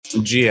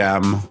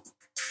GM.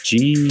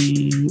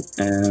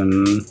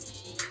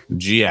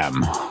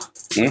 GM.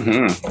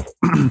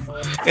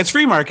 Mm-hmm. It's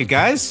free market,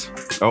 guys.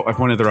 Oh, I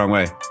pointed the wrong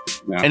way.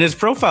 No. And his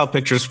profile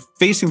picture's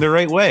facing the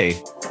right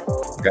way.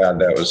 God,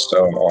 that was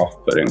so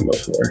off-putting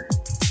before.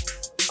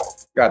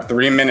 Got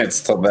 3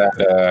 minutes till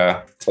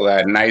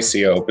that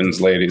nicey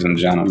opens, ladies and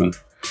gentlemen.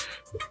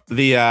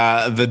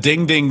 The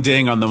ding ding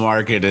ding on the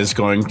market is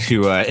going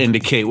to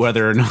indicate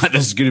whether or not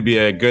this is going to be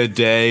a good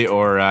day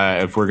or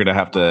if we're going to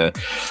have to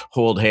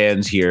hold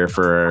hands here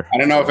for. I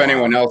don't know if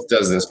anyone else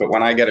does this, but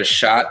when I get a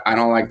shot, I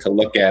don't like to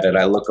look at it.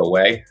 I look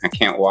away. I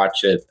can't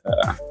watch it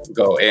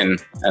go in,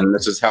 and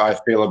this is how I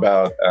feel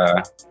about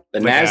the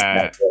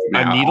Nasdaq.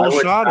 Right now. A needle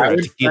shot or I a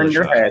would tequila turn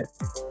your shot? head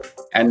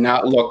and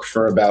not look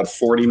for about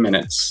 40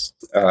 minutes.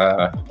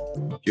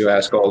 If you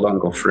ask old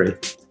Uncle Free.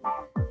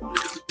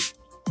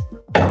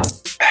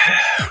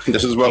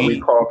 This is what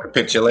we call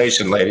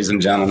capitulation, ladies and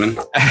gentlemen.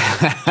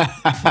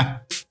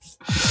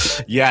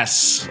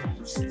 Yes.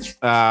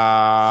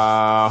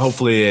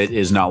 Hopefully it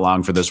is not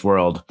long for this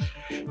world.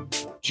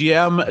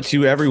 GM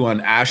to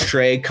everyone.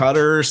 Ashtray,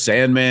 Cutter,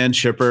 Sandman,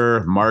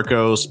 Chipper,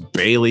 Marcos,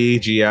 Bailey,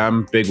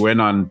 GM. Big win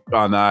on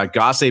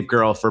Gossip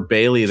Girl for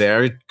Bailey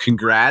there.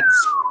 Congrats.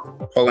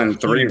 Pulling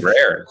 3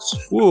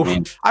 rares.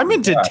 Ooh, I'm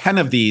into 10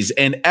 of these,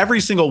 and every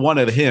single one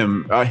of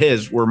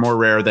his were more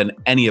rare than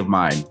any of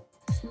mine.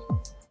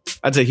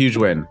 That's a huge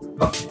win.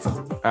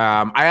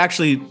 I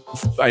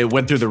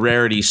went through the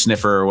rarity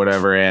sniffer or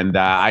whatever, and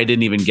I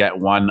didn't even get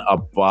one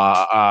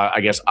I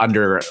guess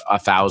under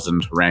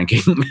 1,000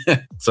 ranking.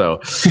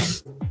 So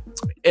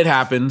it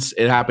happens.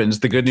 It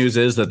happens. The good news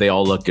is that they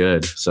all look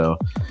good. So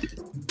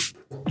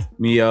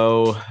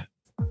Mio,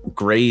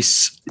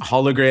 Grace,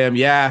 hologram.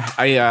 Yeah,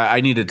 I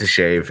needed to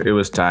shave. It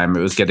was time.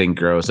 It was getting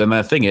gross. And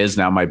the thing is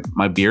now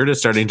my beard is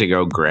starting to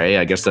go gray.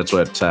 I guess that's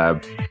what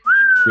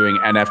doing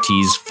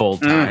NFTs full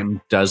time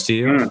does to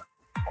you.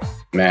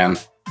 Man,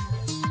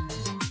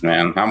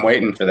 I'm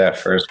waiting for that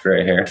first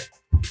gray hair.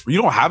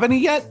 You don't have any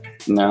yet?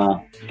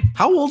 No.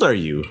 How old are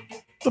you?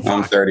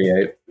 I'm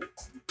 38.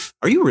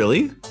 Are you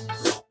really?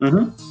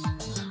 Mm-hmm.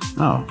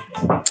 Oh.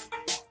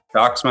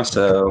 Dox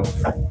myself.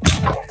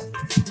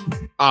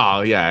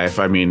 Oh, yeah.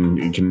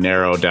 You can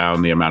narrow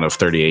down the amount of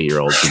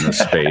 38-year-olds in this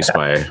space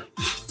by...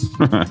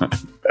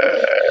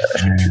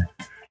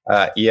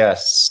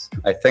 Yes,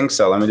 I think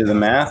so. Let me do the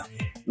math.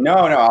 No,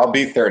 I'll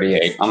be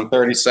 38. I'm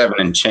 37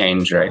 and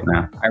change right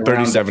now.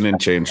 37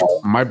 and change.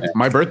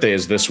 My birthday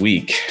is this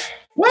week.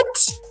 What?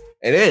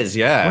 It is,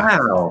 yeah.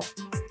 Wow.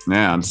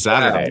 Yeah, on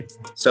Saturday.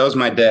 Wow. So's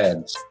my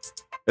dad's.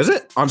 Is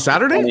it? On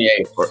Saturday?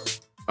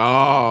 28th.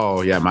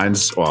 Oh, yeah,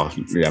 mine's on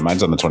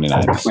the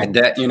 29th. My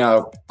dad,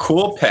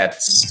 Cool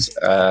Pets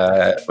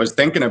was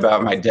thinking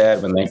about my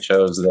dad when they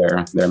chose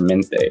their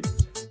mint date.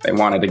 They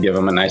wanted to give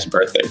him a nice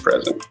birthday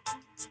present.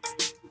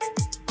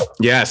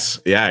 Yes.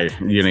 Yeah.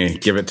 You're going to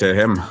give it to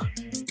him.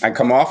 I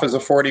come off as a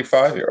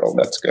 45-year-old.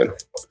 That's good.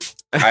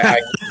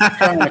 I'm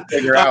trying to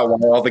figure out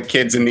why all the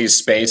kids in these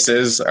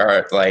spaces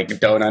are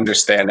don't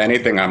understand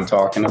anything I'm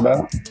talking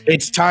about.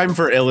 It's time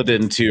for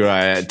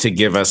Illidan to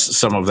give us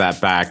some of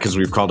that back because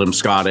we've called him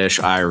Scottish,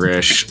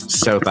 Irish,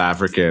 South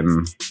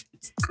African,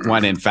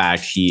 when in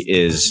fact he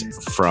is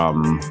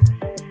from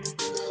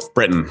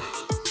Britain.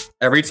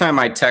 Every time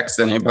I text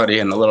anybody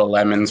in the Little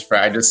Lemons,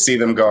 I just see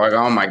them going,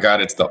 "Oh my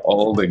God, it's the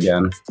old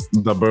again."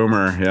 The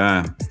boomer,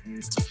 yeah.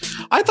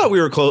 I thought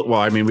we were close.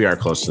 Well, we are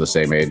close to the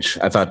same age.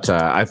 I thought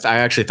I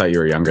actually thought you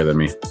were younger than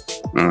me.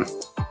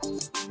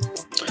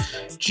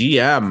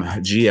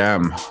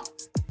 GM.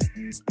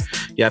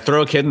 Yeah,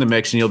 throw a kid in the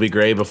mix and you'll be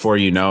gray before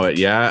you know it.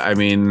 Yeah,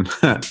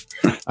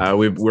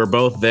 we're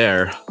both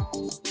there.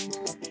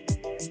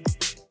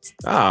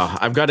 Oh,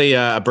 I've got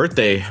a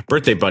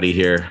birthday buddy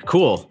here.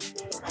 Cool.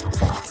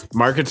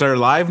 Markets are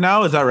live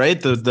now. Is that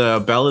right?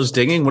 The bell is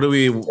dinging. What do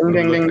we?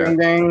 Ding, ding, ding,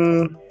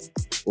 ding.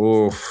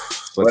 Oof.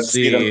 Let's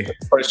see. Them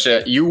push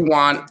it. You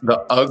want the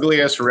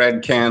ugliest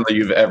red candle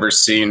you've ever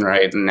seen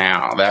right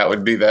now. That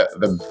would be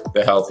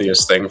the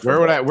healthiest thing.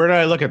 Where did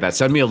I look at that?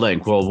 Send me a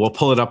link. We'll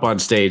pull it up on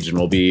stage and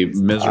we'll be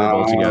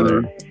miserable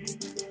together.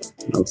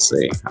 Let's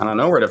see. I don't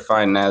know where to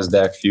find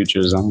NASDAQ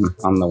futures on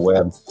the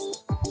web.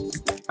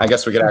 I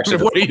guess we could actually.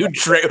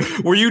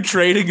 Were you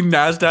trading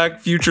NASDAQ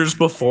futures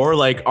before,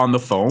 on the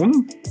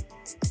phone?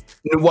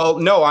 Well,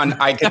 no.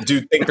 I could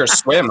do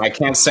Thinkorswim. I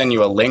can't send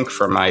you a link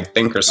for my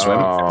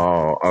Thinkorswim.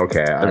 Oh,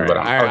 okay. All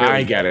right.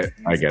 I get it.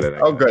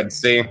 Oh, good.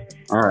 See?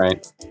 All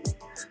right.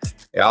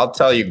 Yeah, I'll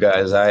tell you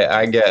guys,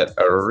 I get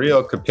a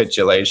real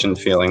capitulation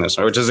feeling this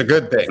way, which is a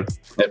good thing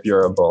if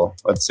you're a bull.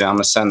 Let's see. I'm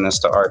going to send this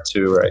to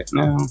R2 right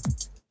now.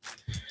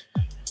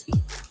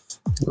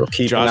 We'll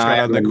keep an eye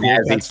on the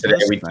Nasdaq today.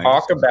 We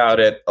talk about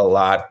it a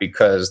lot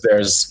because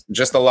there's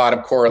just a lot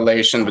of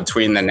correlation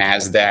between the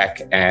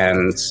Nasdaq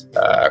and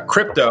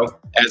crypto,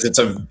 as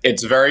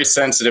it's very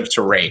sensitive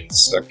to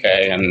rates.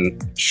 Okay,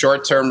 and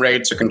short-term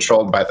rates are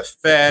controlled by the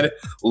Fed.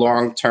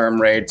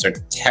 Long-term rates are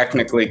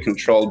technically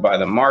controlled by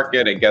the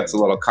market. It gets a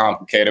little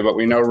complicated, but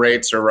we know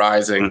rates are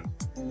rising.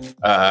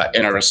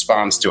 in a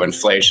response to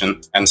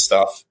inflation and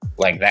stuff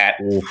like that.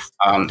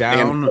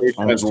 The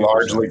inflation is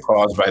largely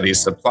caused by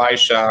these supply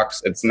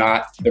shocks. It's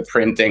not the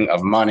printing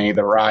of money.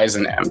 The rise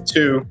in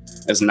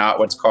M2 is not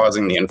what's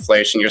causing the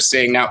inflation you're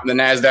seeing now. The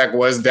NASDAQ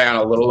was down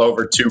a little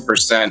over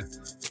 2%.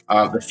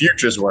 The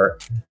futures were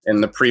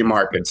in the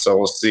pre-market, so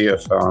we'll see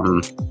if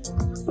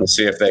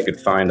they could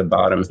find a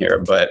bottom here.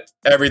 But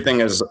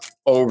everything is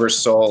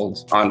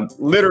oversold on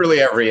literally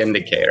every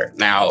indicator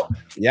now.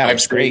 Yeah,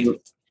 that's great.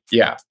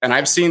 Yeah, and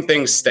I've seen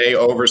things stay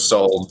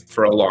oversold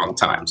for a long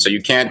time. So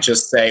you can't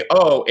just say,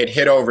 "Oh, it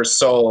hit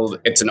oversold;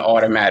 it's an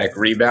automatic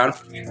rebound,"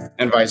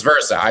 and vice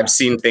versa. I've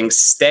seen things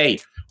stay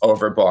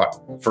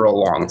overbought for a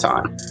long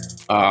time.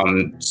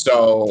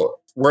 So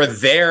we're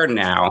there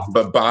now,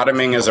 but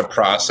bottoming is a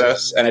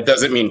process, and it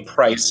doesn't mean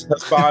price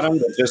has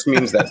bottomed. It just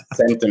means that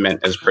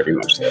sentiment is pretty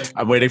much there.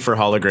 I'm waiting for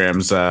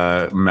Hologram's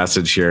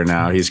message here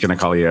now. He's going to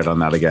call you out on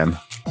that again.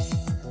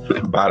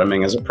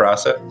 Bottoming is a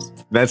process.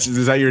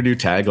 Is that your new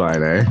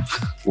tagline, eh?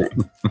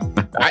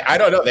 I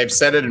don't know. They've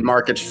said it in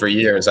markets for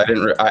years. I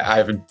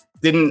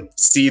didn't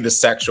see the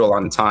sexual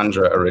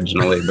entendre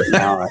originally, but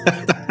now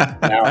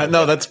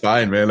no, that's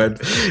fine, man.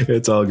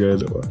 It's all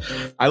good.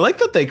 I like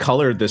that they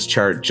colored this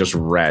chart just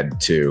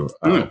red too.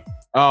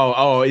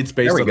 It's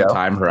based on the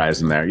time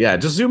horizon there. Yeah,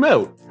 just zoom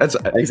out. That's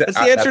the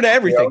answer to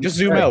everything. Just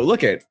zoom out.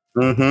 Look at.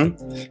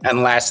 Mm-hmm.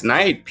 And last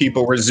night,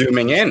 people were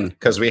zooming in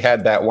because we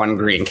had that one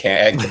green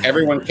can.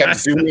 Everyone kept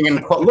zooming in.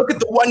 Look at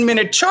the 1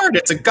 minute chart.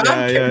 It's a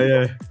god.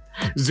 Yeah.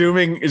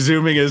 Zooming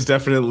is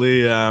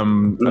definitely a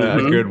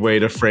good way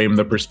to frame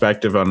the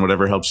perspective on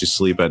whatever helps you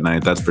sleep at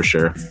night. That's for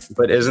sure.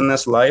 But isn't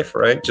this life,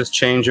 right? Just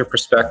change your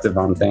perspective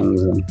on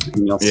things, and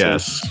you'll see.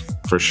 Yes,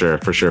 for sure.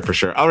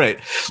 All right,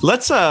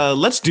 let's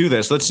do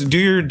this. Let's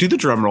do the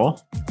drum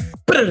roll.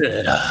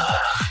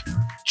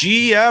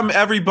 GM,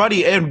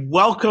 everybody, and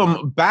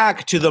welcome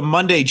back to the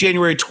Monday,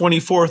 January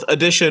 24th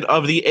edition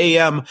of the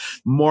AM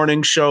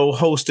Morning Show,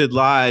 hosted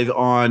live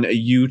on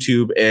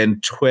YouTube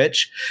and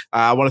Twitch.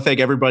 I want to thank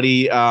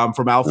everybody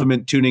from Alpha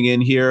Mint tuning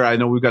in here. I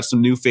know we've got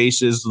some new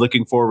faces.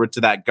 Looking forward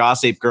to that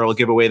Gossip Girl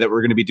giveaway that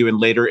we're going to be doing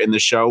later in the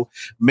show.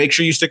 Make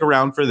sure you stick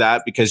around for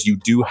that because you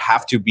do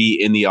have to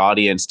be in the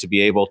audience to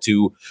be able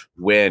to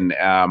win.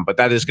 But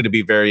that is going to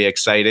be very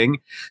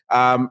exciting.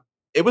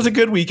 It was a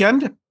good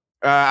weekend.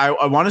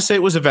 I want to say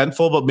it was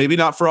eventful, but maybe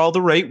not for all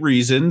the right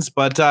reasons.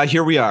 But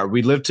here we are.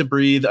 We live to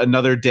breathe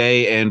another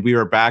day, and we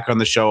are back on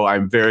the show.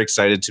 I'm very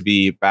excited to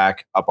be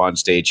back up on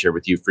stage here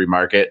with you, Free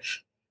Market.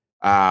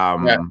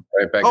 I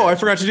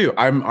forgot to do.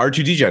 I'm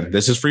R2DGen.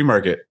 This is Free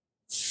Market.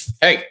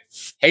 Hey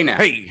now.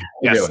 Hey.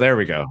 Yes, there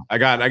we go. I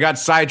got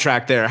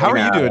sidetracked there. How are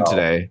you doing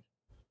today?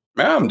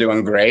 I'm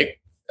doing great.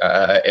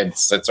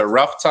 It's a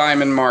rough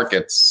time in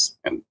markets,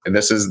 and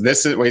this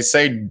is we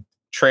say.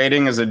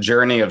 Trading is a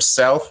journey of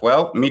self.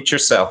 Well, meet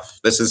yourself.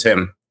 This is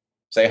him.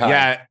 Say hi.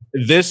 Yeah,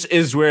 this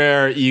is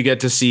where you get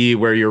to see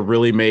where you're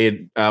really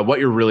made, what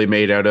you're really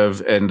made out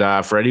of. And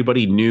for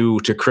anybody new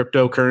to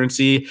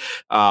cryptocurrency,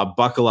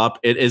 buckle up.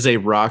 It is a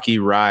rocky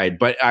ride.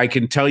 But I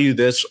can tell you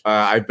this,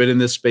 I've been in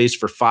this space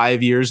for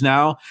 5 years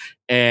now.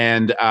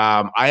 And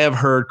I have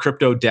heard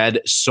crypto dead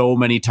so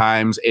many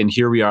times, and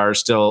here we are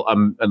still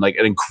like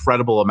an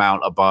incredible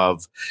amount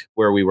above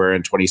where we were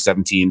in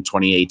 2017,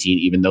 2018,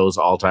 even those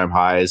all-time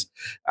highs.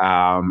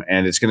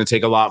 And it's going to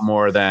take a lot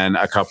more than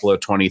a couple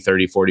of 20,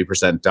 30,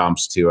 40%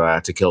 dumps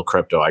to kill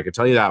crypto. I can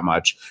tell you that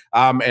much.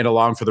 And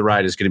along for the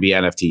ride is going to be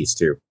NFTs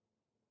too.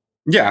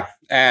 Yeah.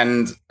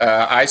 And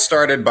I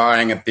started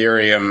buying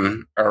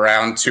Ethereum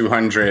around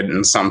 $200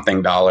 and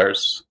something.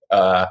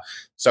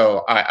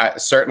 So I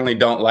certainly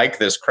don't like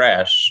this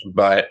crash,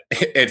 but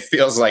it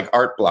feels like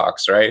art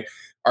blocks, right?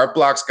 Art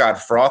blocks got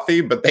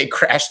frothy, but they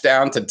crashed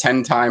down to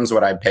 10 times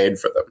what I paid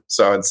for them.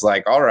 So it's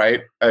like, all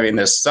right, I mean,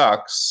 this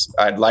sucks.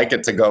 I'd like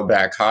it to go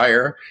back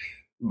higher.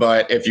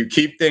 But if you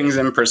keep things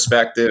in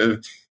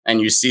perspective and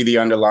you see the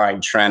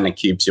underlying trend, it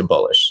keeps you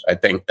bullish. I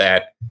think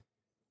that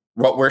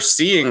what we're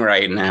seeing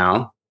right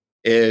now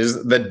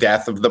is the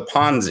death of the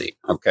Ponzi,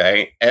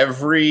 okay?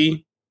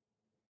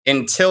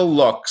 Until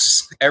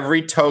Looks,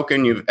 every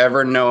token you've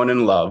ever known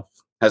and loved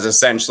has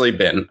essentially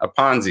been a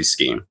Ponzi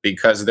scheme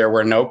because there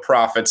were no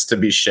profits to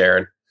be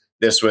shared.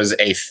 This was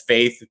a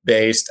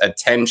faith-based,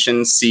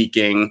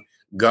 attention-seeking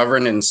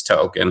governance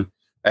token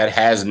that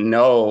has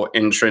no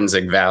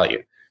intrinsic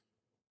value.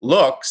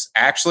 Looks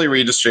actually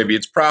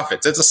redistributes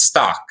profits. It's a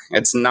stock.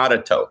 It's not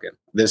a token.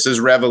 This is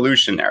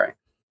revolutionary.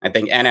 I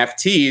think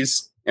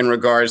NFTs in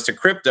regards to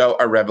crypto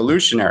are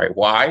revolutionary.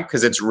 Why?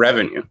 Because it's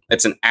revenue.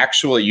 It's an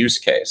actual use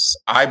case.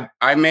 I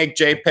make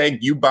JPEG,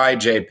 you buy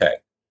JPEG.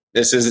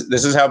 This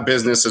is how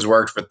business has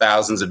worked for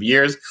thousands of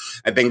years.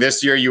 I think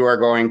this year you are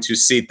going to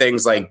see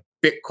things like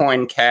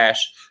Bitcoin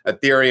Cash,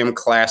 Ethereum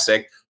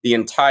Classic, the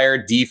entire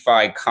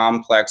DeFi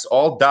complex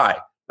all die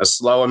a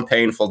slow and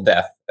painful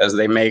death as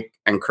they make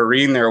and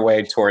careen their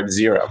way towards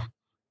zero.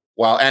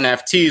 While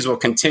NFTs will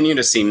continue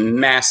to see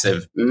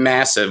massive,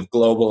 massive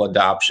global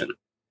adoption.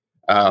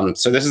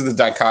 So this is the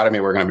dichotomy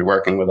we're going to be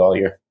working with all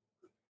year.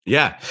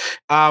 Yeah.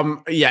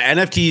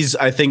 NFTs,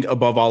 I think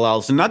above all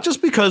else, and not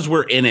just because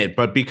we're in it,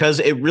 but because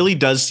it really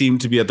does seem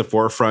to be at the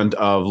forefront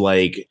of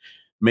like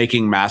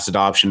making mass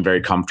adoption very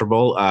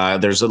comfortable.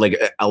 There's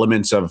like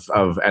elements of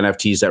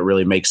NFTs that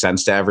really make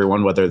sense to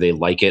everyone, whether they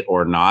like it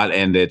or not.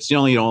 And it's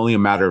only a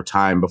matter of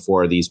time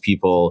before these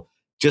people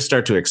just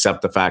start to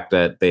accept the fact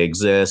that they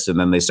exist, and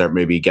then they start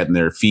maybe getting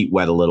their feet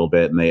wet a little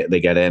bit, and they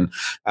get in.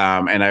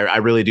 And I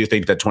really do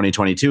think that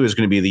 2022 is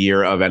going to be the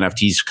year of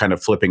NFTs kind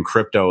of flipping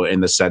crypto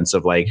in the sense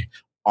of like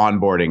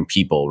onboarding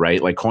people,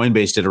 right? Like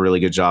Coinbase did a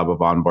really good job of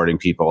onboarding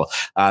people.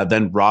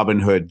 Then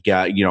Robinhood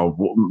got,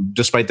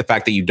 despite the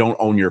fact that you don't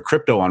own your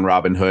crypto on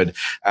Robinhood,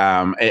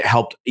 it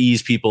helped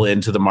ease people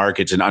into the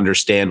markets and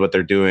understand what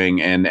they're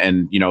doing. And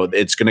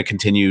it's going to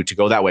continue to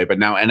go that way. But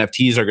now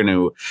NFTs are going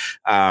to,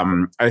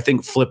 I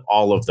think, flip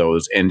all of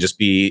those and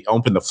just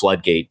open the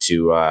floodgate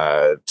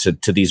to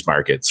these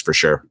markets for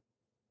sure.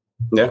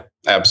 Yeah,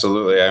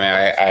 absolutely.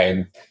 I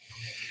mean,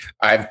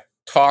 I've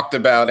talked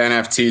about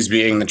NFTs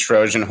being the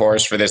Trojan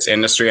horse for this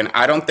industry, and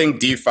I don't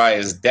think DeFi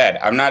is dead.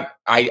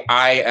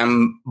 I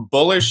am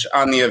bullish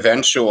on the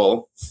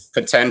eventual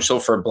potential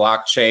for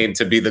blockchain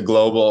to be the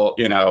global,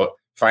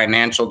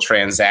 financial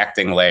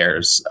transacting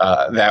layers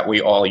that we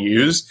all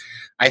use.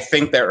 I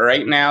think that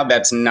right now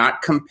that's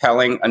not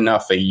compelling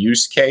enough a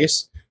use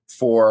case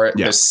for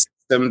the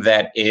system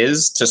that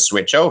is to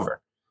switch over.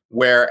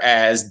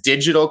 Whereas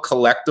digital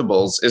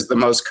collectibles is the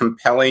most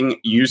compelling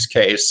use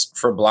case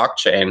for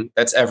blockchain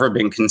that's ever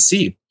been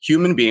conceived.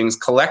 Human beings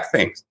collect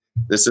things.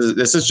 This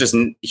is just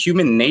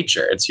human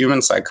nature. It's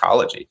human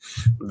psychology.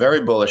 I'm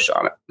very bullish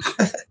on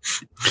it.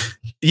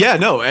 Yeah,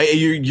 no,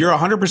 you're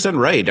 100%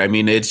 right. I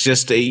mean, it's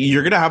just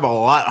you're going to have a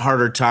lot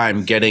harder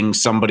time getting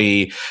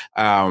somebody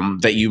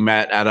that you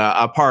met at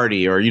a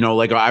party, or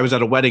like I was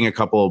at a wedding a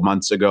couple of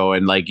months ago,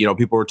 and like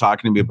people were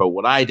talking to me about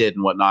what I did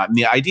and whatnot. And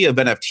the idea of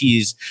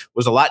NFTs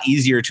was a lot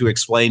easier to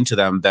explain to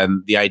them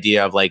than the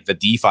idea of like the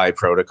DeFi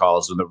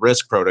protocols and the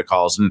risk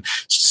protocols and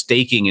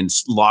staking and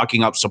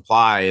locking up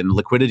supply and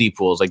liquidity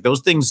pools. Like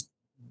those things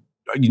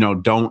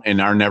don't and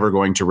are never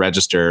going to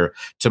register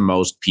to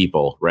most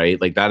people,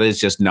 right? Like that is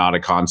just not a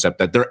concept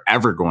that they're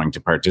ever going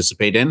to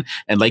participate in.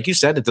 And like you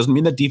said, it doesn't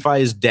mean that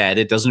DeFi is dead.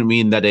 It doesn't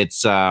mean that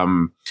it's it's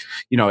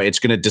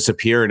going to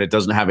disappear and it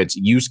doesn't have its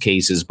use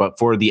cases. But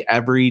for the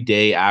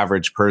everyday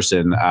average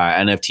person,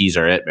 NFTs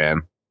are it,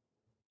 man.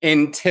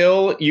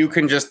 Until you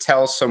can just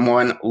tell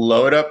someone,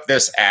 load up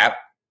this app,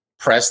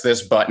 press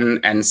this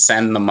button, and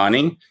send the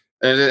money,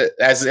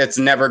 as it's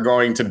never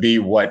going to be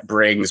what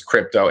brings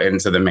crypto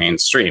into the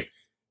mainstream.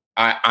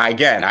 I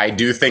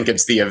do think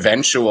it's the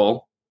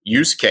eventual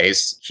use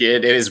case.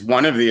 It is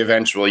one of the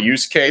eventual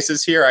use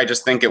cases here. I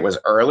just think it was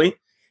early.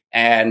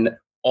 And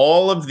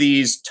all of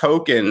these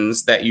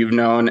tokens that you've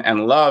known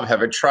and love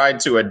have tried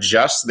to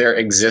adjust their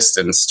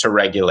existence to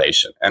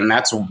regulation. And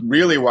that's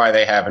really why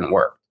they haven't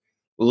worked.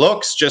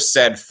 Looks just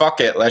said, fuck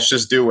it, let's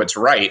just do what's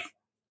right.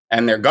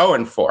 And they're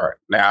going for it.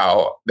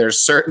 Now, there's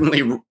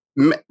certainly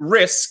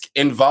risk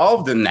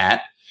involved in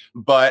that,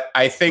 but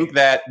I think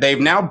that they've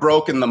now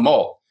broken the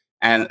mold.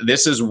 And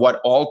this is what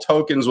all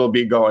tokens will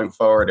be going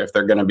forward if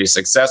they're going to be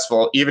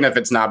successful, even if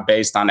it's not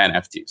based on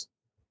NFTs.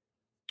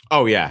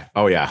 Oh, yeah.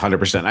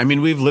 100%. I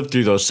mean, we've lived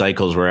through those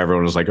cycles where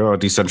everyone was like, oh,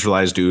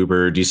 decentralized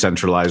Uber,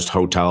 decentralized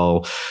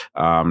hotel,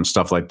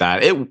 stuff like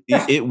that.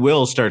 It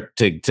will start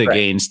to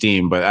gain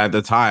steam. But at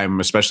the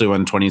time, especially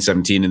when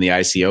 2017 and the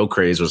ICO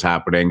craze was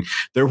happening,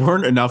 there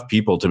weren't enough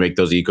people to make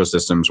those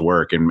ecosystems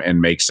work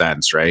and make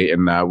sense, right?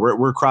 And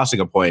we're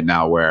crossing a point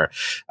now where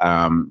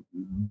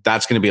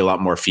that's going to be a lot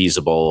more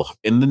feasible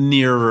in the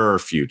nearer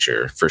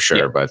future, for sure.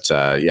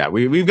 Yeah. But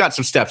we've got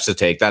some steps to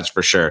take, that's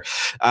for sure.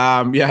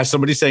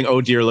 Somebody's saying,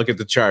 oh, dear, look at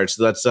the charts.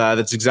 That's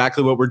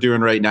exactly what we're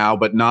doing right now,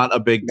 but not a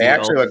big deal. They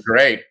actually look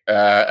great.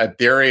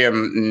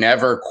 Ethereum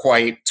never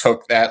quite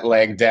took that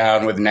leg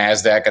down with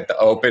NASDAQ at the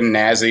open.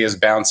 NASI is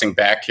bouncing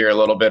back here a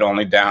little bit,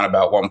 only down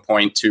about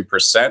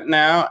 1.2%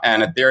 now,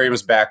 and Ethereum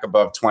is back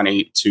above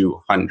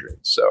 2,200.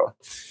 So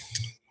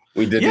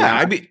we did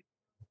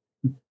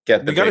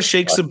get the. We got to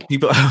shake some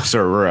people. Oh,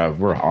 sorry,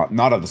 we're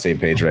not on the same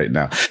page right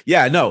now.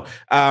 Yeah, no.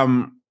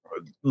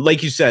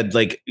 Like you said,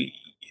 like.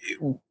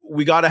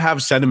 We got to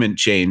have sentiment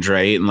change,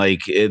 right? And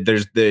like,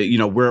 there's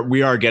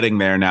we are getting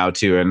there now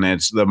too, and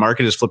the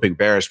market is flipping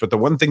bearish. But the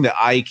one thing that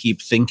I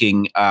keep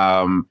thinking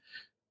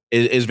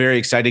is very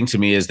exciting to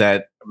me is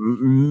that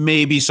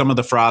maybe some of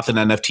the froth and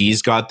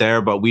NFTs got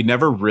there, but we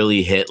never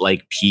really hit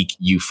like peak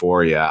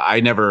euphoria.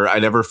 I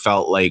never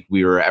felt like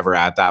we were ever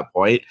at that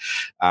point.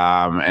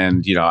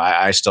 And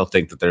I still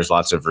think that there's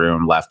lots of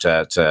room left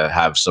to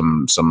have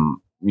some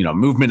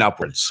movement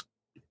upwards.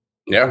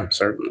 Yeah,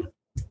 certainly.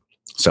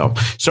 So,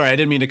 sorry, I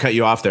didn't mean to cut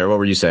you off there. What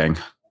were you saying?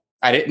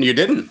 I didn't. You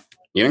didn't.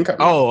 You didn't cut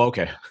me. Oh,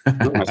 okay.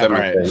 All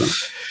right.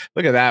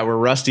 Look at that. We're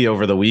rusty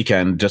over the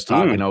weekend, just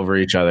talking over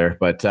each other.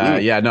 But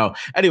no.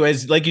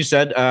 Anyways, like you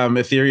said,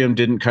 Ethereum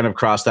didn't kind of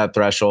cross that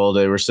threshold.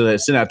 They were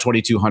sitting at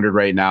 2,200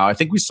 right now. I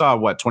think we saw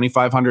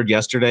 2,500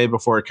 yesterday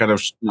before it kind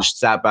of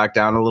sat back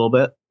down a little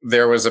bit.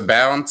 there was a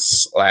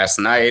bounce last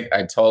night.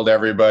 I told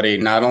everybody,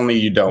 not only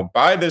you don't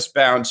buy this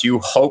bounce, you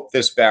hope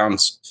this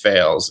bounce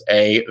fails.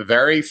 A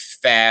very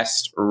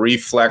fast,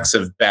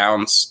 reflexive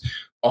bounce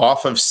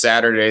off of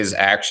Saturday's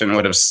action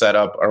would have set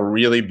up a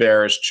really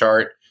bearish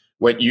chart.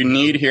 What you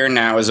need here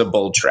now is a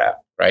bull trap,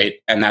 right?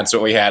 And that's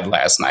what we had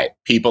last night.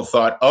 People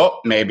thought, oh,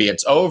 maybe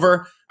it's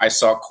over. I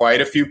saw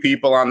quite a few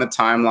people on the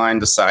timeline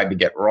decide to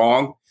get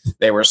wrong.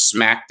 They were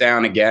smacked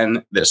down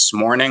again this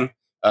morning.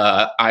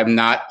 I'm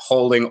not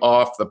holding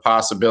off the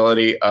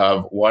possibility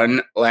of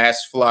one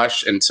last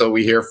flush until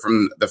we hear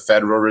from the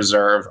Federal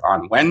Reserve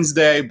on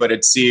Wednesday, but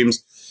it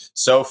seems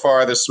so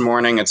far this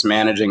morning it's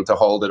managing to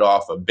hold it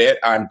off a bit.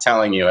 I'm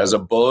telling you, as a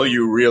bull,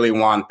 you really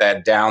want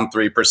that down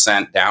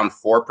 3%, down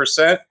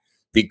 4%,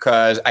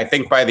 because I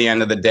think by the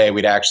end of the day,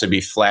 we'd actually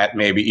be flat,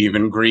 maybe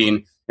even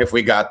green if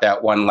we got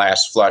that one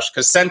last flush,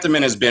 because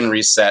sentiment has been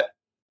reset.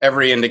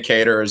 Every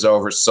indicator is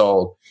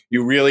oversold.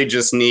 You really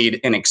just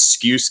need an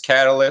excuse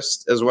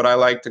catalyst, is what I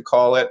like to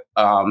call it.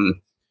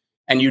 And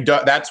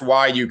that's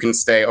why you can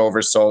stay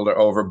oversold or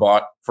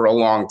overbought for a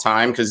long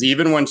time, because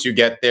even once you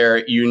get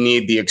there, you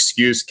need the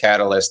excuse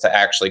catalyst to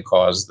actually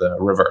cause the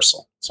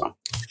reversal. So,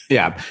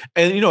 yeah.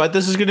 And you know what?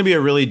 This is going to be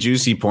a really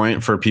juicy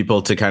point for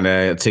people to kind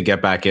of to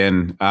get back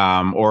in,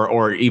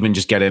 or even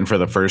just get in for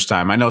the first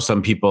time. I know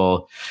some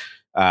people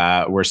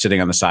were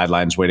sitting on the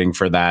sidelines waiting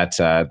for that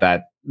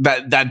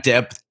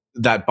dip,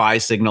 that buy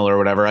signal or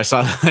whatever. I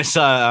saw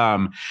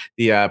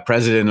the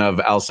president of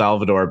El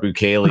Salvador,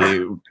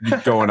 Bukele,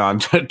 going on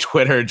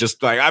Twitter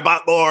just like, I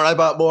bought more.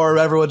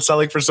 Everyone's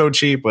selling for so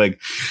cheap. Like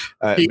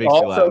he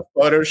also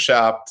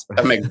photoshopped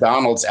a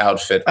McDonald's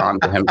outfit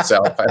onto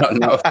himself. I don't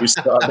know if you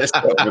saw this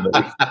over the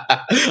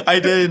week. I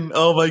didn't.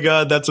 Oh my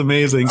God, that's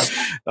amazing.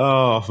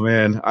 Oh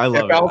man, I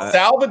love it. If El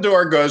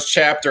Salvador goes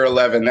chapter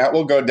 11, that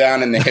will go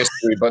down in the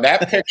history, but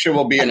that picture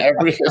will be in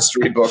every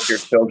history book your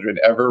children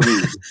ever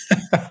read.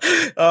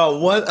 Oh,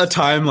 what a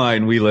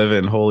timeline we live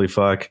in. Holy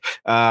fuck.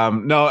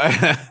 No,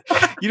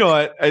 you know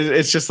what?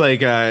 It's just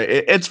like,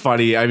 it's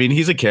funny. I mean,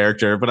 he's a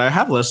character, but I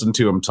have listened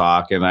to him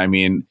talk, and I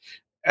mean,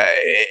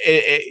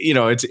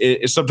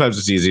 it's sometimes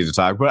it's easy to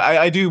talk, but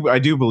I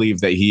do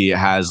believe that he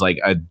has like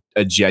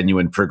a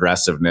genuine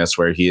progressiveness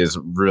where he is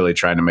really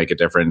trying to make a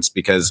difference,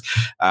 because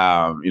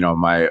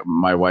my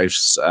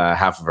wife's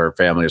half of her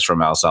family is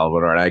from El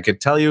Salvador, and I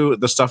could tell you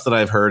the stuff that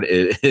I've heard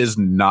is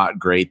not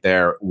great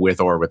there with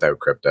or without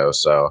crypto.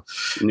 So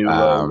new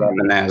lows on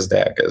the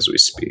NASDAQ as we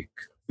speak.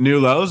 New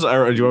lows?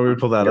 Or do you want me to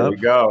pull that up? Here we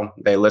go.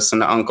 They listen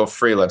to Uncle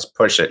Free. Let's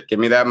push it. Give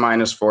me that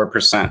minus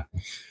 4%.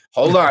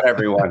 Hold on,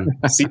 everyone.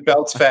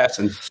 Seatbelts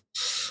fastened.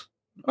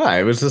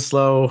 It was a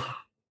slow.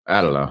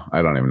 I don't know.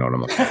 I don't even know what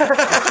I'm looking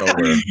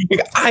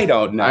at. I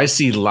don't know. I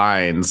see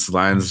lines.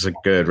 Lines are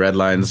good. Red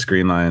lines,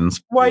 green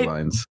lines, white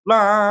lines.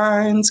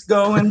 Lines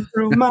going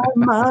through my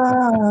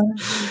mind.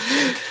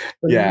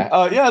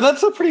 Yeah. Yeah.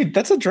 That's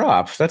a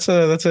drop. That's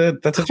a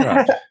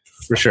drop.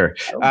 For sure.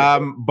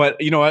 But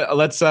you know what?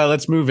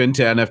 Let's move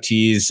into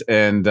NFTs,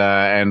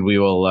 and we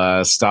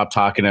will stop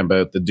talking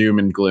about the doom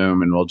and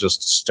gloom, and we'll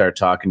just start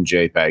talking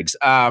JPEGs.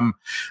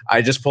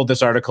 I just pulled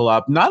this article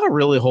up. Not a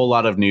really whole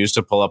lot of news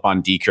to pull up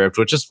on Decrypt,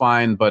 which is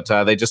fine, but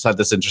they just had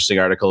this interesting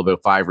article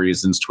about 5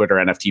 reasons Twitter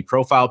NFT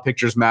profile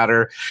pictures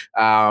matter.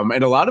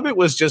 And a lot of it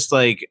was just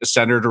like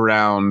centered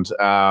around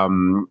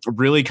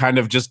really kind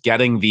of just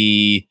getting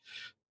the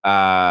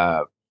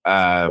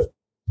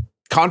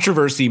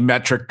controversy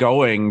metric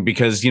going,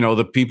 because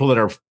the people that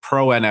are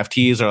pro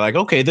NFTs are like,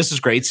 okay, this is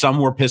great. Some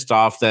were pissed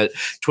off that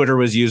Twitter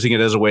was using it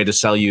as a way to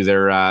sell you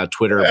their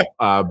Twitter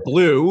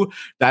blue.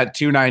 That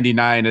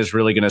 $2.99 is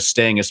really going to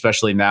sting,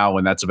 especially now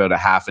when that's about a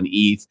half an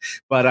ETH.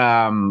 But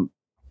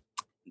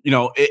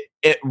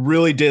it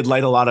really did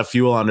light a lot of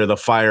fuel under the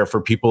fire for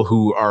people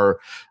who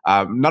are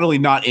not only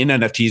not in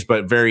NFTs,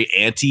 but very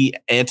anti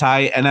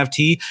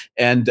NFT.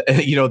 And,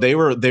 they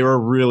were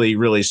really,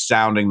 really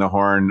sounding the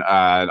horn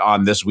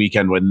on this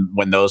weekend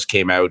when those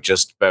came out,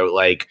 just about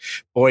like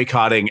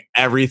boycotting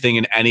everything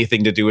and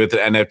anything to do with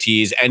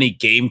NFTs. Any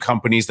game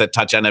companies that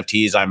touch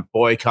NFTs, I'm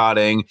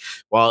boycotting.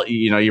 Well,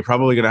 you're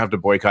probably going to have to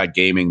boycott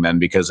gaming then,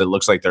 because it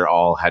looks like they're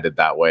all headed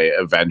that way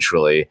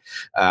eventually.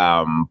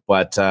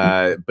 But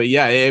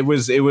yeah, it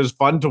was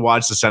fun to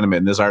watch the sentiment.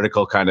 And this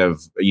article kind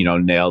of,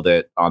 nailed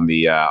it on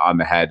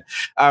the head.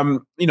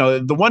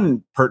 The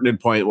one pertinent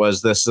point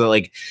was this,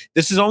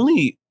 this is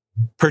only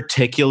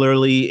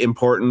particularly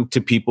important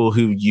to people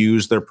who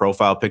use their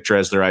profile picture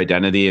as their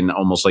identity, and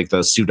almost like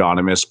the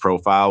pseudonymous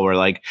profile,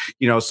 where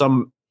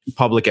some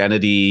public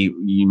entity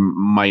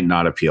might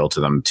not appeal to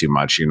them too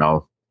much,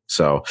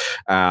 So,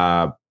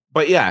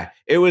 but yeah,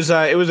 it was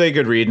a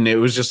good read, and it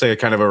was just a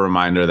kind of a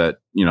reminder that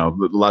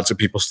lots of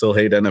people still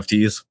hate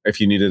NFTs. If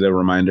you needed a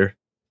reminder.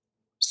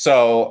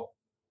 So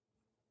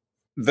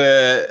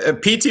the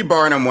P.T.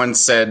 Barnum once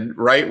said,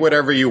 "Write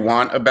whatever you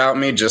want about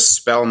me, just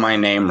spell my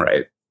name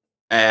right."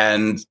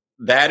 And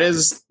that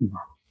is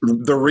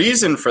The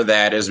reason for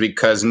that is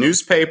because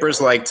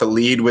newspapers like to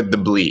lead with the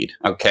bleed.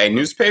 Okay.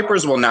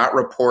 Newspapers will not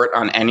report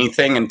on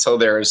anything until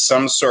there is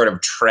some sort of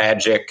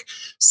tragic,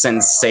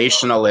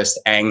 sensationalist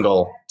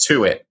angle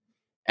to it.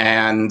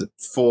 And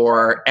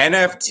for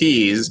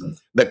NFTs,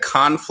 the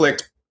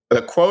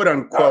quote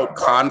unquote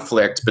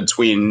conflict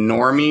between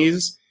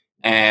normies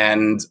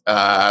and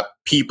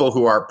people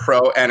who are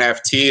pro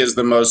NFT is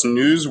the most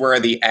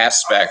newsworthy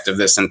aspect of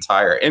this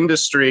entire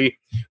industry.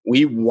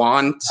 We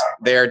want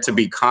there to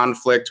be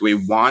conflict. We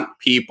want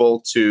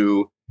people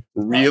to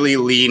really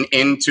lean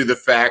into the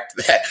fact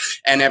that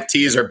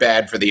NFTs are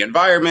bad for the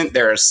environment.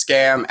 They're a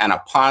scam and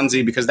a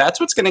Ponzi, because that's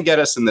what's going to get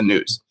us in the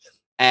news.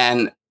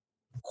 And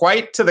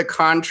quite to the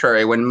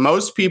contrary, when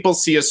most people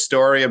see a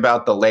story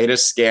about the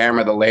latest scam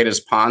or the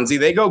latest Ponzi,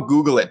 they go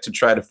Google it to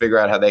try to figure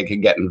out how they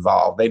can get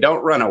involved. They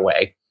don't run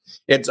away.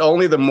 It's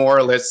only the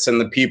moralists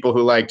and the people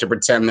who like to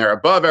pretend they're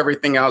above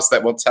everything else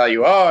that will tell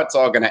you, oh, it's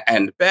all going to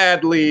end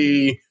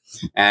badly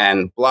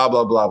and blah,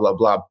 blah, blah, blah,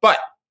 blah. But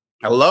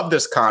I love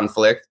this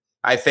conflict.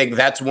 I think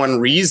that's one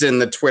reason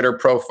the Twitter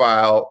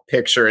profile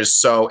picture is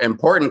so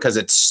important, because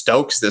it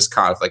stokes this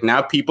conflict.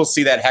 Now people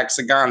see that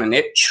hexagon and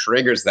it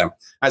triggers them.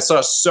 I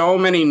saw so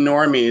many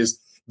normies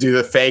do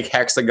the fake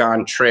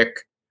hexagon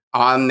trick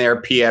on their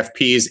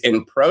PFPs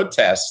in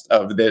protest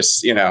of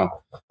this,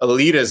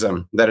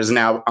 elitism that is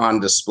now on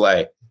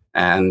display.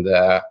 And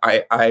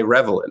I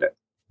revel in it.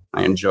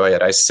 I enjoy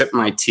it. I sip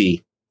my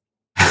tea.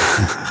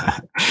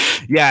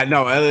 Yeah,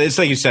 no, it's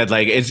like you said,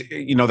 like it's,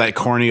 that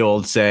corny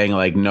old saying,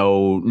 like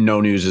no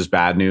news is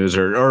bad news,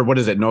 or what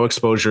is it? No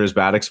exposure is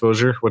bad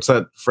exposure. What's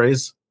that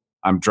phrase?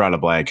 I'm drawing a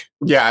blank.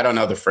 Yeah, I don't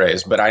know the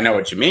phrase, but I know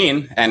what you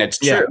mean. And it's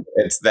true. Yeah.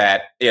 It's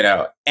that,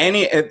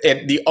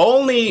 the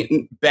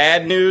only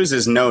bad news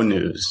is no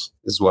news,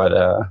 is what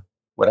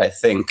I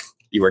think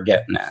you were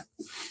getting at.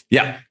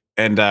 Yeah.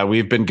 And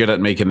we've been good at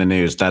making the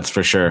news. That's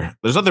for sure.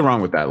 There's nothing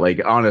wrong with that.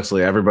 Like,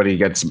 honestly, everybody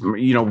gets,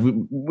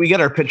 we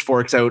get our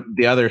pitchforks out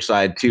the other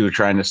side too,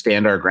 trying to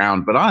stand our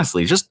ground. But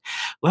honestly, just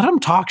let them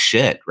talk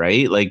shit,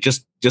 right? Like,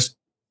 just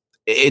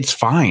it's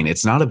fine.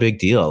 It's not a big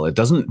deal. It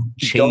doesn't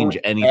change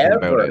anything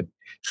about it.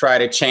 Try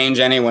to change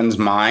anyone's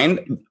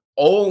mind.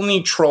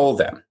 Only troll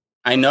them.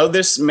 I know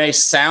this may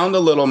sound a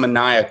little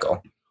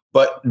maniacal,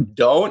 but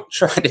don't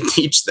try to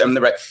teach them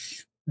the right.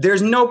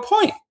 There's no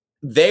point.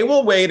 They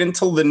will wait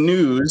until the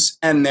news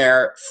and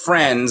their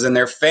friends and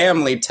their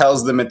family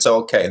tells them it's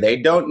okay. They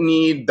don't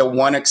need the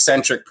one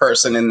eccentric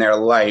person in their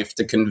life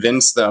to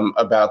convince them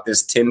about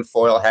this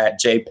tinfoil hat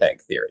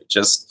JPEG theory.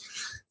 Just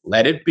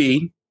let it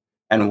be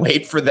and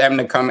wait for them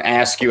to come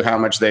ask you how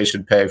much they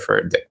should pay for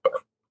a dick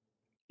book.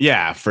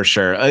 Yeah, for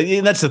sure.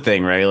 That's the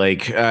thing, right?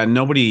 Like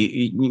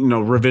nobody,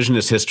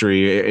 revisionist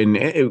history. And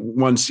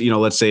once,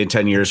 let's say in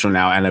 10 years from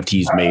now,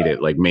 NFTs made it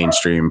like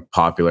mainstream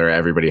popular.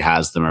 Everybody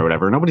has them or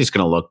whatever. Nobody's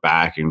going to look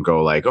back and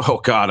go like,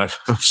 oh God,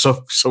 I'm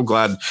so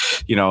glad,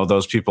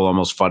 those people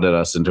almost funded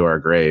us into our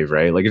grave,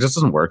 right? Like it just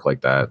doesn't work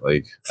like that.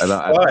 Like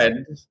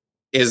FUD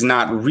is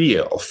not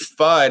real.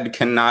 FUD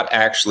cannot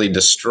actually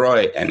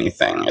destroy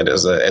anything.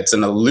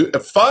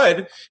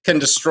 FUD can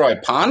destroy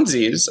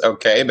Ponzi's,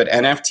 okay, but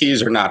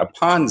NFTs are not a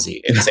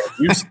Ponzi. It's a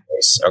use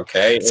case,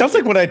 okay. It sounds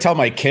like what I tell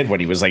my kid when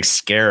he was like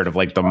scared of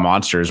like the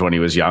monsters when he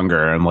was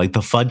younger. I'm like,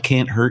 the FUD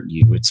can't hurt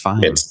you. It's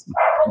fine.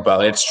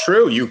 Well, it's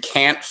true. You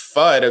can't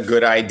FUD a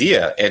good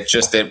idea.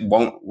 It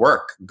won't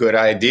work. Good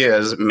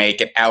ideas make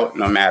it out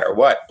no matter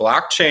what.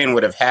 Blockchain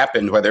would have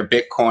happened whether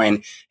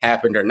Bitcoin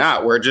happened or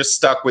not. We're just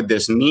stuck with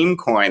this meme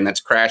coin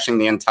that's crashing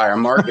the entire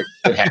market.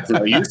 It has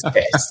no use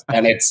case.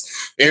 And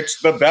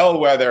it's the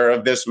bellwether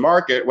of this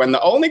market when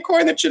the only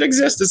coin that should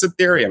exist is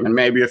Ethereum and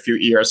maybe a few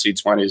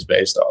ERC20s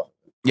based off.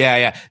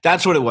 Yeah.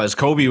 That's what it was.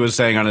 Kobe was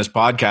saying on his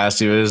podcast,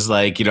 he was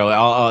like, the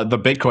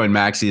Bitcoin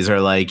maxis are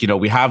like,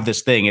 we have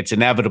this thing. It's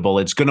inevitable.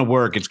 It's going to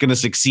work. It's going to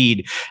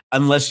succeed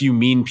unless you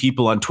mean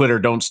people on Twitter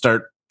don't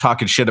start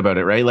talking shit about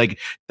it, right? Like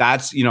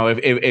that's,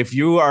 if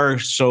you are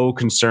so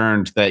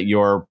concerned that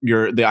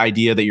the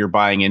idea that you're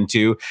buying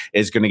into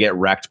is going to get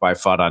wrecked by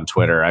FUD on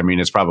Twitter, I mean,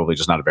 it's probably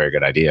just not a very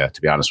good idea,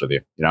 to be honest with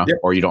you, Yep.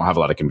 Or you don't have a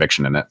lot of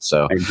conviction in it.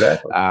 So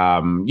exactly.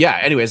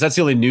 Anyways, that's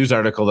the only news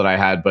article that I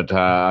had, but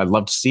I'd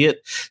love to see it.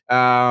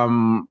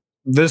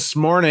 This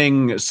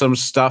morning, some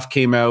stuff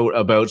came out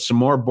about some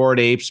more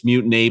Bored Apes,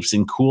 Mutant Apes,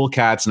 and Cool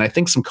Cats, and I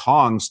think some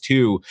Kongs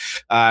too,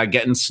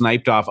 getting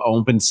sniped off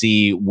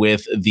OpenSea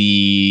with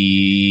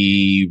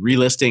the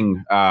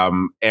relisting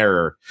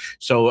error.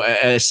 So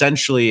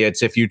essentially,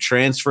 it's if you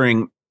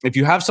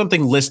have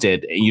something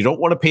listed and you don't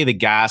want to pay the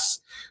gas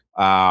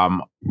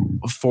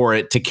for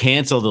it to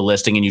cancel the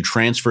listing and you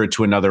transfer it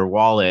to another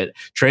wallet,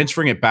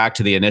 transferring it back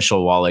to the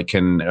initial wallet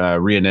can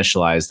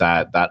reinitialize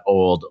that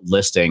old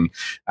listing.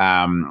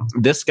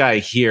 This guy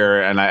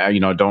here, and I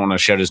don't want to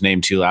shout his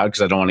name too loud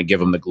because I don't want to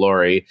give him the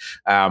glory,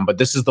 but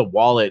this is the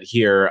wallet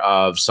here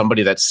of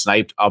somebody that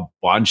sniped a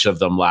bunch of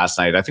them last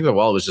night. I think the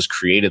wallet was just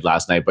created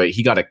last night, but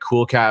he got a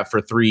Cool Cat for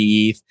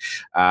 3 ETH.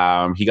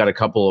 He got a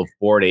couple of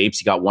Bored Apes.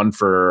 He got one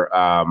for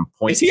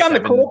 0.7. Is he on the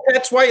Cool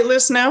Cats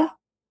whitelist now?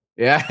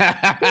 Yeah.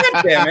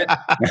 God damn it.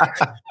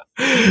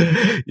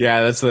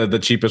 Yeah, that's the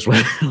cheapest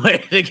way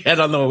to get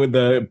on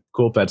the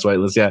Cool Pets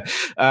whitelist. Yeah.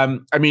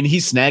 I mean, he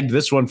snagged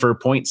this one for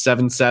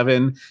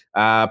 0.77,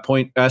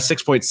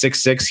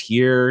 6.66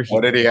 here.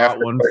 What did he have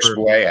to push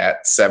away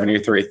at?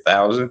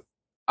 73,000?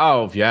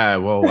 Oh yeah,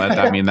 well,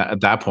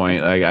 at that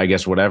point, I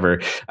guess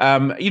whatever.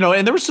 And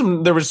there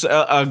was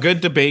a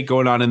good debate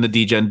going on in the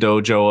DGen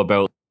dojo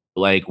about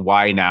like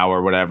why now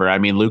or whatever. I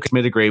mean, Lucas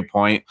made a great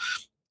point.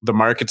 The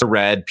markets are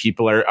red.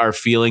 People are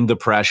feeling the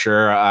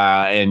pressure,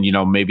 and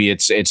maybe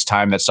it's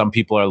time that some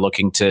people are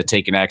looking to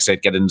take an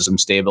exit, get into some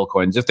stable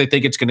coins if they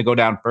think it's going to go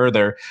down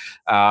further.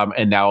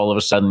 And now all of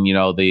a sudden,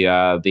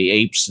 the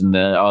apes and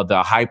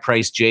the high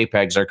priced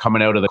JPEGs are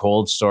coming out of the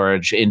cold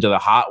storage into the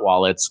hot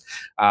wallets,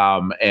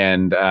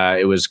 and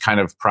it was kind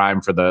of prime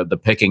for the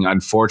picking.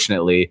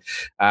 Unfortunately,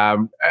 a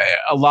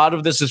lot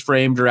of this is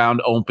framed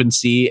around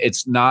OpenSea.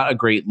 It's not a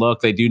great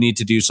look. They do need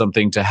to do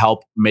something to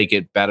help make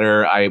it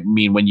better. I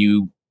mean, when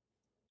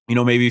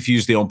maybe if you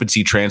use the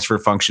OpenSea transfer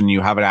function, you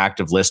have an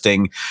active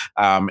listing,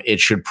 it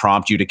should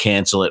prompt you to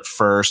cancel it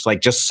first, like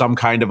just some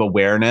kind of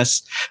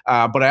awareness.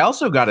 But I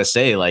also got to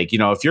say, like,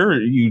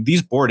 if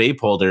these Bored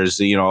Ape holders,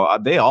 they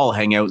all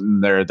hang out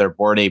in their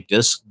Bored Ape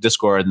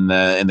Discord in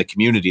the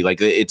community. Like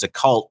it's a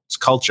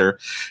culture.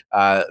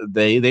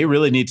 They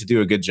really need to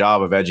do a good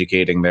job of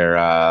educating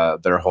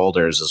their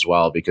holders as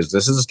well, because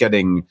this is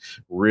getting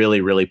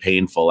really, really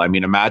painful. I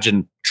mean,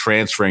 imagine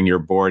transferring your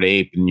Bored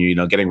Ape and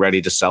getting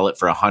ready to sell it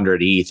for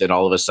 100 ETH, and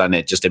all of a sudden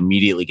it just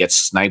immediately gets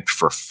sniped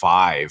for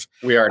 5.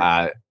 We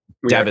are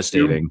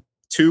devastating.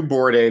 Two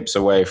Bored Apes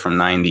away from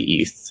 90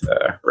 ETH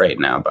right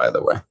now, by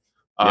the way.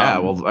 Yeah,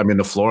 well, I mean,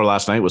 the floor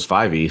last night was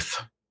 5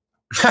 ETH.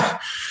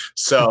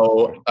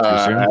 So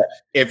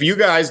if you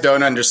guys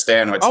don't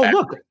understand what's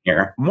happening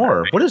here,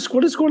 what is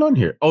going on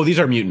here? Oh, these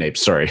are mutant apes.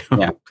 Sorry.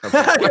 Yeah.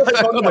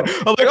 I'm like,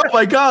 oh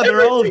my god,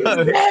 they're all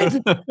my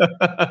bad.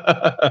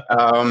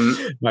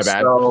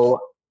 So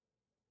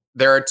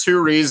there are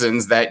 2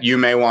 reasons that you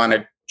may want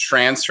to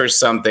transfer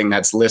something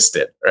that's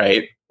listed,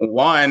 right?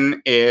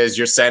 One is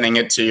you're sending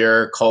it to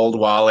your cold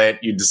wallet.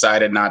 You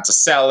decided not to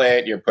sell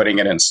it. You're putting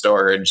it in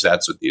storage.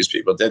 That's what these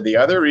people did. The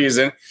other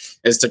reason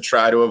is to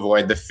try to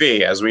avoid the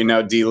fee. As we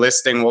know,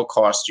 delisting will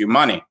cost you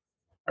money,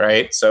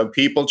 right? So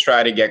people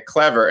try to get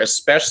clever,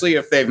 especially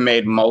if they've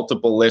made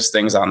multiple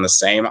listings on the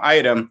same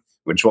item,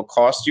 which will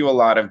cost you a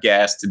lot of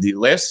gas to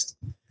delist,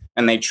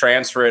 and they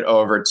transfer it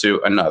over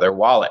to another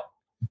wallet.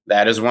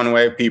 That is one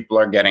way people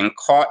are getting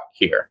caught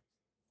here.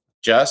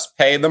 Just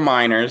pay the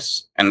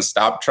miners and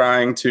stop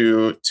trying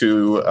to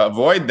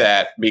avoid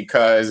that,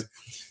 because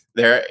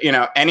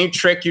any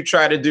trick you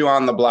try to do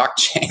on the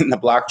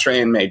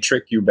blockchain may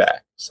trick you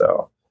back.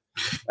 So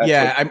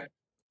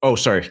oh,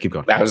 sorry, keep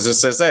going. I was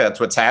just to say that's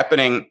what's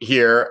happening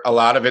here. A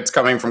lot of it's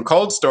coming from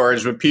cold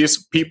storage, but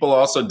people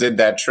also did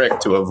that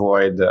trick to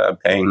avoid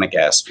paying the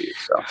gas fee.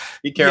 So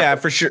be careful. Yeah,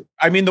 for sure.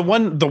 I mean, the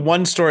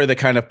one story that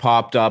kind of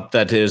popped up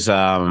that is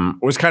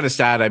was kind of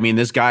sad. I mean,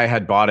 this guy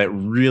had bought it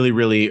really,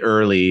 really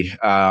early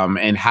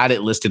and had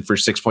it listed for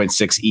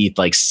 6.6 ETH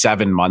like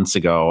 7 months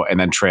ago, and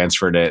then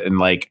transferred it. And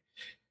like,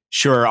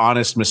 sure,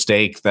 honest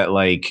mistake that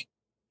like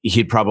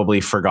he'd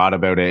probably forgot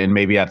about it. And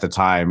maybe at the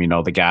time,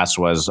 the gas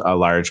was a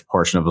large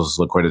portion of his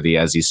liquidity,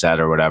 as he said,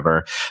 or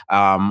whatever.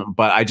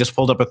 But I just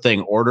pulled up a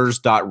thing,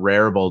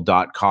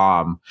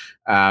 orders.rarible.com.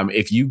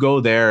 If you go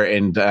there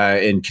and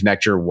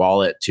connect your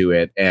wallet to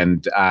it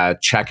and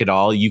check it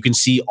all, you can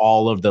see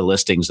all of the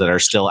listings that are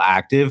still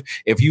active.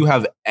 If you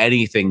have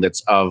anything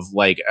that's of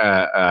like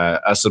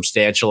a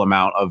substantial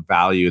amount of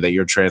value that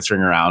you're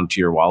transferring around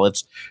to your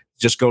wallets,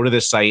 just go to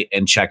this site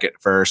and check it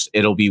first.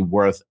 It'll be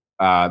worth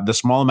the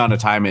small amount of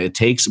time it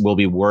takes will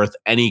be worth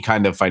any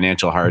kind of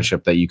financial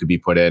hardship that you could be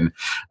put in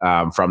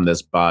from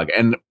this bug.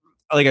 And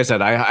like I said,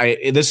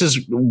 this is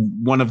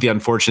one of the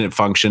unfortunate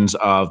functions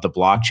of the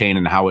blockchain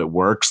and how it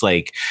works.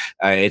 Like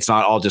it's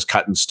not all just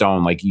cut in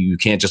stone. Like you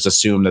can't just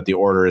assume that the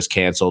order is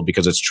canceled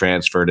because it's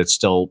transferred. It's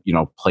still,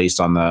 placed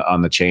on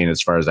the chain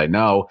as far as I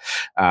know.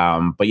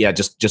 But yeah,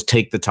 just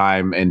take the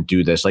time and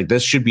do this. Like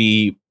this should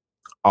be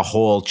a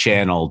whole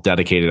channel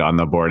dedicated on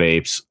the Bored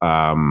Apes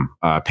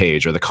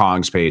page or the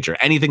Kongs page or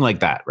anything like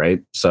that, right?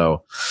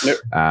 So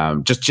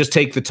just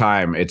take the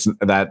time. It's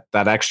that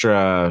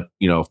extra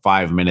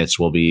 5 minutes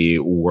will be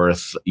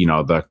worth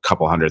the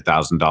couple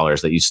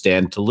 $100,000 that you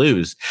stand to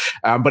lose.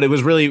 But it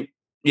was really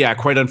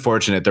quite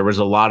unfortunate. There was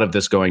a lot of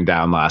this going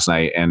down last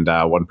night, and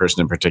one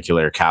person in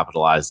particular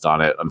capitalized on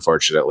it,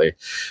 unfortunately.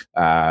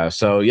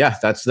 So yeah,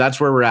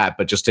 that's where we're at.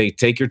 But just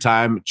take your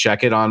time,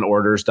 check it on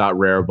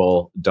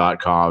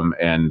orders.rarible.com,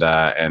 and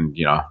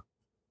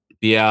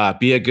be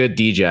a good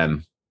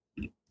DGen.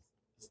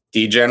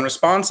 DGen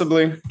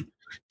responsibly.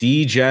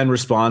 Degen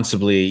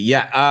responsibly.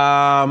 Yeah.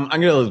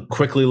 I'm going to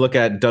quickly look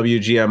at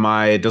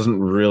WGMI. It doesn't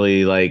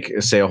really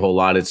say a whole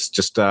lot. It's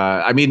just,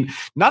 I mean,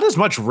 not as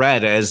much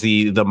red as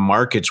the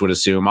markets would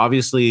assume.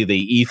 Obviously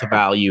the ETH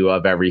value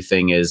of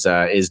everything is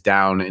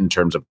down in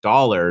terms of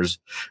dollars.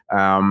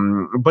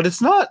 But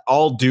it's not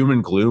all doom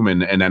and gloom in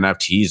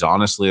NFTs.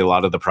 Honestly, a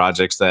lot of the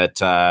projects that,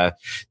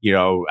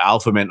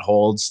 AlphaMint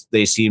holds,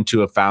 they seem to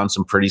have found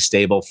some pretty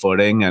stable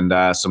footing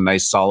and some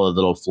nice solid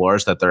little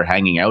floors that they're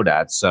hanging out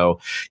at. So,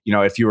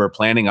 if you were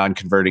planning on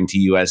converting to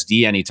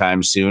USD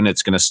anytime soon,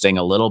 it's going to sting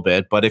a little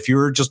bit. But if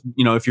you're just,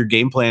 if your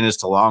game plan is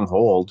to long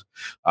hold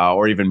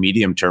or even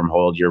medium term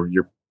hold,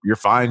 you're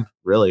fine,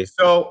 really.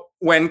 So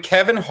when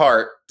Kevin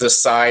Hart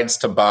decides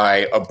to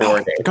buy a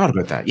Bored Ape, I forgot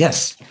about that.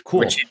 Yes,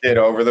 cool. Which he did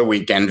over the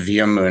weekend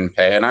via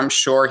MoonPay, and I'm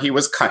sure he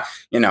was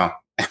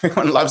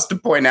everyone loves to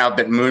point out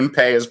that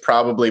MoonPay is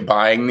probably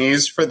buying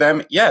these for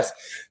them. Yes,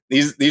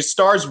 these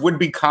stars would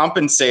be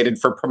compensated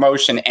for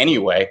promotion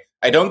anyway.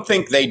 I don't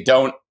think they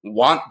don't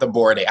want the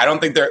Bored Ape. I don't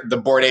think the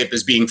Bored Ape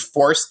is being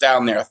forced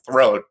down their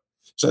throat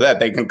so that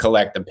they can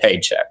collect a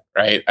paycheck,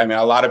 right? I mean,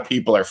 a lot of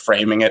people are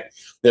framing it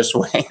this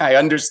way. I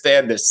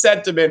understand this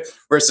sentiment.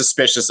 We're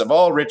suspicious of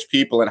all rich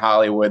people in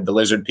Hollywood. The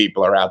lizard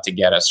people are out to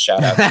get us.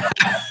 Shout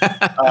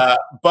out.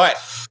 But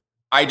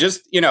I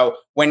just,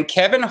 when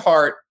Kevin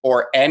Hart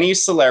or any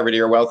celebrity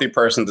or wealthy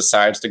person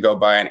decides to go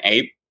buy an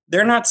ape,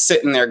 they're not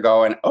sitting there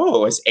going, oh,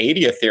 it was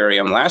 80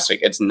 Ethereum last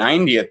week. It's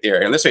 90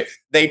 Ethereum this week.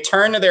 They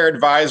turn to their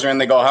advisor and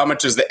they go, how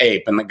much is the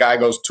ape? And the guy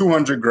goes,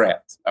 200 grand.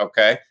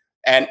 Okay.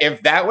 And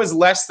if that was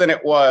less than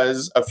it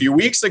was a few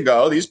weeks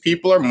ago, these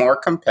people are more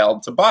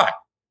compelled to buy.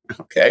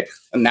 Okay.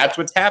 And that's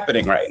what's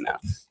happening right now.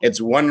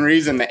 It's one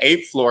reason the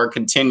ape floor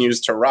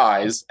continues to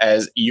rise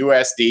as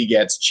USD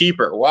gets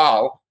cheaper.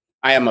 While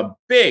I am a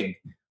big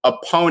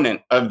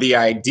opponent of the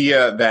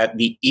idea that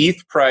the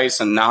ETH price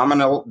and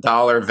nominal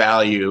dollar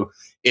value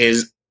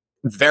is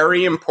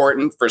very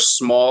important for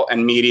small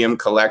and medium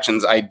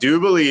collections. I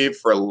do believe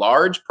for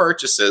large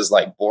purchases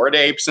like Bored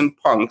Apes and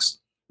Punks,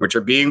 which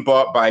are being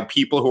bought by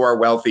people who are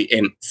wealthy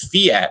in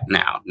fiat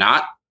now,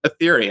 not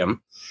Ethereum,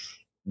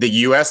 the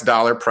US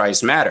dollar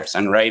price matters.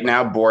 And right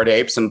now, Bored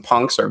Apes and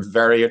Punks are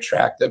very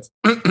attractive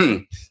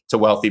to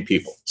wealthy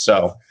people.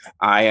 So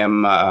I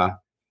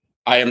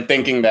am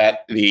thinking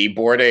that the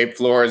Bored Ape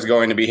floor is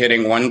going to be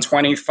hitting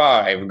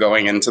 125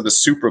 going into the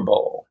Super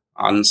Bowl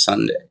on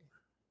Sunday.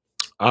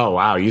 Oh,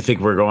 wow. You think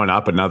we're going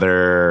up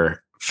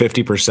another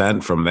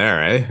 50% from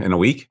there, in a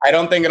week? I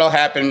don't think it'll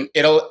happen.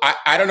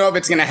 I don't know if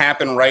it's going to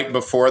happen right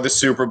before the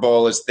Super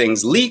Bowl as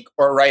things leak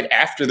or right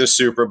after the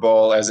Super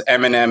Bowl as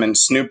Eminem and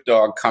Snoop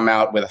Dogg come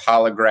out with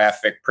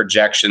holographic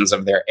projections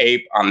of their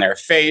ape on their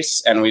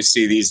face. And we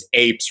see these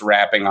apes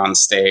rapping on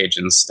stage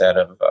instead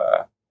of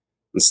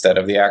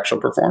the actual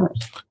performers.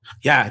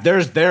 Yeah,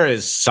 there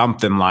is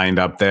something lined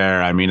up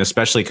there. I mean,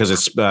 especially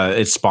because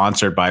it's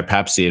sponsored by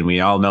Pepsi, and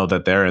we all know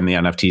that they're in the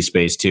NFT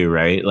space too,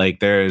 right? Like,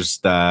 there's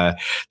the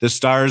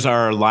stars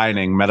are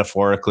aligning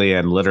metaphorically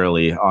and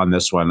literally on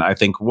this one. I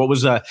think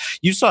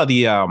you saw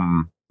the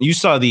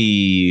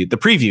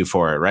preview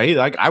for it, right?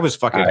 Like, I was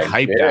fucking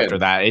hyped after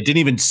that. It didn't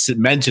even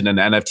mention an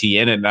NFT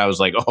in it, and I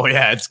was like, oh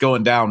yeah, it's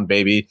going down,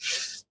 baby.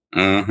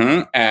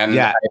 Mm-hmm. And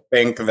yeah. I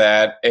think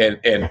that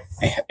it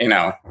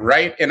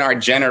right in our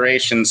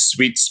generation's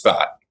sweet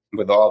spot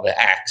with all the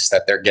acts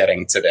that they're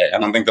getting today. I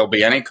don't think there'll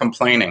be any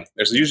complaining.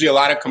 There's usually a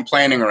lot of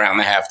complaining around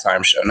the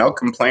halftime show. No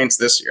complaints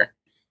this year.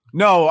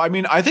 No, I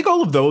mean, I think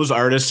all of those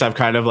artists have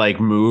kind of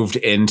moved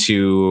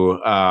into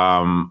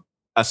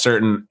a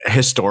certain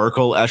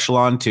historical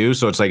echelon too.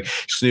 So it's like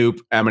Snoop,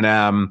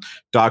 Eminem,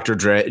 Dr.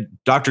 Dre,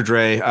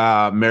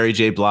 Mary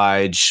J.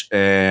 Blige,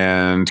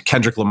 and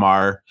Kendrick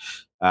Lamar.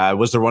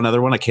 Was there one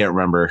other one? I can't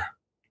remember.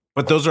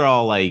 But those are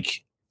all I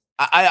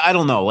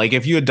don't know. Like,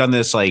 if you had done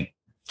this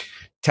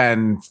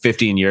 10,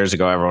 15 years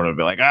ago, everyone would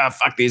be like,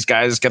 fuck these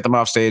guys, get them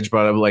off stage.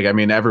 But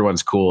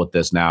everyone's cool with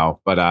this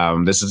now.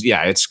 But this is,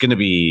 it's gonna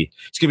be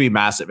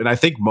massive. And I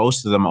think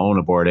most of them own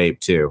a Bored Ape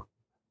too.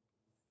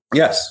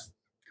 Yes,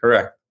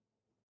 correct.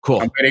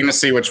 Cool. I'm waiting to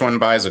see which one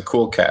buys a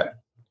Cool Cat.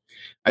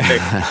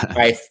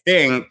 I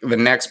think the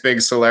next big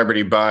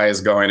celebrity buy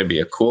is going to be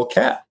a Cool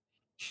Cat.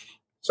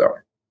 So.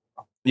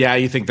 Yeah,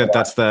 you think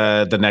that's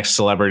the next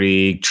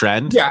celebrity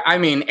trend? Yeah, I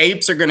mean,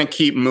 apes are going to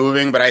keep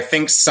moving, but I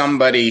think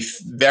somebody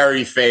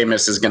very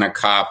famous is going to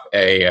cop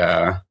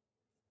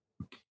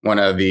one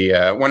of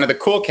the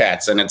Cool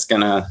Cats, and it's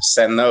going to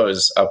send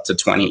those up to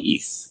 20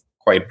 ETH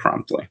quite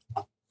promptly.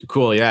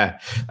 Cool, yeah.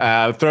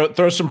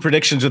 Throw some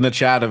predictions in the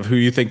chat of who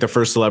you think the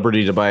first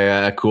celebrity to buy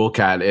a Cool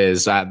Cat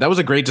is. That was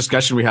a great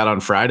discussion we had on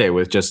Friday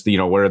with just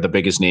what are the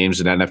biggest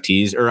names in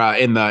NFTs or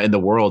in the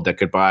world that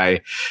could buy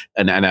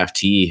an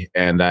NFT,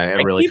 and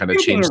it really kind of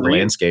changed the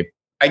landscape.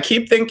 I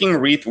keep thinking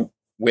Reese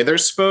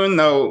Witherspoon,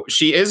 though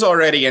she is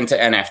already into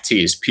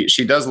NFTs.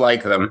 She does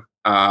like them,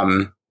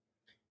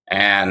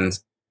 and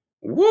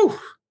woo,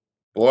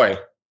 boy.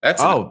 That's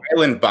an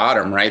island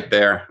bottom right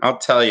there. I'll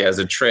tell you, as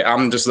a trade,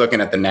 I'm just looking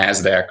at the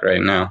NASDAQ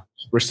right now.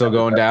 We're still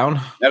going down.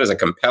 That is a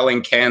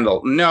compelling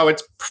candle. No,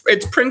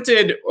 it's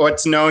printed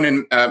what's known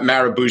in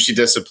Marabushi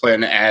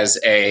discipline as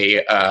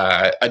a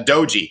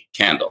doji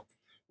candle,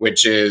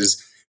 which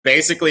is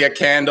basically a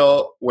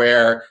candle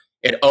where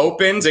it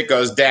opens, it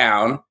goes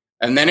down,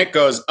 and then it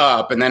goes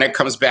up, and then it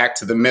comes back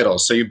to the middle.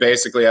 So you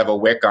basically have a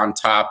wick on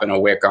top and a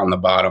wick on the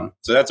bottom.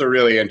 So that's a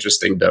really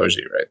interesting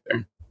doji right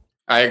there.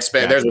 I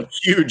expect there's a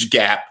huge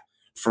gap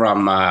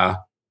from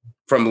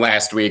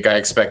last week. I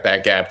expect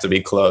that gap to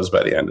be closed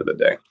by the end of the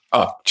day.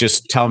 Oh,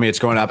 just tell me it's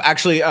going up.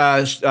 Actually,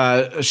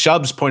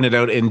 Shubs pointed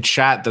out in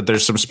chat that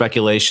there's some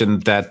speculation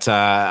that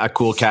a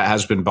Cool Cat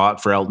has been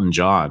bought for Elton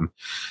John.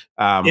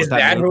 Is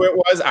that who it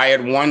was? I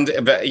had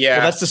wondered, but yeah,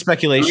 well, that's the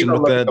speculation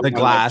with the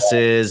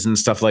glasses and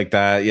stuff like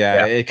that.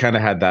 Yeah. It kind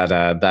of had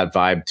that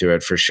vibe to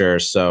it for sure.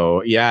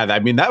 So yeah, I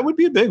mean that would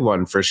be a big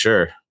one for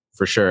sure.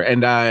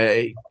 And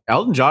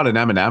Elton John and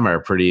Eminem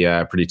are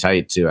pretty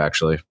tight too,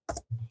 actually.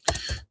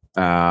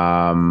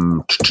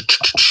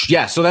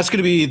 Yeah, so that's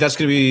gonna be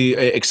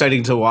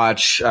exciting to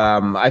watch.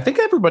 I think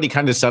everybody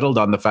kind of settled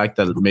on the fact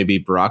that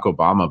maybe Barack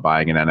Obama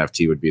buying an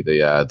NFT would be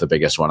the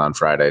biggest one on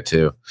Friday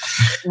too.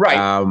 Right,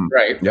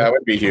 right. Yeah. That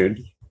would be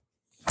huge.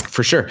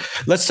 For sure.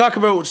 Let's talk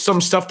about some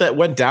stuff that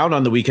went down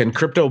on the weekend.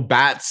 Crypto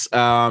Bats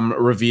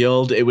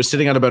revealed it was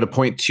sitting on about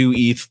a 2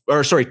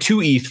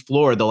 ETH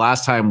floor the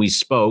last time we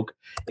spoke.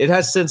 It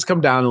has since come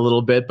down a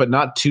little bit, but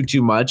not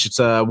too much. It's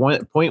a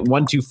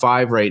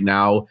 1.125 right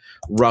now,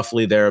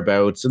 roughly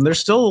thereabouts. And there's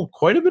still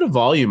quite a bit of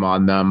volume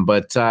on them.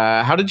 But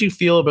how did you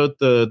feel about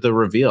the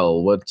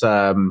reveal? What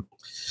there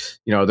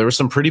were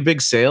some pretty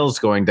big sales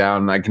going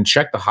down. I can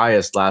check the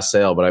highest last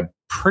sale, but I'm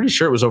pretty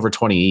sure it was over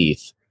 20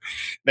 ETH.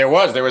 There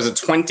was a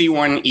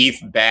 21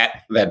 ETH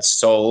bat that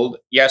sold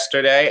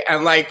yesterday.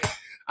 And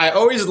I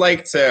always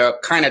like to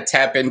kind of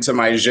tap into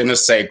my je ne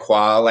sais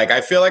quoi.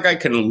 I feel like I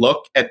can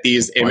look at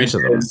these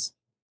images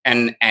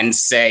and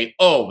say,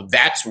 oh,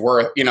 that's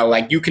worth,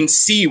 you can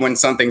see when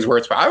something's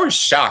worth. I was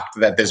shocked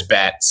that this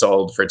bat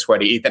sold for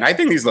 20 ETH. And I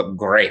think these look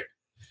great.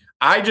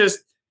 I just,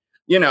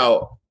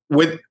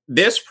 with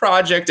this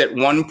project at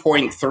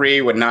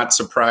 1.3 would not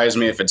surprise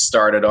me if it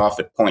started off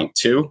at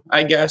 0.2,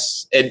 I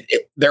guess.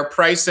 Their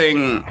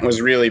pricing was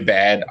really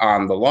bad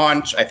on the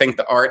launch. I think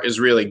the art is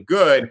really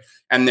good.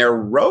 And their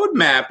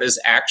roadmap is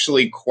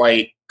actually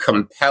quite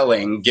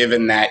compelling,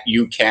 given that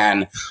you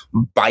can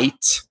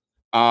bite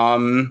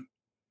one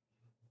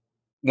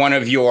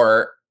of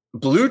your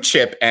blue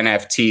chip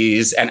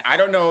NFTs. And I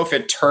don't know if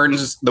it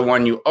turns the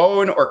one you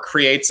own or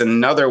creates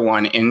another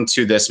one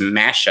into this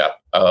mashup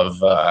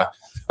of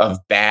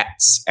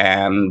bats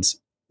and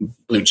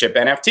blue chip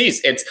NFTs.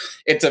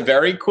 It's a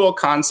very cool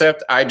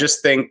concept. I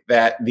just think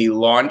that the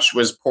launch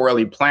was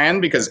poorly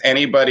planned because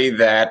anybody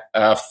that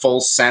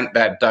full sent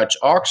that Dutch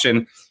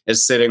auction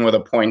is sitting with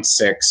a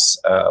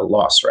 0.6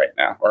 loss right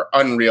now, or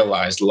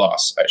unrealized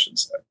loss, I should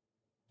say.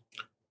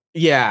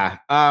 Yeah,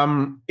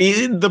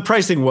 the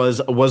pricing was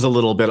a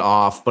little bit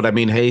off, but I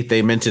mean, hey,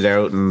 they minted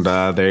out and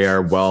they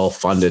are well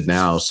funded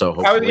now.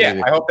 So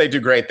I hope they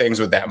do great things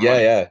with that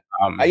money.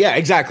 Yeah,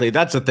 exactly.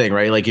 That's the thing,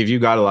 right? Like if you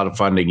got a lot of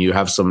funding, you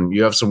have some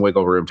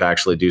wiggle room to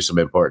actually do some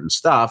important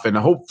stuff, and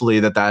hopefully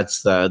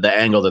that's the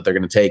angle that they're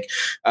going to take.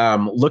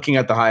 Looking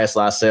at the highest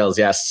last sales,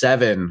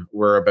 7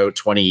 were about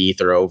 20 ETH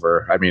or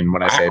over. I mean,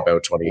 when I say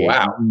about 20,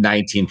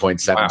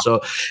 19.7. Wow. So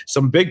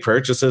some big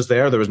purchases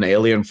there. There was an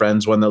Alien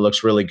Friends one that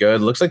looks really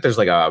good. It looks like there's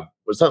the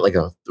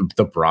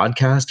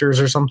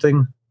Broadcasters or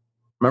something.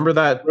 Remember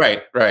that?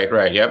 Right.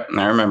 Yep,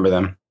 I remember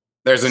them.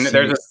 There's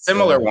a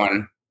similar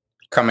one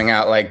coming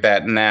out like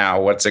that now.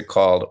 What's it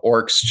called?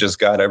 Orcs just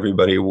got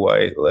everybody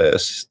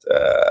whitelist.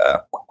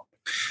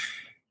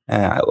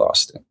 I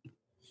lost it.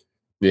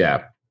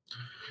 Yeah.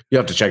 You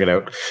have to check it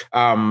out.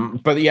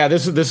 But yeah,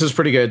 this is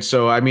pretty good.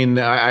 So, I mean,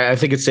 I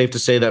think it's safe to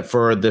say that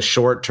for the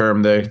short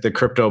term, the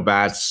Crypto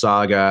Bats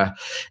saga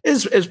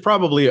is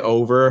probably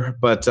over.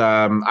 But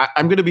I'm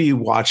going to be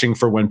watching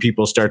for when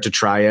people start to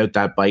try out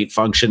that bite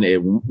function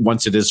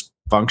once it is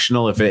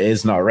functional, if it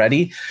isn't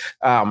already,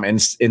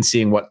 and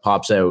seeing what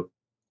pops out.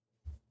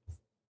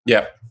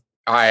 Yep.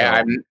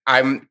 I'm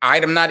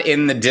not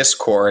in the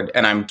Discord,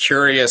 and I'm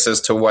curious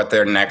as to what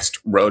their next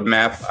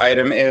roadmap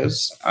item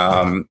is.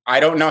 I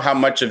don't know how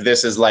much of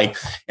this is like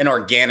an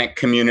organic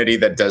community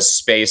that does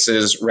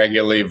spaces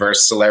regularly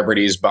versus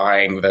celebrities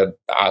buying the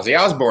Ozzy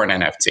Osbourne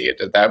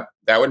NFT.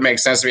 That would make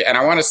sense to me. And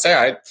I want to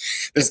say,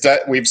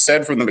 we've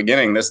said from the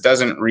beginning, this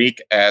doesn't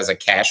reek as a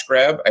cash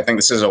grab. I think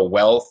this is a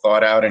well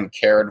thought out and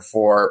cared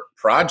for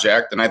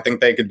project, and I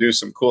think they could do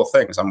some cool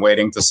things. I'm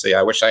waiting to see.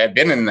 I wish I had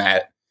been in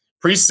that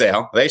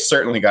pre-sale. They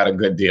certainly got a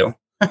good deal.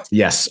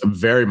 Yes,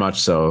 very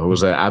much so. It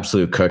was an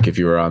absolute cook if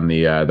you were on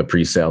the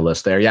pre-sale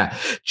list there. Yeah.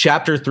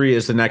 Chapter 3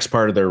 is the next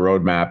part of their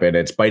roadmap, and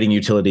it's biting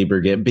utility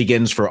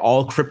begins for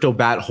all crypto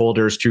bat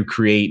holders to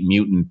create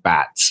mutant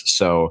bats.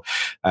 So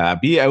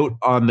be out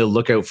on the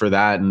lookout for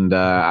that. And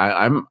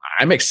I'm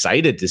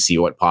excited to see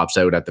what pops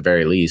out at the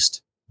very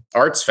least.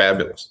 Art's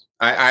fabulous.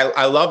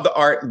 I love the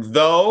art,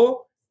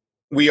 though.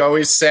 We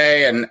always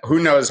say, and who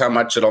knows how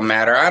much it'll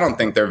matter. I don't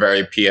think they're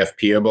very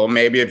PFPable.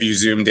 Maybe if you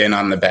zoomed in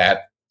on the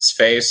bat's its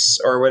face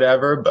or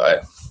whatever,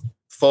 but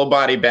full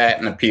body bat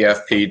and a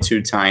PFP,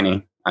 too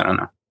tiny. I don't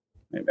know.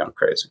 Maybe I'm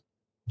crazy.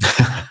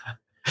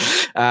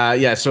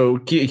 So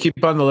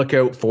keep on the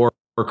lookout for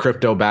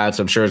crypto bats.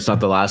 I'm sure it's not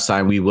the last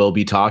time we will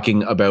be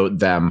talking about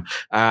them.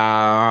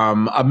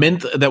 A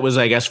mint that was,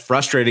 I guess,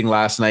 frustrating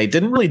last night,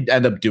 didn't really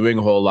end up doing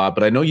a whole lot,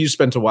 but I know you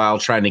spent a while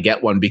trying to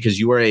get one because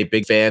you were a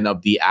big fan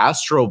of the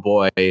Astro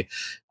Boy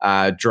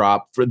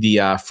drop for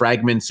the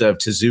fragments of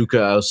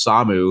Tezuka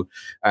Osamu,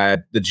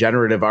 the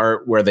generative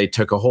art where they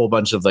took a whole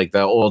bunch of like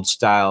the old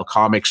style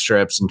comic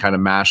strips and kind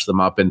of mashed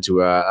them up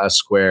into a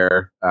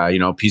square,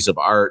 piece of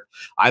art.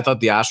 I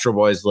thought the Astro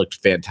Boys looked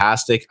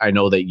fantastic. I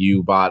know that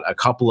you bought a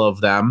couple of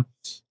them.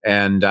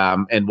 And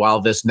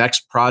while this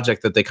next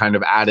project that they kind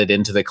of added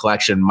into the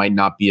collection might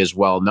not be as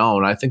well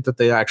known, I think that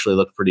they actually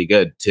look pretty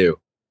good too.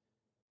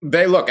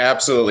 They look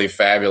absolutely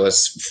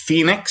fabulous.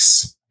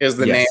 Phoenix is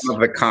the name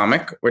of the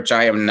comic, which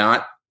I am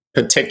not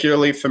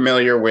particularly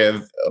familiar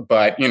with,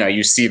 but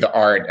you see the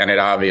art and it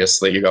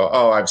obviously you go,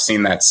 oh, I've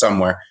seen that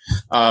somewhere.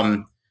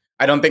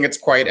 I don't think it's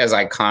quite as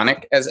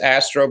iconic as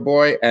Astro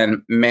Boy.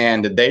 And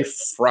man, did they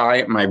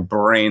fry my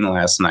brain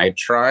last night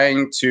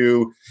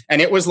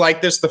and it was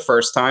like this the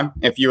first time.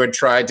 If you had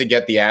tried to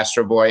get the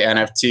Astro Boy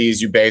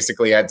NFTs, you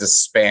basically had to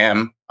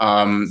spam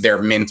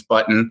their mint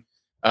button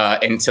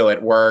until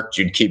it worked.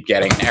 You'd keep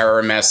getting an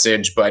error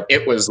message, but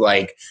it was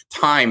like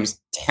times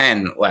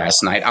 10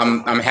 last night.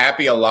 I'm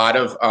happy a lot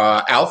of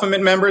Alpha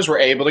Mint members were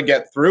able to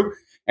get through,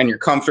 and you're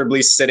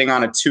comfortably sitting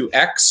on a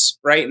 2X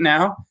right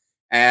now.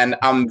 And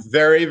I'm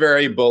very,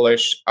 very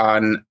bullish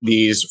on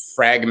these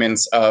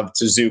fragments of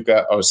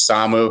Tezuka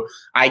Osamu.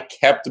 I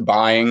kept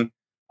buying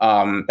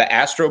the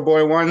Astro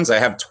Boy ones. I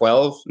have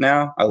 12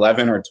 now,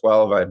 11 or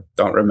 12. I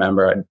don't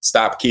remember. I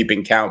stopped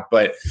keeping count.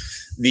 But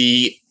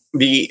the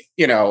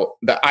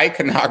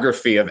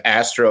iconography of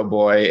Astro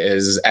Boy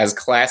is as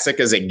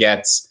classic as it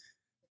gets.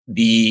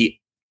 The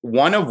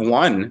 1 of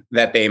 1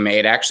 that they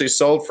made actually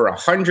sold for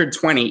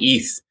 120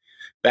 ETH.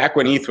 Back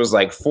when ETH was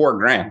like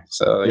 $4,000.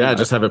 So I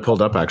just have it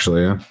pulled up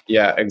actually.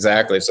 Yeah,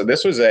 exactly. So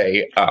this was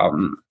a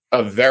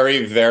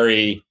very,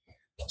 very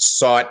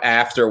sought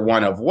after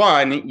 1 of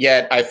 1.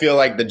 Yet I feel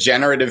like the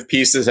generative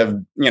pieces have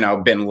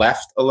been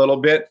left a little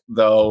bit,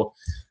 though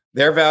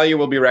their value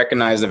will be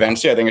recognized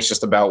eventually. I think it's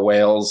just about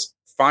whales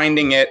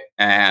finding it,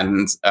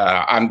 and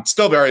I'm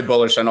still very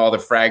bullish on all the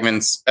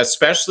fragments.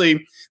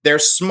 Especially they're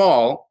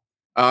small.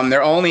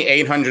 They're only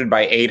 800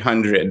 by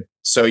 800.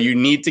 So you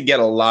need to get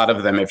a lot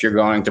of them if you're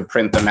going to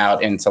print them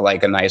out into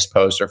like a nice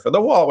poster for the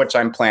wall, which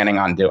I'm planning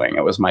on doing.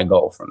 It was my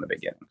goal from the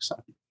beginning. So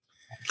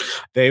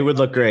they would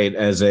look great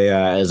as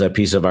a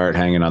piece of art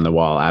hanging on the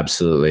wall.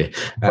 Absolutely.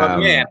 But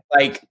man,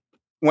 like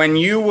when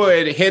you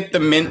would hit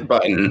the mint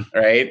button,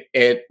 right,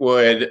 it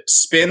would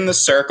spin the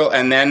circle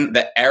and then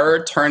the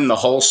error turned the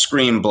whole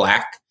screen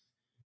black.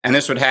 And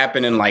this would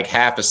happen in like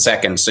half a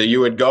second. So you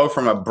would go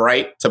from a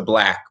bright to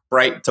black.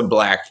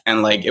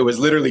 And like, it was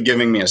literally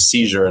giving me a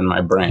seizure in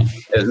my brain.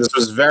 This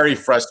was very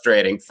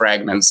frustrating.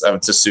 Fragments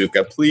of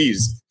Tezuka.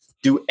 Please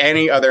do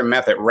any other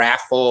method,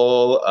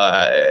 raffle,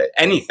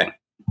 anything.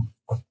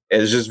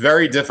 It's just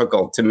very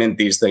difficult to mint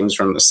these things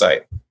from the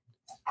site.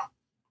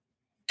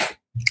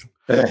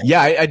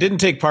 Yeah, I didn't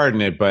take part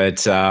in it,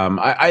 but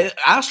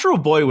Astro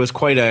Boy was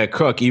quite a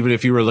cook, even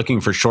if you were looking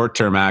for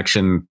short-term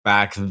action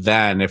back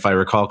then. If I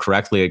recall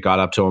correctly, it got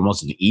up to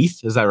almost an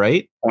ETH. Is that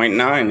right?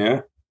 0.9,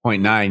 yeah.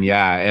 0.9,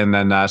 yeah. And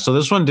then so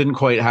this one didn't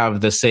quite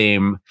have the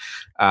same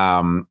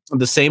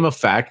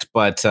effect,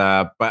 but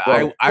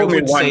I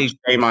would say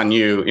shame on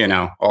you,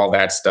 all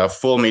that stuff.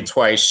 Fool me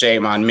twice,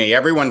 shame on me.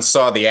 Everyone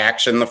saw the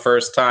action the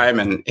first time,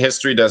 and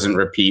history doesn't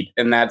repeat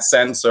in that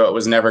sense, so it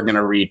was never going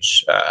to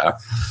reach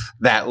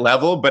that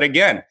level. But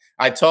again,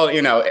 I told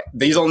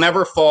these will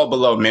never fall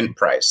below mint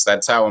price.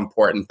 That's how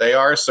important they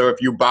are. So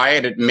if you buy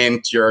it at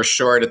mint, you're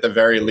assured at the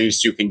very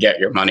least you can get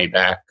your money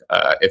back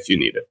if you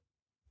need it.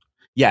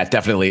 Yeah,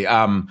 definitely.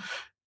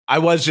 I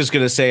was just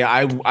going to say,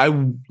 I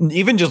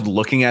even just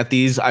looking at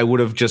these, I would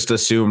have just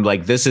assumed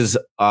like this is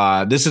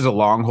a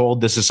long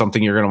hold. This is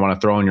something you're going to want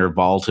to throw in your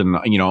vault and,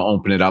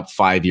 open it up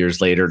 5 years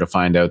later to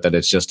find out that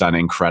it's just done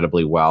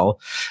incredibly well.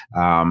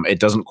 It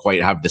doesn't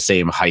quite have the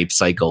same hype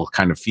cycle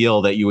kind of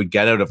feel that you would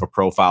get out of a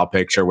profile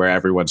picture where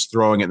everyone's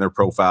throwing it in their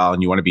profile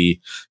and you want to be,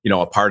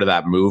 a part of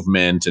that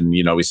movement. And,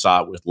 we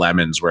saw it with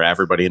lemons where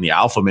everybody in the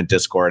Alpha Mint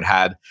Discord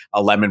had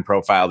a lemon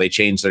profile. They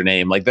changed their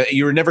name. Like that,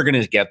 you were never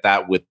going to get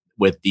that with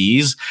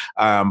these,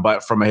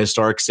 but from a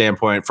historic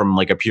standpoint, from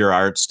like a pure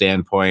art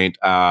standpoint,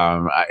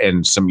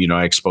 and some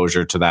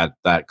exposure to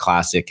that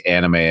classic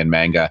anime and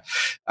manga,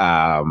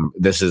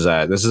 this is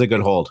a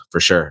good hold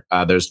for sure.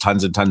 There's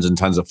tons and tons and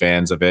tons of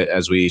fans of it,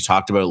 as we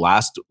talked about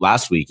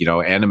last week.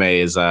 Anime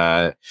is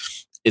a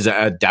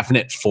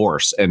definite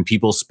force, and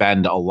people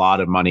spend a lot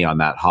of money on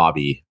that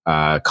hobby,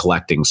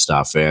 collecting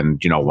stuff.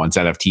 And, once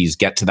NFTs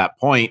get to that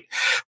point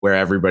where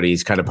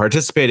everybody's kind of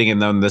participating in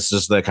them, this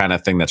is the kind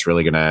of thing that's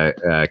really going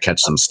to catch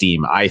some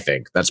steam. I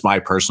think that's my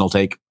personal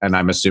take. And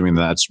I'm assuming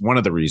that's one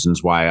of the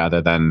reasons why,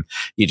 other than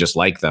you just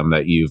like them,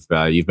 that you've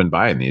been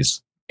buying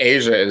these.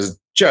 Asia is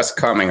just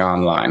coming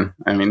online.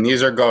 I mean,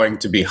 these are going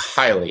to be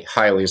highly,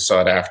 highly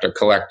sought after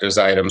collector's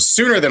items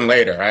sooner than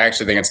later. I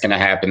actually think it's going to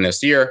happen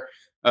this year.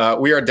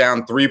 We are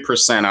down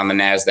 3% on the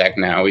NASDAQ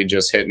now. We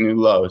just hit new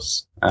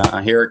lows.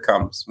 Here it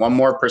comes. 1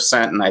 more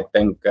percent, and I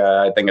think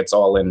it's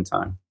all in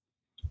time.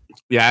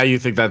 Yeah, you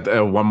think that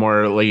one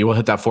more, like, you will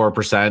hit that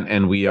 4%,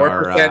 and we 4%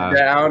 are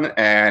down,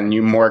 and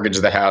you mortgage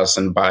the house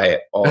and buy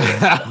it all.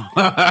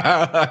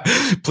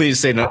 Please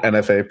say no,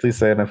 NFA. Please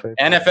say NFA.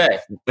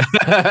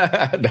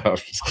 NFA. No.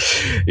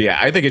 Yeah,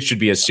 I think it should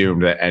be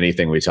assumed that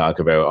anything we talk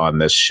about on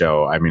this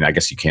show. I mean, I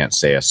guess you can't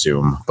say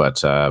assume,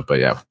 but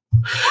yeah.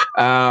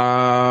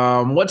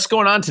 What's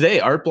going on today?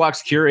 Art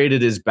Blocks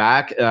Curated is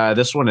back.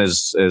 This one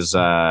is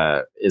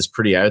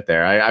pretty out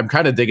there. I'm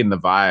kind of digging the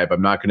vibe.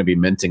 I'm not going to be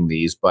minting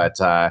these, but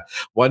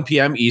 1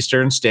 p.m.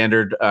 Eastern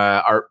standard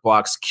Art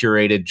Blocks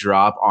Curated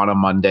drop on a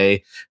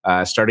Monday,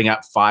 starting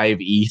at 5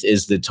 ETH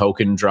is the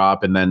token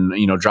drop, and then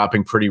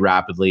dropping pretty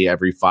rapidly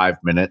every 5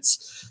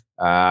 minutes.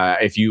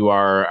 If you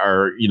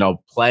are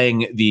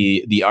playing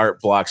the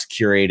Art Blocks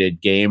Curated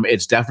game,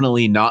 it's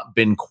definitely not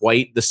been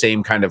quite the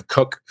same kind of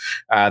cook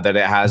that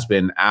it has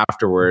been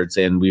afterwards,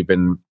 and we've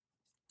been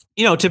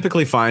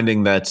typically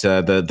finding that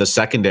the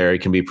secondary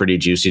can be pretty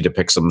juicy to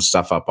pick some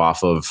stuff up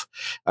off of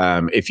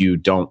if you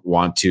don't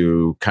want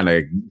to kind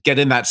of get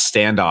in that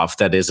standoff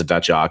that is a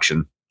Dutch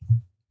auction.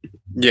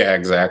 Yeah,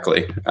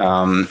 exactly.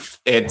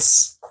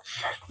 It's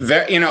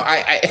very,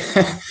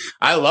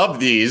 I love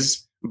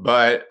these.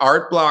 But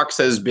Art Blocks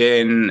has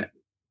been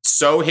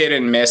so hit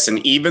and miss,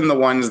 and even the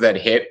ones that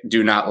hit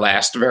do not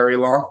last very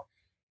long.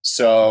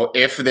 So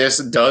if this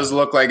does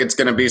look like it's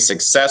going to be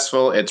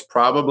successful, it's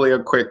probably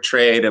a quick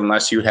trade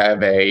unless you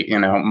have a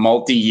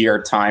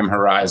multi-year time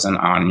horizon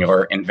on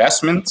your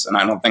investments. And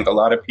I don't think a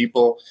lot of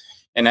people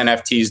in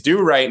NFTs do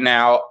right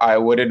now. I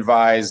would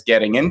advise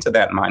getting into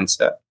that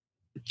mindset.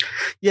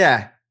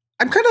 Yeah,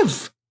 I'm kind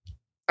of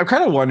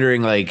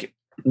wondering, like,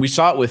 we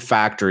saw it with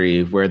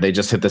Factory where they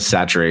just hit the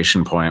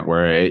saturation point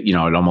where it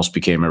almost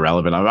became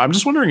irrelevant. I'm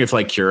just wondering if,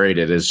 like,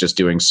 Curated is just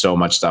doing so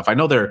much stuff. I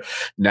know they're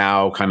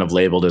now kind of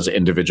labeled as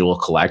individual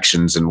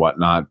collections and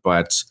whatnot,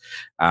 but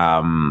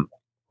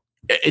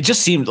it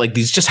just seemed like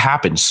these just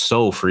happen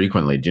so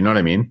frequently. Do you know what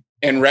I mean?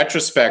 In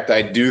retrospect,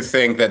 I do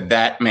think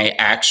that may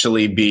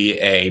actually be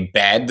a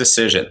bad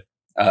decision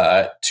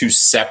to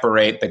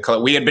separate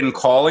the. We had been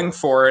calling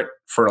for it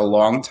for a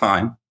long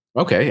time.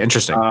 Okay,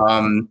 interesting.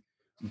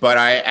 But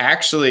I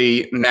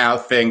actually now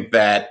think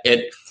that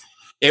it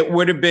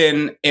would have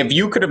been, if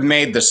you could have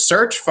made the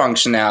search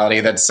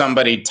functionality that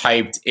somebody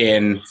typed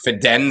in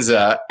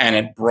Fidenza and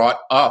it brought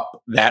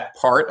up that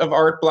part of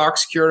Art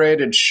Blocks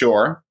Curated,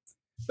 sure.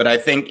 But I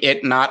think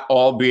it not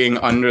all being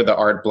under the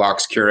Art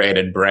Blocks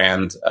Curated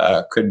brand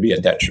could be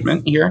a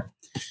detriment here.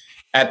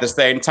 At the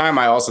same time,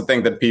 I also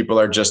think that people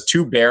are just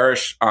too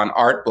bearish on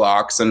Art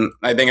Blocks. And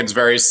I think it's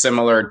very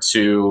similar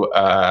to,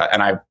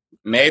 and I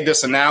made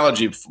this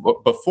analogy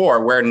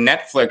before, where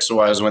Netflix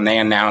was when they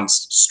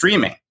announced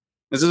streaming.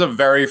 This is a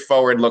very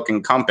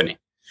forward-looking company.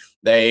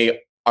 They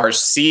are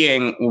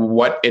seeing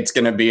what it's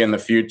going to be in the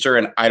future,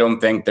 and I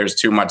don't think there's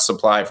too much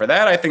supply for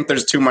that. I think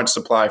there's too much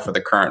supply for the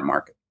current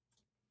market.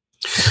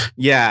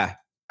 Yeah.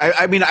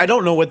 I mean, I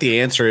don't know what the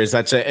answer is.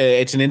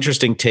 It's an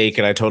interesting take,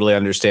 and I totally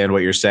understand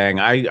what you're saying.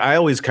 I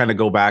always kind of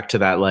go back to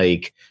that,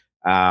 like,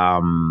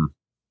 block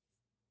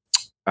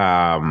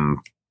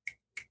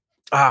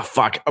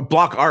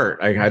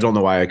art. I don't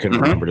know why I couldn't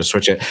remember to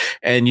switch it.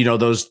 And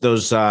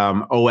those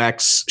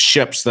OX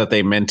ships that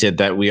they minted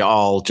that we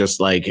all just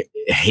like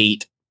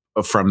hate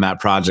from that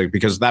project,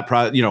 because that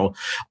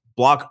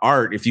block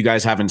art, if you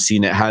guys haven't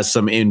seen it, has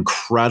some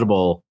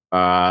incredible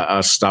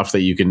stuff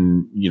that you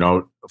can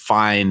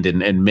find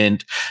and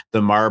mint.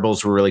 The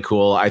marbles were really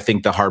cool. I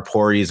think the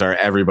Harporis are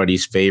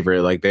everybody's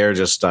favorite. Like, they're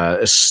just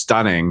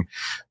stunning.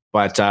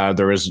 But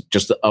there was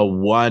just a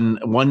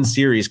one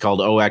series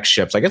called OX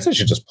Ships. I guess I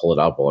should just pull it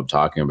up while I'm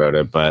talking about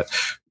it. But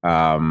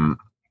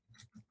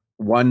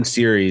one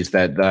series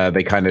that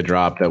they kind of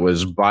dropped that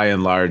was by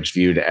and large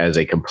viewed as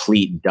a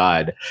complete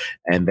dud.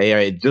 And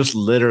they just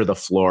litter the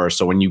floor.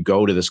 So when you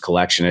go to this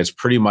collection, it's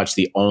pretty much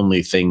the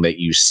only thing that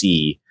you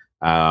see.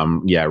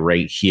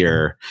 Right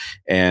here.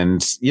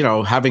 And,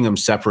 having them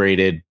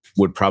separated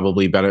would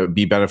probably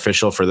be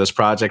beneficial for this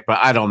project, but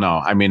I don't know.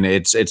 I mean,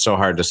 it's so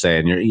hard to say,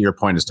 and your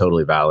point is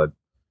totally valid.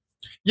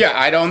 Yeah,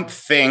 I don't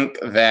think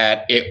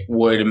that it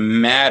would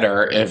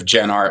matter if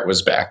Gen Art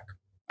was back.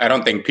 I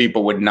don't think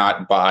people would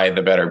not buy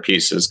the better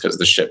pieces because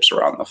the ships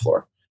are on the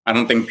floor. I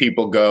don't think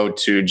people go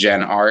to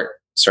Gen Art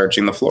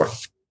searching the floor.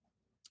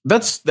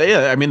 That's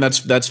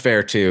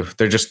fair too.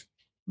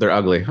 They're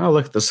ugly. Oh,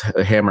 look at this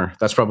hammer.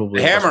 That's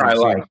probably the hammer I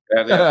like.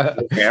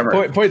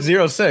 Hammer.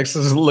 0.06. This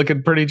is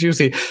looking pretty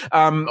juicy.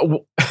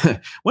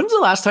 When's the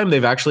last time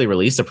they've actually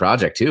released a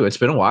project too? It's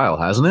been a while,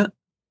 hasn't it?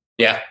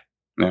 Yeah.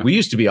 We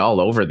used to be all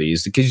over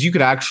these because you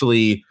could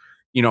actually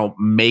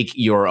make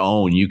your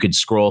own. You could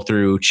scroll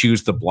through,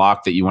 choose the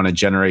block that you want to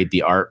generate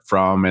the art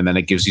from, and then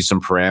it gives you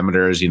some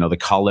parameters, the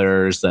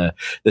colors, the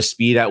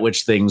speed at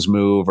which things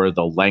move, or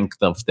the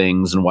length of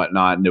things and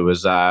whatnot. And it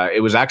was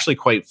actually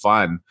quite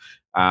fun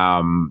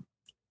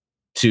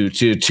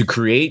to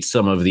create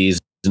some of these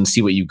and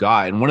see what you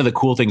got. And one of the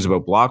cool things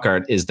about block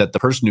art is that the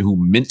person who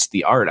mints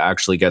the art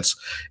actually gets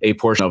a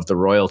portion of the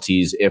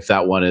royalties if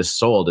that one is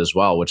sold as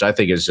well, which I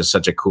think is just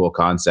such a cool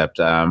concept,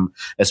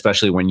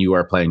 especially when you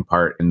are playing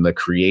part in the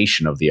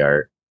creation of the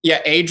art.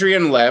 Yeah,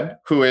 Adrian Leb,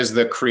 who is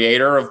the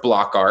creator of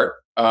block art,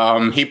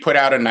 he put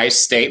out a nice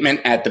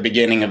statement at the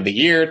beginning of the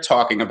year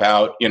talking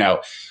about,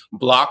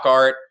 block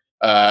art,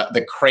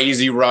 the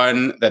crazy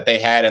run that they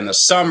had in the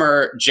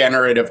summer,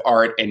 generative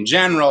art in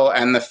general,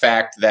 and the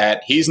fact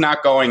that he's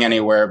not going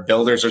anywhere.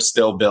 Builders are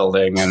still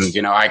building. And,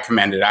 I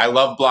commend it. I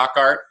love block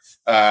art.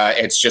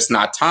 It's just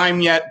not time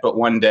yet, but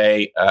one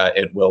day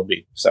it will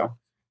be. So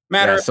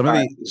some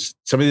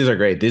of these are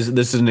great. This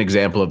is an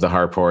example of the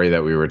Harpori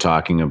that we were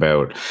talking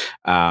about.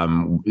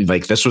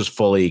 This was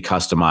fully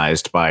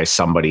customized by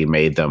somebody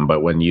made them,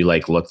 but when you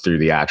look through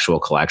the actual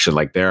collection,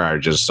 there are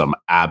just some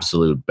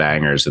absolute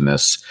bangers in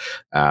this.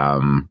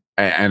 And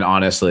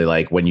honestly,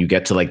 when you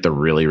get to the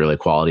really, really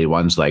quality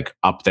ones,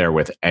 up there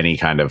with any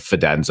kind of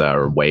Fidenza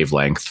or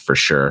Wavelength for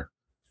sure.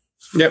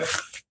 Yep.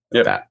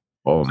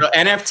 So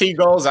NFT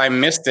goals, I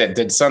missed it.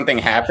 Did something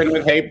happen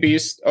with Hate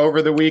Beast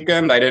over the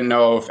weekend? I didn't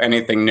know if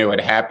anything new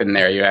had happened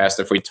there. You asked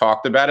if we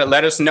talked about it.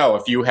 Let us know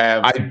if you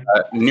have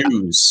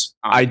news.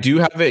 I do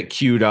have it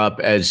queued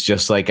up as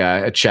just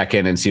a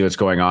check-in and see what's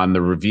going on.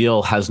 The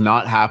reveal has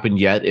not happened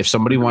yet. If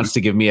somebody wants to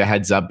give me a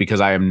heads up,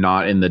 because I am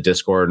not in the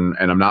Discord and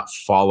I'm not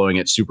following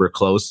it super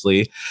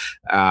closely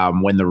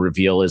when the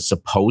reveal is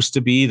supposed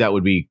to be, that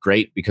would be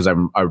great, because I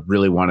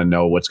really want to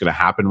know what's going to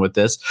happen with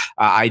this.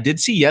 I did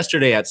see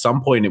yesterday at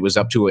some point it was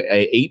up to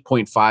a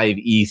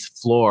 8.5 ETH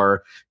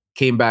floor,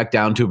 came back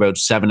down to about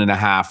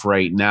 7.5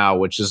 right now,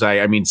 which is,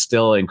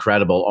 still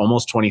incredible.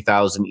 Almost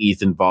 20,000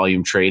 ETH in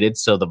volume traded.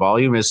 So the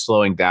volume is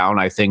slowing down.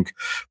 I think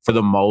for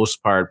the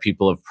most part,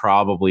 people have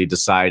probably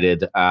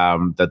decided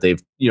that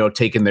they've,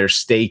 taken their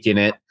stake in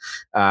it.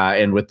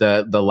 And with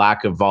the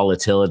lack of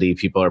volatility,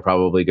 people are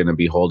probably going to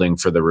be holding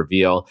for the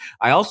reveal.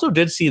 I also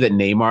did see that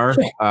Neymar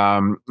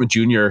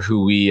Jr.,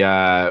 who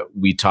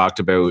we talked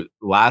about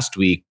last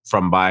week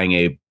from buying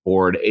a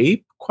Bored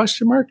Ape ?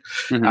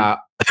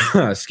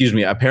 Excuse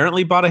me,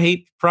 apparently bought a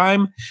Hate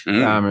Prime.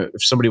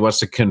 If somebody wants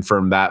to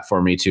confirm that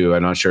for me too,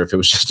 I'm not sure if it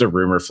was just a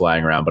rumor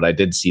flying around, but I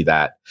did see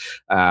that.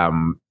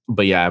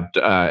 But yeah,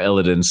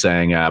 Illidan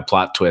saying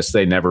plot twist,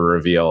 they never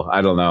reveal.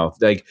 I don't know.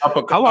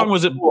 How long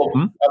was it?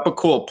 Up a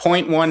cool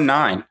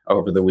 0.19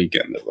 over the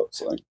weekend, it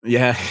looks like.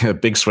 Yeah, a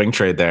big swing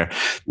trade there.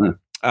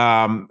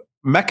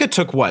 Mecca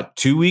took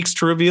 2 weeks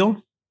to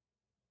reveal?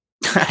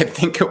 I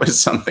think it was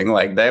something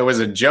like that. It was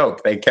a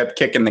joke. They kept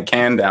kicking the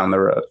can down the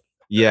road.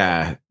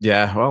 Yeah.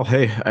 Well,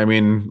 hey,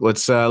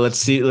 let's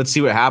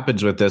see what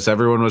happens with this.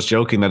 Everyone was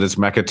joking that it's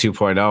Mecca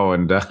 2.0,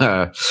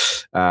 and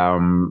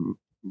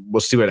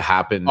we'll see what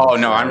happens. Oh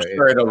no, I'm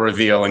sure it'll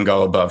reveal and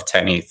go above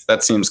 10 ETH.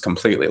 That seems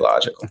completely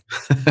logical.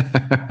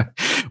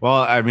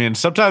 Well,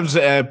 sometimes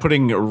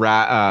putting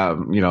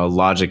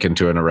logic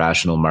into an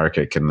irrational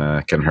market can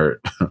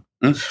hurt.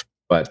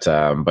 But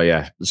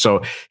yeah,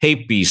 so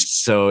Hate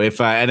Beast. So if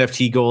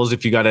NFT goals,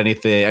 if you got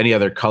any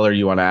other color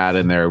you want to add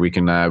in there, we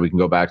can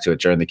go back to it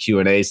during the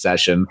Q&A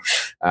session.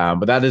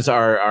 But that is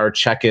our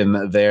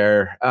check-in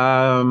there.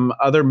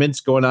 Other mints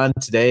going on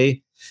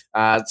today.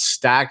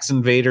 Stacks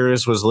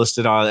Invaders was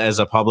listed on as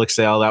a public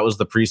sale. That was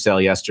the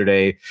pre-sale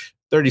yesterday.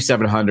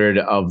 3,700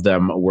 of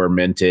them were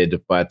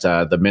minted, but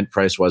the mint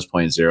price was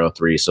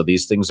 0.03. So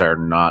these things are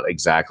not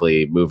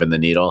exactly moving the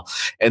needle.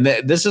 And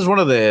this is one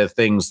of the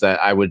things that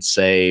I would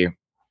say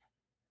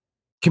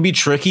can be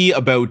tricky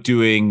about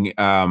doing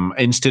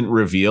instant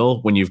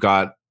reveal when you've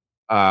got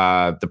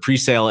the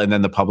pre-sale and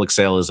then the public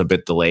sale is a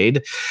bit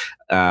delayed.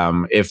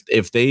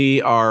 If they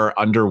are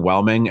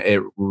underwhelming,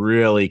 it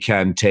really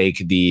can take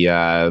the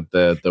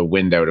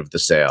wind out of the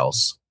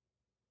sales.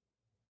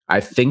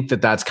 I think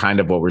that's kind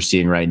of what we're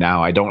seeing right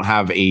now. I don't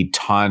have a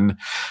ton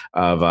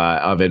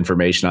of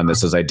information on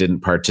this as I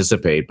didn't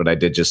participate, but I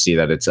did just see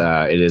that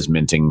it is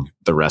minting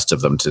the rest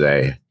of them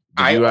today.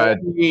 I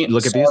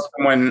look at these.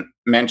 Someone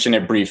mention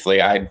it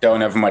briefly. I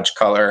don't have much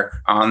color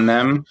on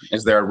them.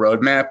 Is there a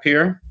roadmap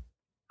here?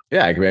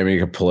 Yeah, maybe you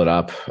could pull it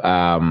up.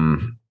 I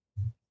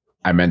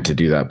meant to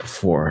do that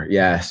before.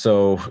 Yeah,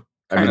 so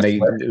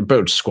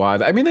about squad.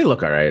 They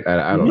look all right.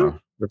 I don't know.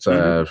 It's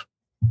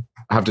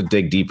I'll have to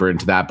dig deeper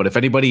into that. But if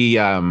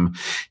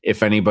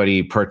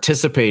anybody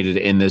participated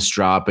in this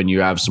drop and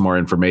you have some more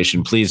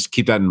information, please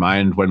keep that in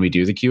mind when we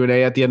do the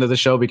Q&A at the end of the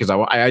show, because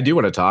I do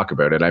want to talk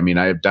about it.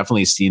 I've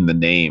definitely seen the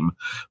name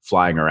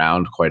flying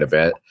around quite a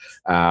bit.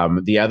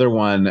 The other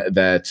one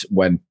that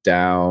went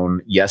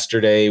down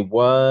yesterday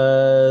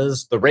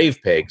was the Rave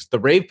Pigs. The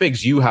Rave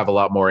Pigs you have a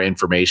lot more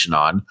information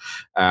on.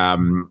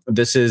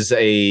 This is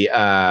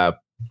a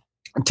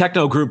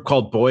techno group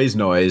called Boys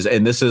Noise,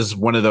 and this is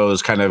one of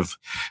those kind of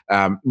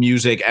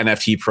music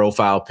NFT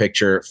profile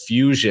picture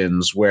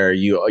fusions where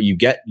you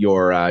get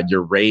your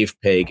rave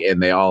pig,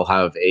 and they all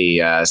have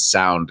a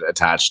sound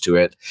attached to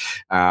it.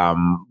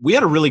 We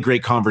had a really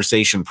great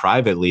conversation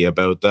privately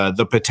about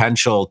the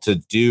potential to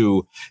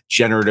do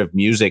generative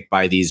music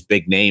by these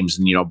big names,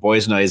 and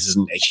Boys Noise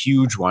isn't a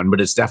huge one,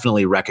 but it's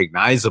definitely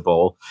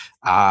recognizable.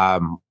 Tell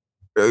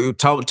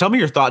me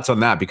your thoughts on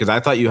that, because I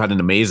thought you had an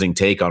amazing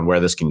take on where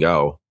this can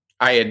go.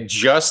 I had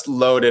just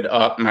loaded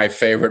up my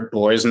favorite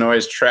Boys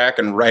Noise track,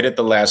 and right at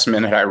the last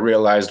minute, I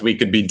realized we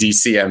could be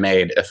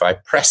DCMA'd if I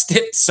pressed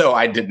it, so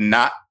I did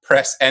not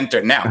press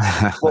enter. Now,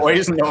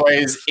 Boys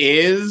Noise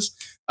is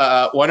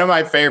one of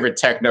my favorite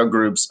techno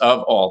groups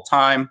of all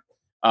time.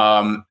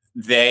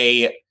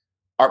 They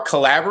are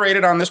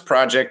collaborated on this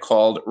project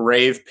called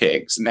Rave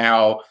Pigs.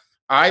 Now,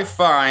 I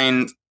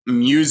find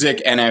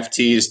music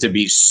NFTs to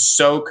be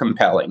so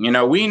compelling.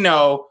 We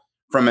know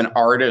from an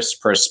artist's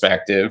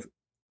perspective,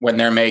 when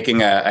they're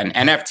making an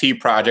NFT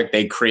project,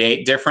 they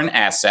create different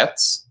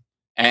assets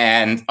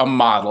and a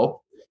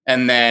model,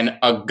 and then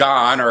a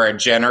GAN, or a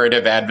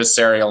generative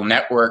adversarial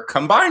network,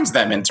 combines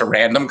them into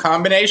random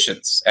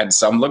combinations, and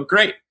some look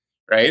great,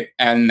 right?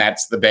 And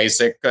that's the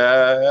basic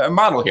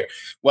model here.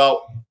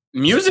 Well,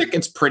 music,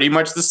 it's pretty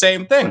much the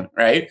same thing,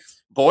 right?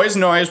 Boys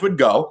Noise would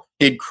go,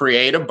 he'd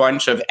create a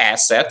bunch of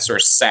assets or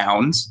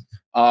sounds,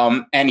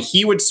 and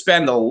he would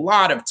spend a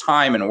lot of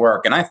time and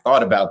work. And I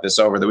thought about this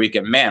over the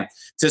weekend, man,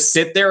 to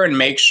sit there and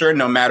make sure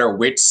no matter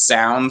which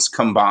sounds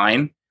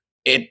combine,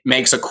 it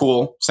makes a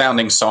cool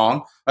sounding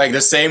song. Like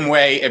the same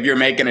way, if you're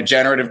making a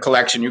generative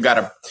collection, you got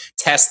to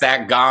test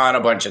that GAN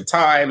a bunch of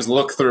times,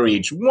 look through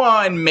each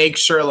one, make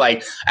sure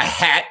like a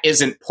hat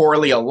isn't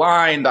poorly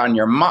aligned on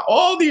your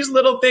all these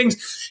little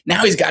things.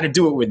 Now he's got to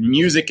do it with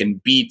music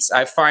and beats.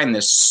 I find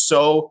this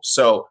so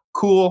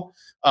cool.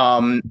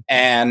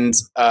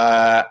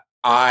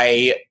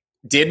 I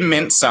did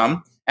mint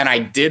some, and I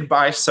did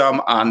buy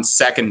some on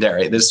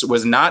secondary. This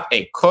was not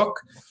a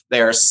cook.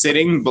 They are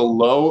sitting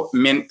below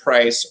mint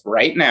price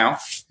right now.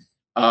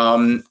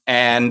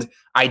 And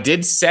I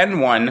did send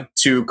one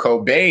to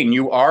Cobain.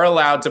 You are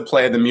allowed to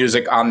play the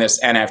music on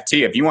this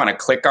NFT. If you want to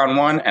click on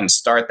one and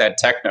start that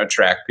techno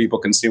track, people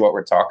can see what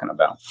we're talking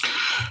about.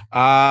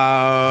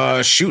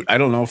 Shoot, I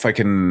don't know if I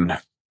can.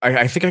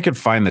 I think I could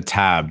find the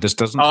tab. This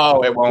doesn't.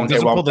 Oh, it won't.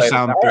 It won't pull the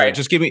sound. All right.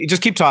 Just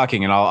keep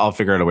talking, and I'll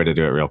figure out a way to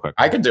do it real quick.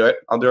 I could do it.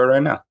 I'll do it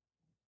right now.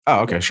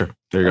 Oh, okay, sure.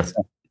 There you go.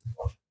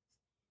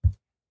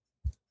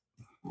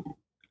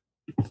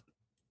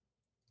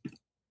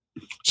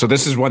 So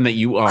this is one that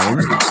you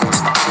own.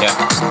 Yeah.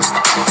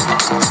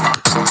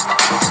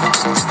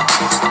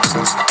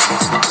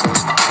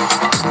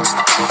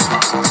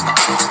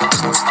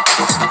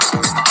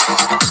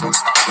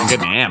 I'm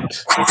getting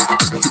amped.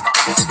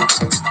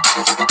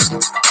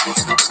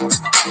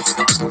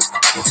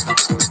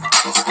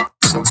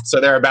 So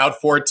they're about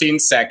 14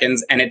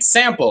 seconds, and it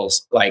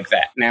samples like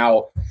that.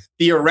 Now,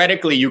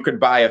 theoretically, you could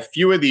buy a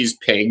few of these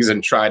pigs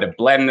and try to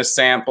blend the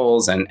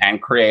samples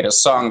and create a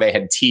song. They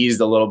had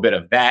teased a little bit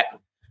of that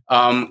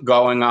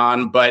going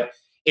on, but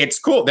it's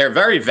cool. They're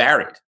very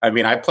varied. I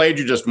mean, I played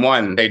you just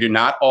one. They do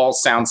not all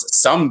sound,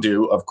 some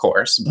do, of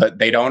course, but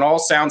they don't all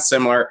sound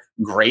similar,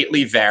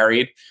 greatly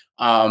varied.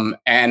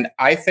 And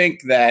I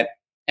think that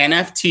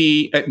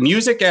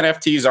music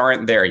NFTs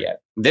aren't there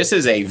yet. This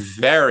is a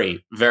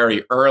very,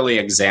 very early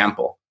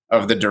example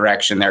of the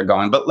direction they're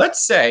going. But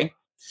let's say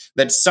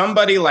that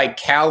somebody like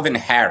Calvin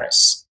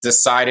Harris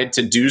decided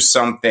to do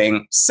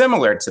something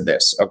similar to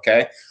this,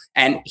 okay?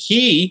 And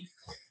he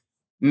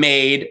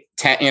made,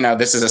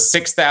 this is a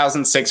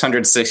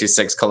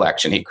 6,666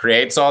 collection. He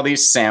creates all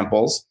these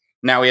samples.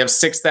 Now we have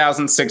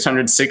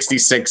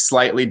 6,666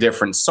 slightly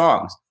different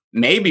songs.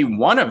 Maybe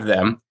one of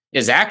them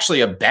is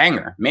actually a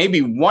banger.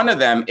 Maybe one of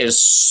them is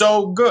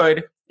so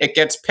good, it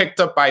gets picked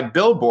up by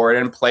Billboard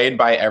and played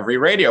by every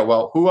radio.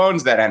 Well, who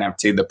owns that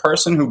NFT? The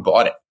person who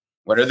bought it.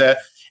 What are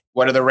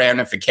the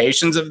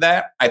ramifications of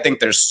that? I think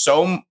there's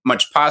so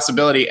much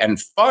possibility and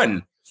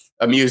fun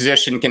a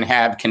musician can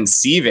have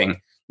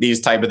conceiving these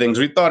type of things.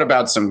 We thought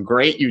about some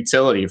great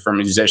utility for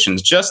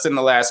musicians just in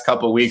the last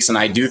couple of weeks, and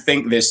I do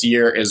think this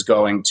year is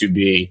going to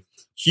be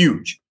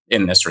huge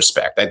in this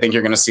respect. I think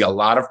you're going to see a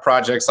lot of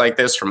projects like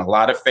this from a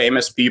lot of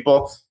famous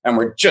people, and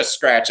we're just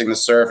scratching the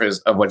surface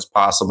of what's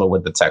possible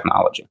with the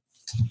technology.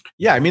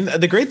 Yeah, I mean,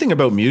 the great thing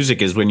about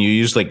music is when you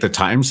use like the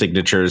time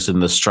signatures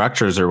and the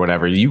structures or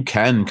whatever, you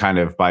can kind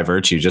of by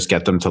virtue just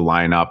get them to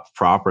line up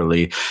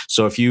properly.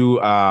 So if you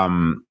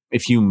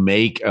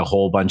make a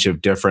whole bunch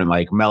of different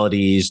like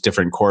melodies,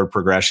 different chord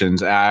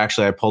progressions,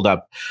 actually I pulled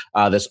up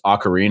this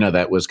ocarina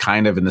that was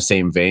kind of in the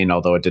same vein,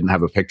 although it didn't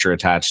have a picture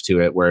attached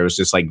to it, where it was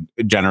just like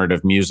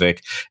generative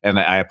music. And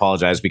I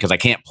apologize because I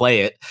can't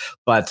play it,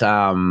 but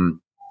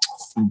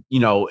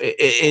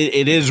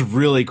it is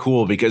really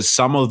cool because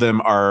some of them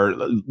are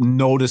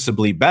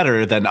noticeably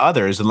better than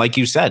others. And like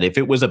you said, if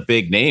it was a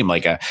big name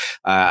like a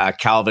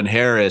Calvin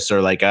Harris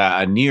or like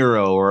a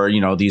Nero or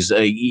these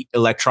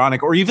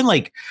electronic or even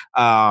like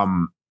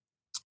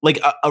like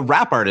a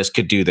rap artist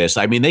could do this.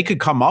 I mean, they could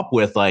come up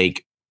with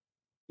like,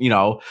 you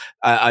know,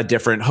 a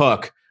different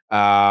hook.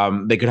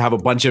 They could have a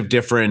bunch of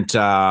different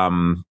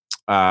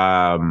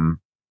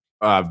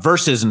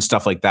verses and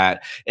stuff like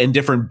that, and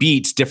different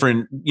beats,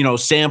 different, you know,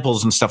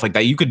 samples and stuff like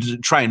that. You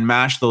could try and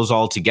mash those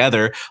all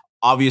together.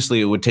 Obviously,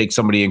 it would take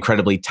somebody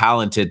incredibly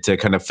talented to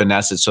kind of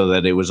finesse it so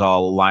that it was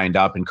all lined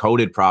up and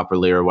coded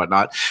properly or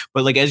whatnot.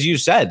 But like, as you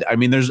said, I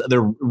mean,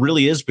 there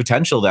really is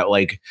potential that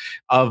like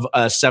of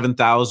a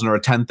 7,000 or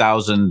a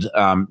 10,000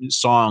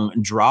 song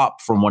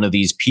drop from one of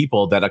these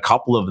people, that a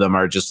couple of them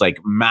are just like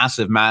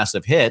massive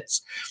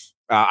hits.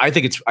 I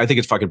think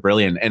it's fucking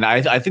brilliant, and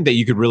I think that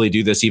you could really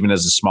do this even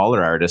as a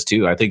smaller artist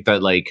too. I think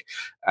that like,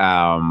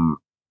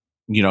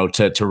 you know,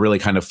 to really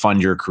kind of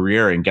fund your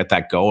career and get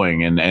that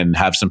going, and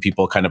have some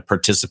people kind of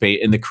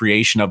participate in the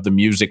creation of the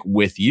music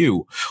with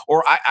you.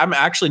 Or I'm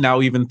actually now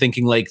even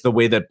thinking like the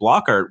way that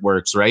block art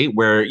works, right?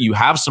 Where you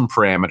have some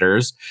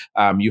parameters,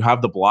 you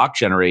have the block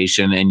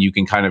generation, and you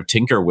can kind of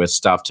tinker with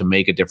stuff to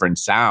make a different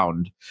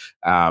sound.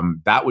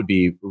 That would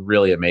be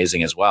really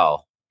amazing as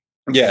well.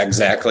 Yeah,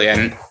 exactly.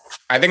 And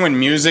I think when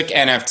music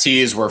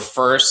NFTs were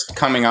first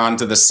coming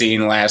onto the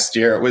scene last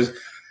year, it was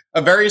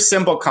a very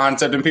simple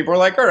concept, and people were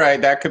like, all right,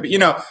 that could be, you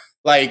know,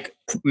 like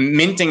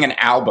minting an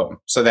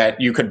album so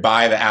that you could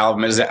buy the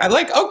album. Is I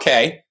like,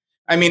 okay.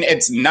 I mean,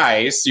 it's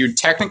nice. You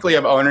technically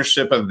have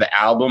ownership of the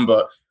album,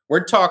 but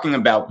we're talking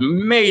about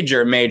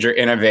major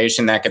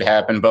innovation that could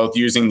happen, both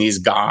using these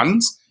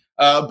GONs,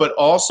 but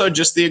also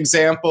just the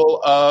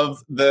example of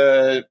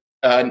the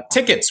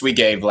tickets we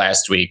gave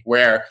last week,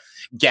 where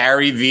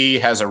Gary Vee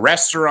has a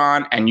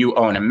restaurant and you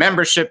own a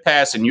membership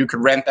pass and you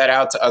could rent that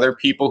out to other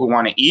people who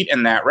want to eat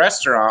in that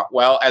restaurant.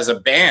 Well, as a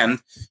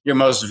band, your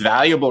most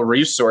valuable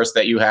resource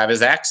that you have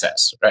is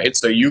access, right?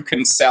 So you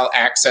can sell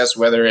access,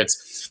 whether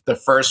it's the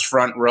first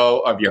front row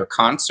of your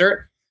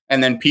concert,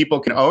 and then people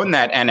can own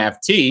that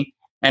NFT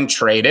and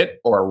trade it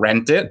or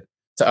rent it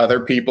to other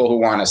people who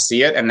want to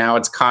see it. And now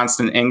it's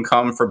constant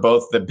income for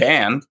both the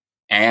band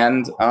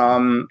and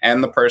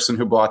the person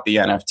who bought the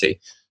NFT.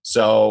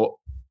 So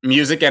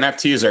music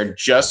NFTs are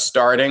just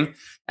starting.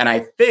 And I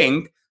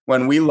think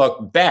when we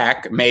look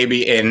back,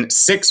 maybe in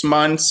 6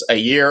 months, a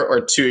year,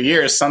 or 2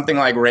 years, something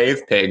like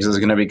Rave Pigs is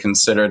going to be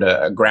considered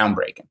a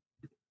groundbreaking.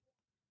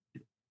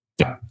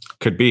 Yeah,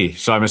 could be.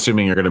 So I'm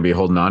assuming you're going to be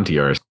holding on to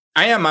yours.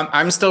 I am.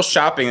 I'm still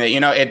shopping that. You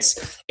know,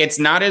 it's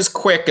not as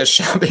quick as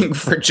shopping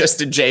for just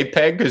a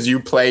JPEG because you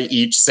play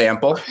each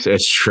sample.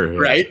 It's true,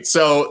 right?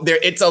 So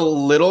it's a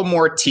little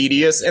more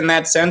tedious in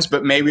that sense,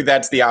 but maybe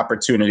that's the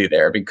opportunity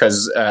there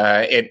because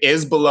it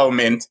is below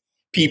mint.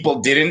 People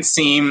didn't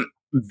seem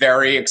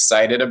very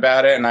excited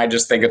about it, and I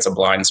just think it's a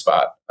blind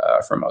spot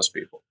for most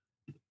people.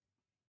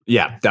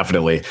 Yeah,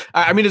 definitely.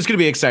 I mean, it's going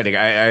to be exciting.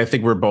 I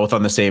think we're both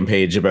on the same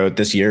page about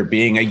this year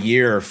being a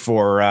year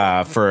for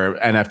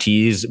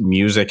NFTs,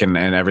 music, and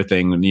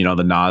everything. You know,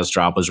 the Nas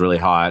drop was really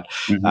hot.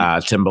 Mm-hmm.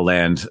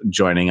 Timbaland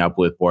joining up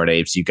with Bored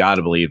Apes. You got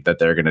to believe that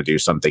they're going to do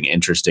something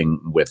interesting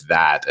with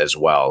that as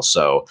well.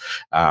 So,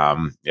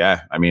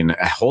 yeah, I mean,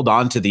 hold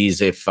on to these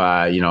if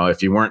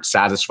you weren't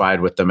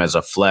satisfied with them as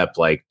a flip.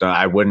 Like,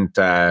 I wouldn't.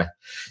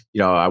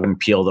 I wouldn't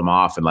peel them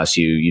off unless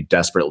you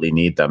desperately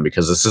need them,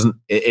 because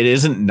it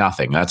isn't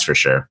nothing. That's for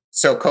sure.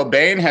 So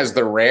Cobain has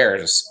the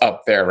rares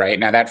up there right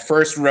now. That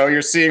first row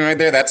you're seeing right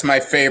there, that's my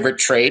favorite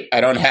trait.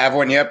 I don't have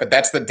one yet, but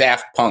that's the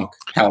Daft Punk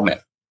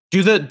helmet.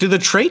 Do the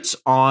traits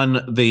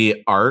on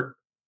the art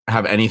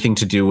have anything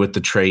to do with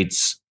the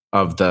traits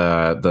of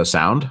the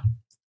sound?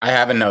 I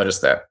haven't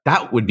noticed that.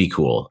 That would be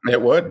cool.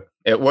 It would.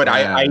 It would.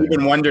 Yeah. I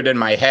even wondered in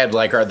my head,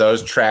 like, are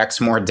those tracks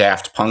more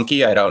Daft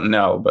Punky? I don't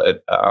know,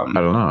 but I don't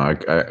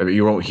know.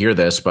 You won't hear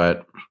this,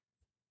 but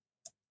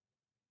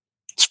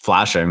it's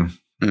flashing.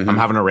 Mm-hmm. I'm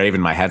having a rave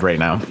in my head right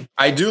now.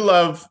 I do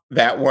love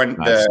that one.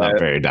 That's not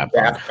very Daft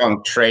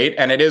Punk trait,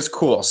 and it is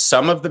cool.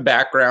 Some of the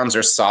backgrounds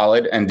are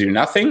solid and do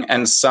nothing,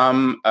 and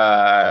some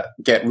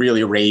get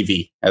really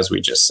ravey, as we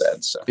just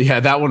said. So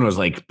yeah, that one was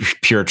like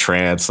pure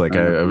trance. Like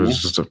I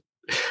was just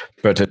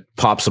about to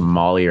pop some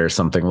Molly or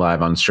something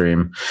live on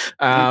stream.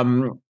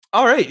 All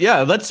right.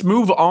 Yeah. Let's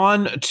move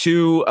on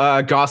to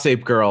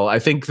Gossip Girl. I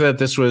think that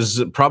this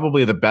was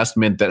probably the best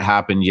mint that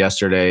happened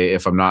yesterday.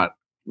 If I'm not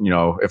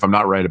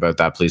right about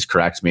that, please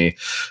correct me.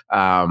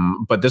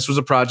 But this was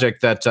a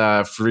project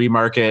that Free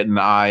Market and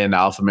I and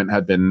Alpha Mint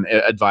had been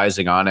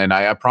advising on. And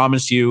I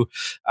promise you,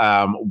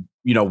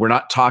 we're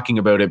not talking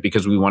about it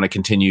because we want to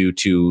continue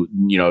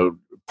to,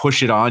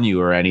 push it on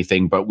you or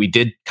anything, but we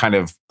did kind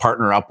of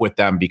partner up with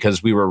them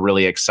because we were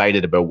really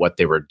excited about what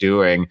they were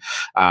doing,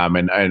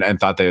 and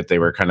thought that they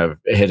were kind of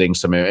hitting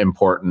some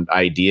important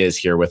ideas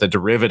here with a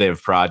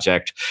derivative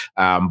project,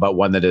 but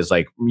one that is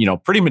like,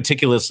 pretty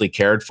meticulously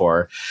cared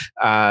for.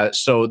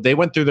 So they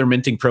went through their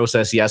minting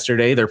process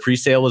yesterday. Their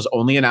pre-sale was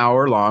only an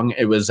hour long.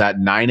 It was at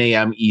 9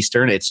 a.m.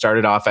 Eastern. It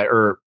started off at,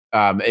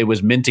 it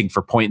was minting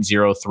for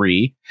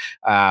 0.03.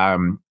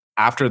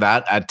 after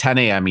that, at 10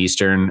 a.m.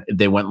 Eastern,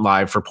 they went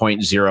live for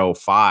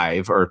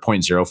 0.05 or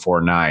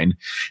 0.049,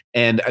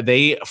 and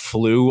they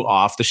flew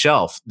off the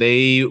shelf.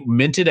 They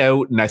minted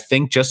out in, I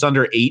think, just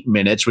under 8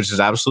 minutes, which is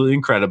absolutely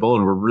incredible.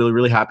 And we're really,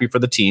 really happy for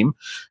the team.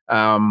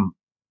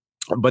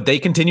 But they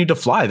continued to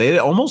fly. They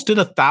almost did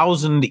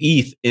 1,000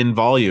 ETH in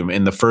volume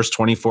in the first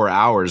 24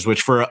 hours,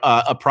 which for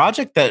a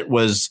project that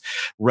was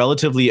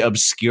relatively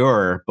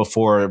obscure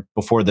before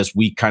this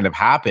week kind of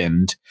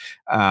happened,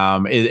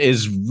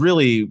 is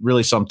really,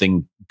 really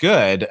something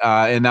good.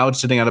 And now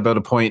it's sitting at about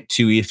a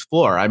 0.2 ETH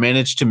floor. I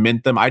managed to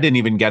mint them. I didn't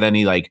even get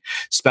any like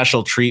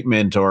special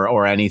treatment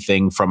or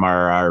anything from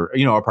our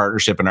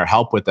partnership and our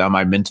help with them.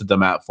 I minted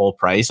them at full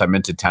price. I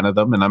minted 10 of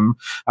them, and I'm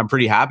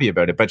pretty happy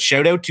about it. But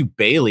shout out to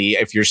Bailey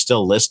if you're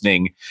still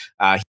listening.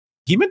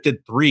 He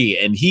minted 3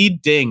 and he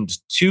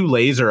dinged 2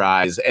 laser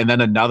eyes and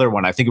then another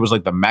one. I think it was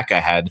like the mecha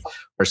head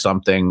or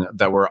something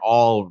that were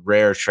all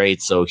rare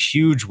traits. So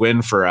huge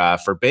win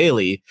for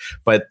Bailey.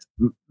 But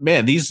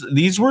man,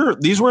 these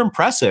were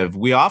impressive.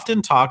 We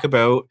often talk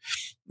about,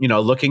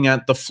 looking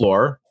at the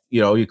floor.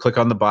 You click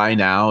on the buy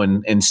now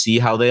and see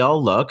how they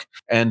all look.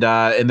 And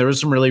there was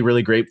some really,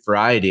 really great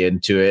variety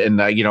into it. And,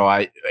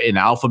 in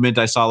AlphaMint,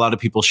 I saw a lot of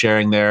people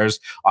sharing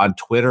theirs. On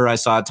Twitter, I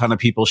saw a ton of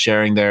people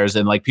sharing theirs.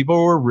 And like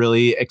people were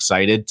really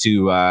excited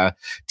to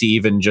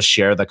even just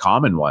share the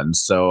common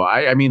ones. So,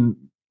 I mean,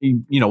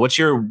 what's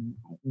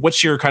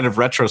your kind of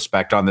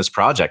retrospect on this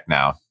project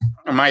now?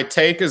 My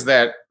take is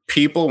that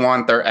people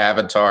want their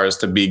avatars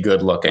to be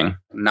good looking,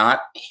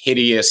 not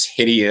hideous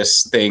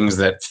things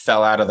that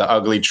fell out of the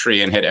ugly tree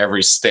and hit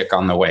every stick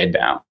on the way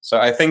down. So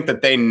I think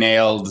that they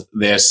nailed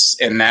this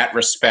in that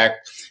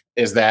respect,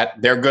 is that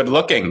they're good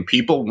looking.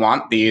 People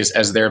want these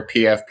as their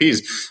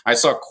PFPs. I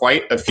saw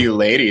quite a few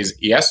ladies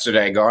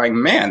yesterday going,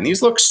 man,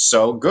 these look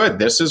so good.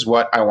 This is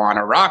what I want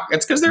to rock.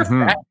 It's because they're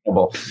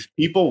fashionable.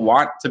 People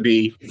want to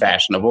be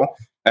fashionable.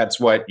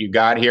 That's what you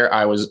got here.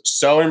 I was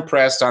so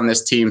impressed on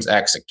this team's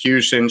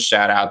execution.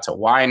 Shout out to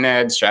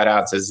Yned, shout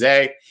out to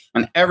Zay,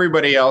 and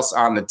everybody else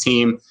on the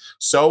team.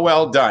 So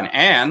well done.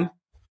 And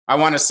I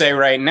want to say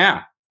right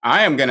now,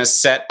 I am going to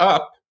set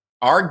up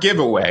our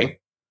giveaway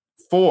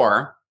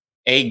for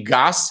a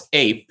Goss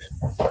Ape.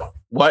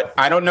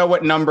 I don't know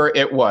what number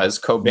it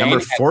was. Cobain number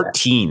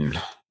 14.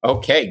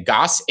 Okay,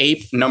 Goss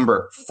Ape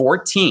number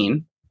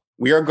 14.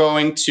 We are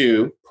going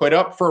to put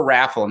up for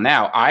raffle.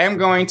 Now, I am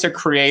going to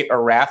create a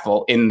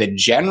raffle in the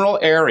general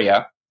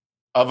area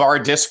of our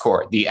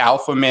Discord, the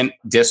AlphaMint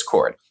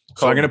Discord.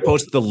 So I'm going to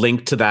post the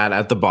link to that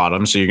at the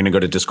bottom. So you're going to go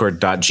to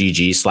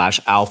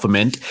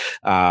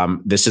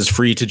discord.gg/AlphaMint. This is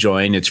free to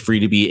join. It's free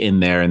to be in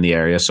there in the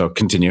area. So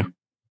continue.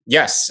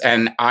 Yes.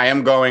 And I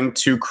am going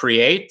to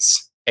create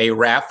a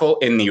raffle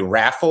in the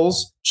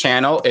raffles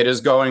channel. It is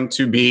going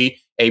to be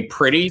a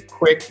pretty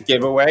quick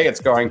giveaway.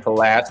 It's going to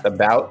last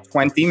about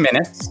 20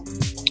 minutes.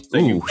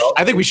 So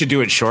I think we should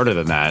do it shorter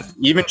than that.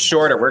 Even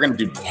shorter. We're going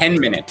to do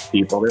 10 minutes,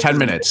 people. 10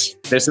 minutes.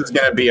 This is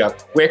going to be a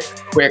quick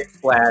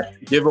flash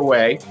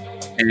giveaway.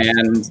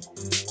 And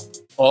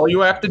all you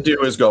have to do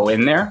is go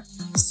in there,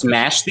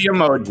 smash the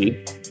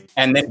emoji,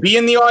 and then be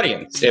in the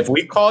audience. If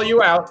we call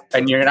you out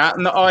and you're not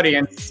in the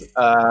audience,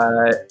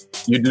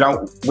 you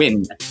don't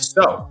win.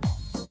 So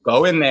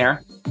go in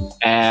there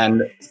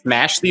and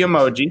smash the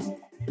emoji.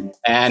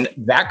 And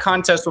that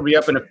contest will be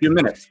up in a few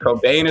minutes.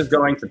 Cobain is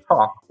going to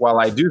talk while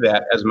I do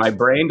that, as my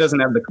brain doesn't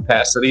have the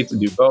capacity to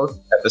do both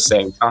at the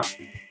same time.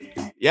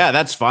 Yeah,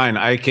 that's fine.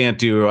 I can't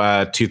do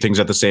 2 things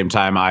at the same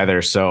time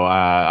either. So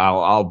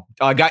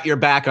I got your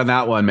back on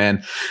that one,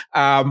 man.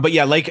 But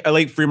yeah,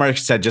 like Free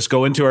Market said, just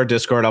go into our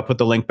Discord. I'll put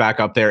the link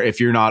back up there if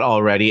you're not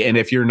already. And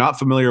if you're not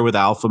familiar with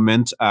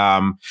AlphaMint,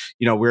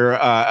 we're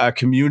a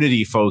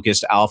community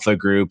focused alpha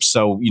group.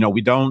 So,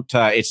 we don't,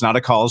 it's not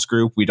a calls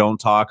group. We don't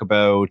talk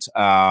about,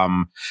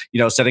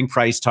 setting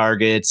price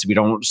targets. We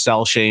don't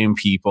sell shame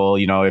people.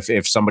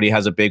 If somebody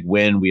has a big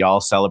win, we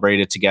all celebrate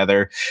it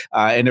together.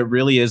 And it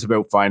really is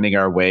about finding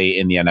our way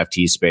in the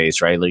NFT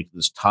space, right? Like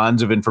there's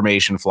tons of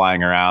information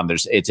flying around.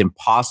 It's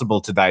impossible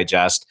to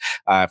digest.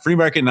 Free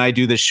Market and I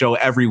do this show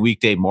every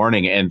weekday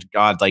morning, and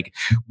God, like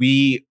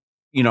we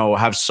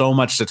have so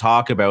much to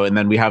talk about, and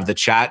then we have the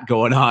chat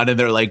going on, and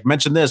they're like,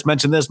 mention this,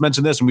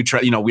 and we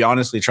try, we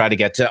honestly try to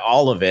get to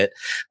all of it.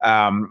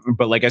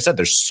 But like I said,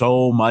 there's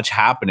so much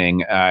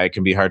happening. It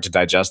can be hard to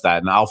digest that.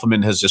 And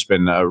AlphaMint has just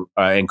been an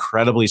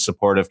incredibly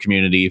supportive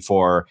community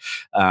for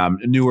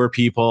newer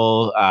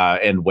people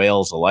and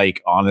whales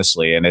alike,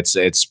 honestly. And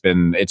it's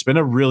been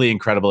a really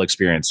incredible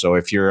experience. So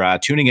if you're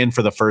tuning in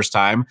for the first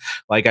time,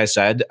 like I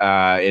said,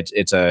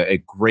 it's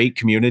a great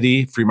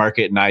community. Free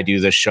Market and I do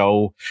this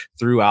show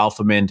through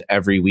AlphaMint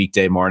every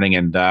weekday morning,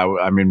 and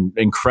I'm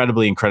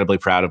incredibly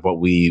proud of what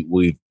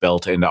we've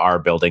built into our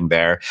building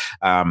there.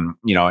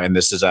 And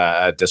this is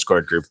a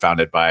Discord group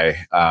founded by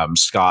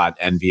Scott,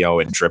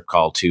 NVO, and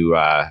Dripcall, who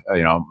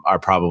are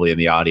probably in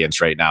the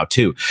audience right now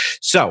too.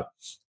 So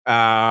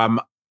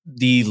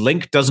the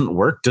link doesn't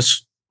work.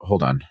 Just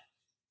hold on.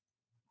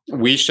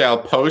 We shall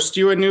post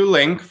you a new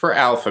link for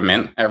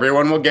AlphaMint.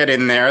 Everyone will get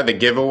in there. The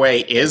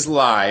giveaway is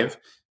live.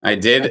 I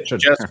did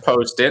just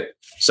post it.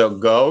 So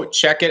go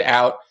check it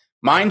out.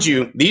 Mind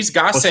you, these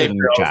Goss Ape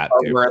girls are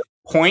worth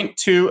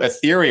 0.2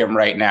 Ethereum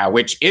right now,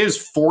 which is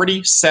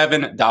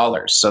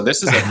 $47. So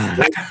this is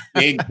a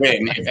big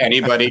win. If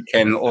anybody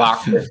can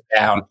lock this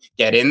down,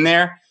 get in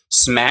there,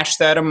 smash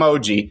that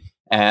emoji,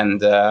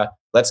 and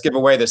let's give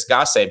away this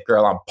Goss Ape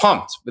girl. I'm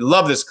pumped. We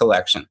love this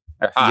collection.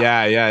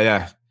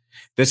 Yeah.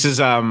 This is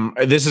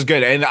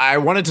good, and I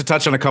wanted to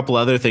touch on a couple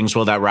other things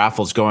while that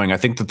raffle's going. I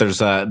think that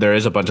there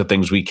is a bunch of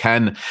things we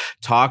can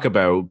talk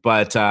about,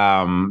 but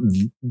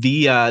the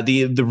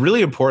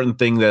really important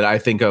thing that I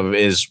think of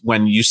is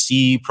when you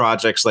see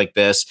projects like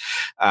this,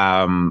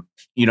 come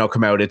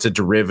out. It's a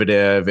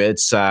derivative.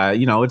 It's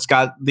it's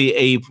got the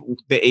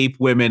ape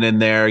women in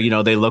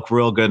there. They look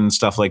real good and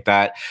stuff like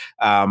that.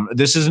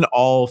 This is an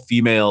all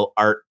female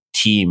art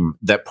team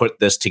that put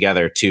this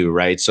together too,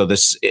 right? So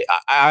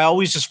I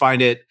always just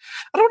find it,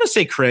 I don't want to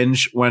say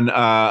cringe when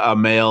a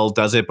male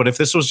does it, but if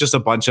this was just a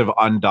bunch of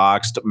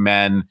undoxed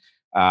men,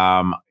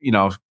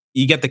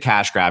 you get the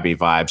cash grabby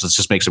vibes. Let's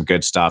just make some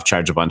good stuff,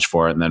 charge a bunch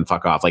for it, and then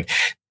fuck off. Like,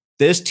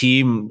 this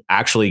team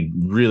actually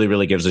really,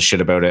 really gives a shit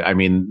about it. I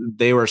mean,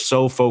 they were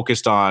so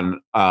focused on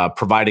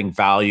providing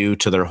value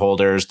to their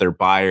holders, their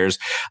buyers.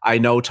 I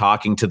know,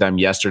 talking to them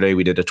yesterday,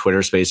 we did a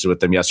Twitter Spaces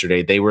with them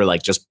yesterday. They were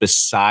like just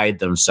beside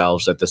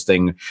themselves that this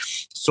thing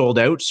sold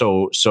out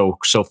so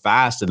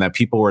fast, and that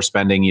people were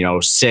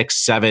spending 6,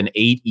 7,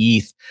 8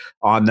 ETH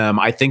on them.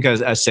 I think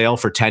a sale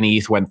for 10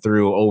 ETH went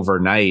through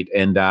overnight,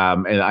 and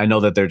I know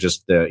that they're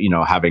just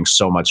having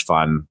so much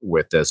fun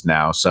with this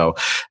now. So.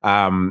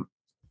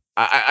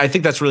 I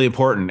think that's really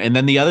important. And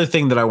then the other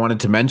thing that I wanted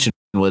to mention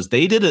was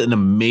they did an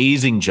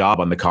amazing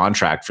job on the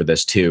contract for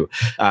this too.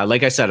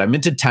 Like I said, I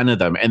minted 10 of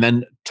them, and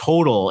then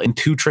total in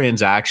 2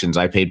 transactions,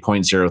 I paid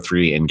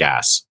 0.03 in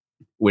gas,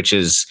 which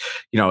is,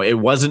 it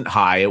wasn't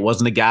high. It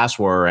wasn't a gas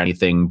war or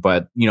anything,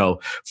 but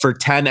for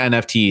 10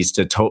 NFTs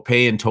to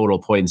pay in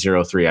total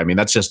 0.03, I mean,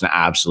 that's just an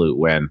absolute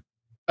win.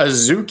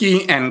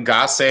 Azuki and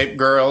Goss Ape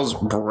girls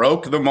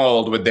broke the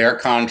mold with their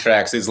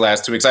contracts these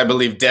last 2 weeks. I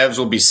believe devs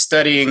will be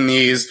studying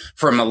these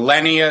for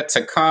millennia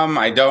to come.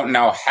 I don't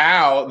know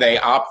how they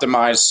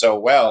optimized so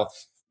well,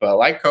 but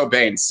like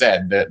Cobain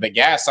said, the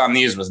gas on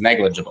these was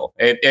negligible.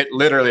 It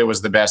literally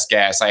was the best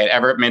gas I had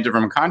ever minted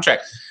from a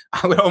contract.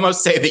 I would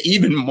almost say the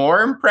even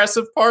more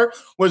impressive part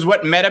was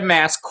what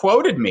MetaMask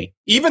quoted me.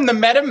 Even the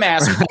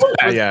MetaMask quote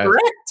was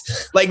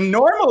correct. Like,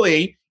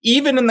 normally,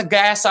 even in the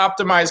gas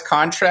optimized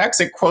contracts,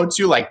 it quotes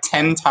you like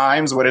 10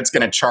 times what it's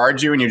going to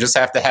charge you, and you just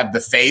have to have the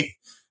faith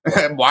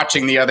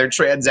watching the other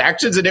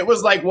transactions. And it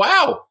was like,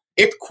 wow,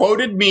 it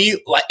quoted me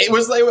like it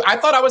was like I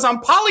thought I was on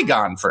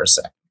Polygon for a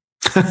second.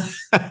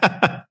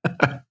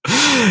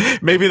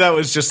 Maybe that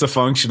was just a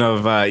function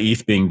of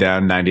ETH being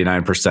down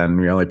 99%.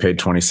 We only paid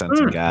 20 cents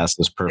in gas.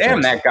 That's perfect.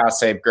 Damn that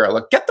Goss Ape girl.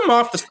 Look, get them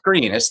off the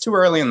screen. It's too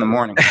early in the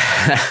morning.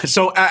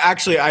 So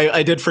actually,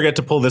 I did forget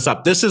to pull this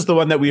up. This is the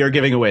one that we are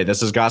giving away.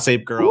 This is Goss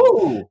Ape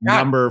Girl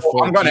number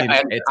 14.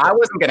 I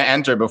wasn't going to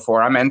enter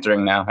before. I'm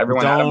entering now.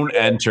 Everyone, don't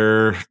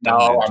enter.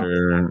 Don't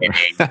enter.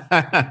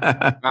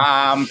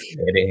 I'm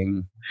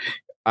kidding.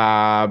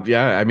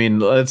 I mean,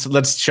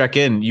 let's check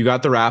in. You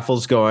got the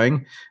raffles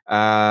going. We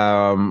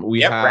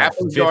have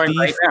raffles going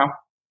right now.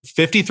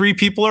 53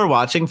 people are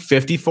watching,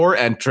 54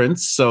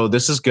 entrants. So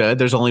this is good.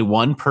 There's only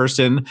one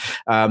person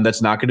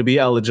that's not going to be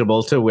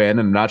eligible to win.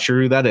 I'm not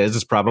sure who that is.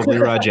 It's probably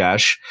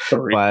Rajesh.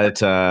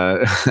 But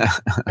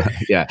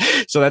yeah,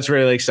 so that's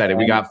really exciting.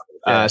 We got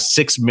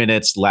 6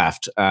 minutes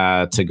left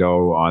to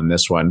go on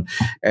this one.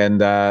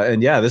 And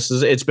yeah,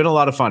 it's been a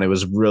lot of fun. It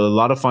was really a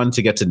lot of fun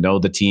to get to know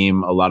the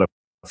team, a lot of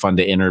fun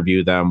to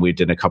interview them. We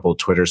did a couple of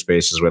Twitter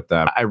Spaces with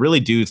them. I really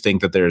do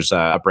think that there's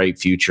a bright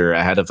future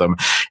ahead of them.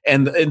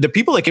 And the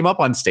people that came up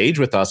on stage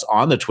with us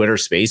on the Twitter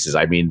Spaces,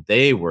 I mean,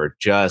 they were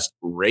just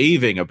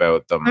raving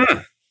about them.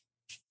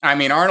 I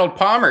mean, Arnold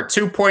Palmer,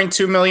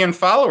 2.2 million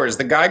followers.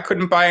 The guy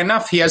couldn't buy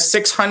enough. He has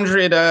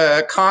 600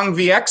 Kong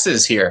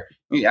VXs here.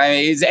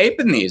 He's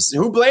aping these.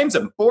 Who blames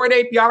him? Bored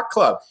Ape Yacht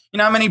Club. You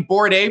know how many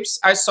Bored Apes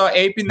I saw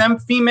aping them?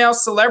 Female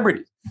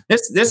celebrities.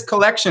 This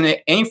collection,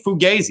 it ain't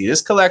fugazi.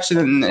 This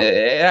collection,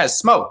 it has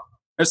smoke.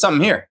 There's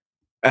something here.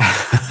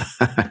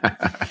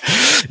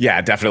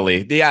 Yeah,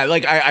 definitely. Yeah,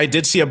 like I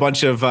did see a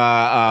bunch of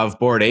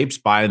Bored Apes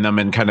buying them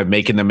and kind of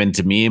making them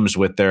into memes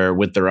with their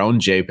own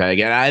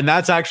JPEG, and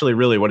that's actually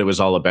really what it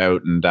was all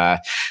about. And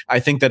I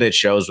think that it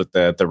shows with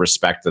the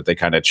respect that they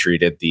kind of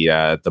treated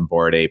the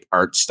Bored Ape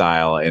art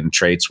style and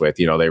traits with.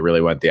 You know, they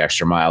really went the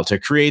extra mile to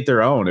create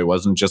their own. It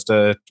wasn't just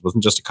a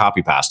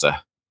copy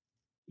pasta.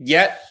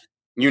 Yet,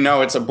 you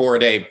know, it's a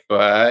Bored Ape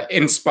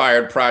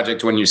inspired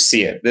project when you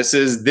see it. This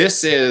is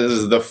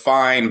the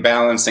fine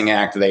balancing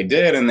act they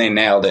did, and they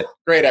nailed it.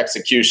 Great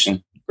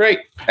execution. Great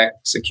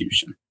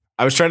execution.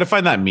 I was trying to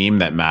find that meme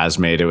that Maz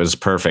made. It was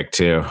perfect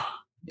too.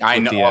 I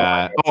know.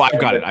 I've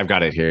got it. I've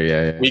got it here.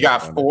 Yeah. We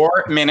got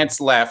 4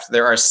 minutes left.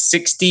 There are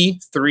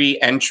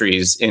 63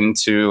 entries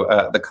into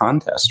the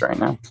contest right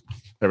now.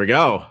 There we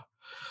go.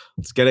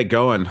 Let's get it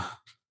going.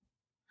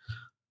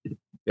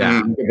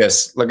 Yeah.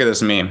 Look at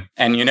this meme.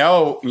 And you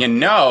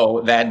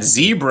know that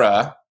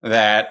zebra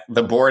that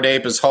the Bored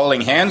Ape is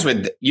holding hands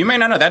with, you may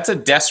not know, that's a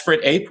Desperate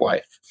Ape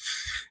Wife.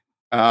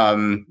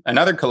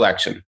 Another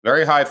collection,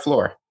 very high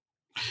floor.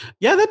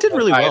 Yeah, that did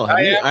really well.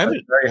 I have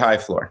a very high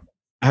floor.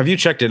 Have you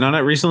checked in on it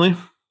recently?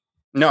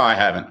 No, I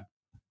haven't.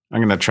 I'm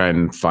gonna try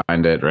and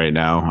find it right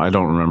now. I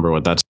don't remember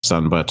what that's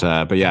done, but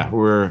yeah,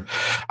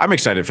 I'm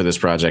excited for this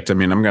project. I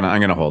mean, I'm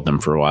gonna hold them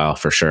for a while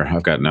for sure.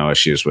 I've got no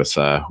issues with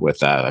that.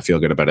 I feel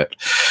good about it.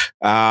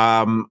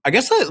 I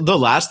guess the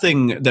last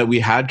thing that we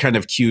had kind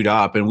of queued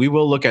up, and we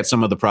will look at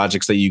some of the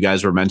projects that you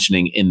guys were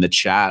mentioning in the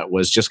chat,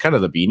 was just kind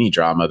of the beanie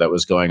drama that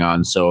was going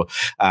on. So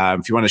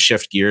if you want to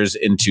shift gears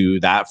into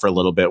that for a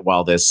little bit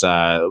while this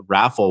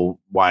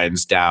raffle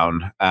winds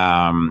down.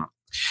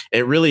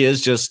 It really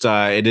is just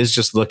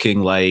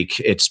looking like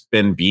it's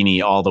been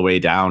beanie all the way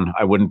down.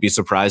 I wouldn't be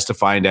surprised to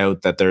find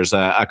out that there's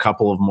a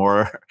couple of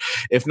more,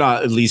 if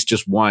not at least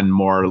just one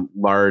more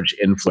large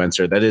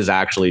influencer that is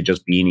actually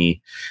just beanie.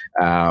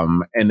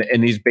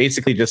 And he's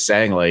basically just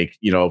saying, like,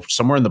 you know,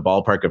 somewhere in the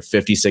ballpark of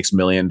 $56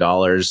 million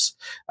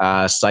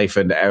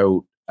siphoned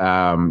out,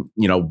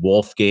 you know,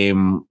 Wolf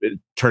Game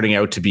turning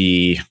out to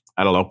be,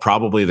 I don't know,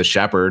 probably the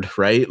shepherd,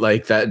 right?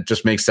 Like, that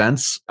just makes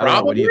sense. I don't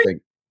know. What do you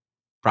think?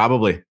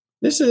 Probably.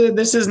 This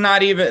is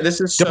not even.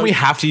 This is. Don't we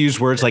have to use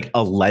words like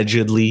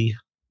allegedly?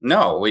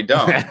 No, we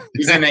don't.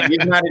 He's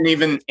not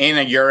even in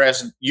a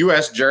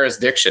U.S.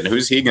 jurisdiction.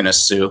 Who's he going to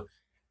sue?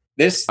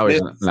 This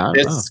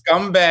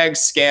scumbag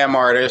scam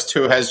artist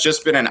who has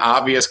just been an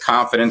obvious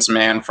confidence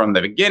man from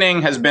the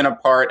beginning, has been a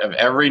part of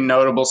every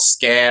notable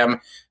scam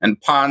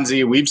and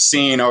Ponzi we've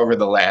seen over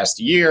the last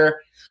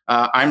year.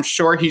 I'm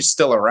sure he's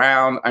still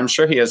around. I'm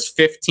sure he has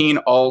 15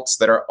 alts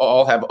that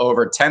all have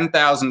over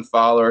 10,000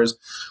 followers.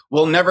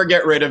 We'll never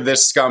get rid of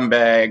this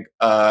scumbag.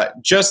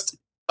 Just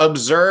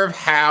observe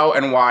how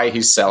and why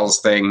he sells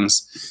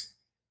things.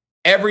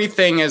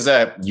 Everything is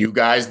you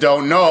guys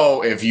don't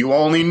know. If you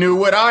only knew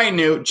what I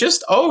knew.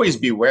 Just always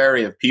be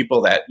wary of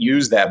people that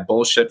use that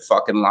bullshit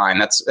fucking line.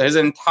 That's his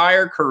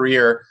entire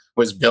career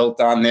was built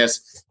on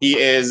this. He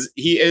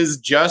is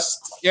just,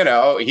 you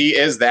know, he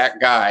is that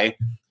guy.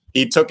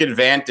 He took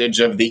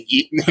advantage of the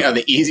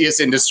easiest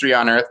industry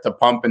on earth to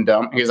pump and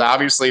dump. He's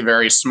obviously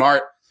very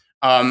smart.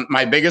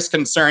 My biggest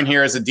concern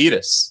here is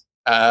Adidas.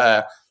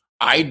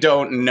 I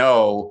don't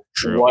know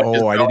what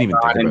is going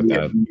on in the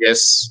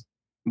Adidas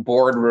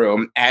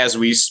boardroom as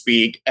we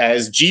speak,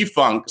 as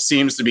G-Funk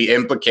seems to be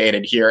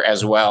implicated here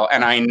as well.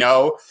 And I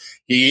know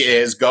he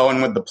is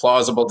going with the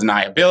plausible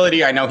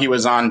deniability. I know he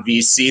was on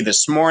VC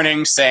this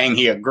morning saying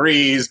he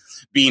agrees.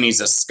 Beanie's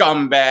a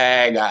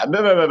scumbag. Blah,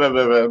 blah, blah,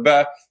 blah, blah,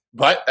 blah.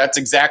 But that's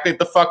exactly what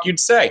the fuck you'd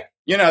say.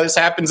 You know, this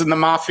happens in the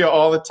mafia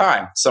all the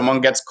time. Someone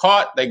gets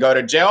caught, they go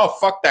to jail. Oh,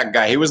 fuck that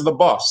guy. He was the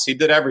boss. He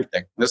did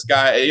everything. This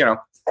guy, you know,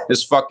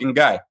 this fucking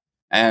guy.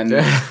 And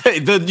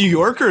the New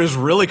Yorker is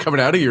really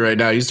coming out of you right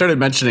now. You started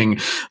mentioning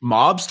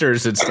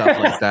mobsters and stuff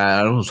like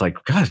that. I was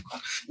like, God.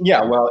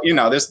 Yeah, well, you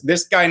know,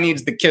 this guy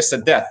needs the kiss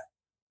of death.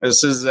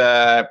 This is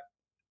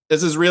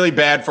really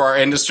bad for our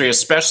industry,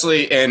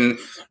 especially in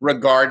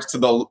regards to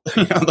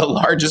the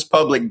largest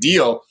public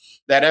deal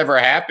that ever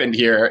happened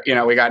here. You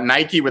know, we got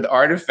Nike with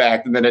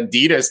Artifact, and then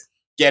Adidas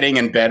getting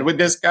in bed with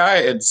this guy.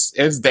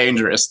 It's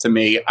dangerous to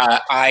me.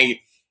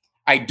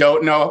 I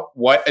don't know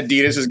what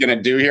Adidas is going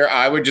to do here.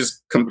 I would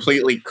just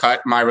completely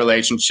cut my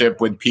relationship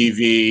with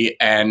PV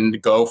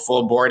and go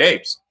full Bored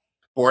Apes.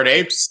 Bored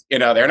Apes, you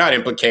know, they're not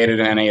implicated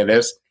in any of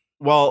this.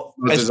 Well,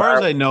 as far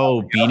as I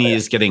know, Beanie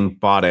is getting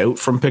bought out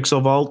from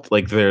Pixel Vault.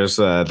 Like, there's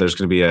going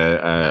to be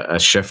a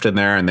shift in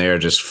there, and they are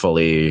just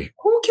fully.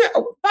 Who cares?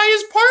 By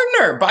his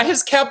partner, by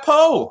his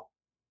capo.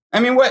 I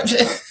mean, what?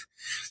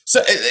 So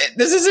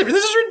this is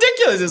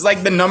ridiculous. It's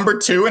like the number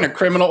 2 in a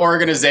criminal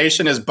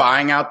organization is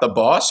buying out the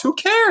boss. Who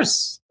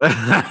cares? What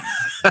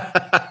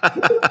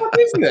the fuck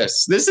is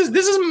this? This is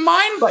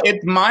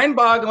it's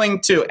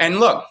mind-boggling too. And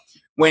look,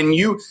 when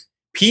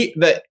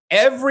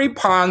every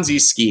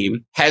Ponzi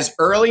scheme has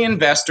early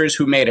investors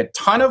who made a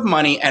ton of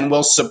money and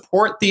will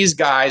support these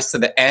guys to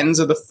the ends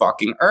of the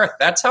fucking earth.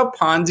 That's how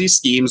Ponzi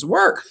schemes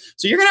work.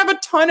 So you're going to have a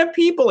ton of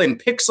people in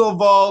Pixel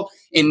Vault,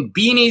 in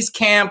Beanie's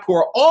camp, who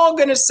are all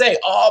going to say,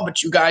 oh,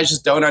 but you guys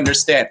just don't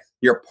understand.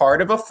 You're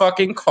part of a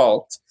fucking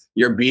cult.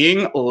 You're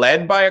being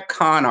led by a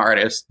con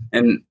artist,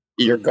 and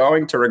you're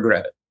going to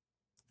regret it.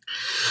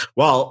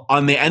 Well,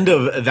 on the end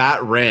of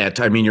that rant,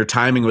 I mean, your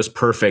timing was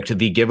perfect.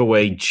 The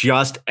giveaway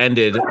just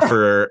ended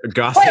for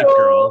Gossip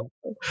Girl.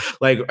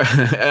 Like,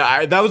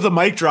 that was the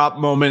mic drop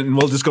moment, and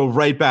we'll just go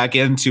right back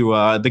into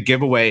the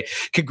giveaway.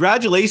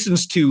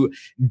 Congratulations to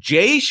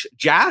Jash.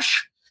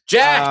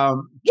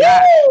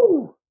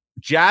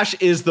 Jash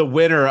is the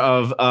winner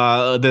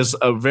of this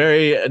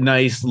very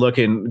nice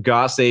looking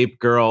Gossip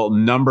Girl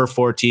number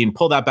 14.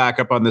 Pull that back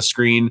up on the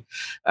screen.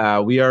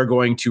 We are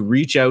going to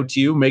reach out to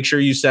you. Make sure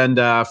you send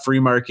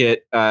Free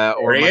Market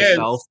or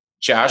myself.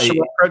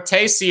 Joshua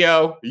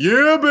Protasio.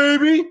 Yeah,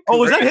 baby. Oh,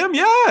 was that him?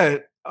 Yeah.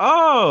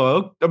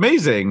 Oh,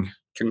 amazing.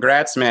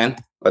 Congrats, man.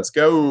 Let's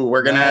go.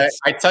 We're going to,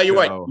 I tell you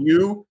what,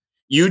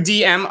 you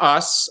DM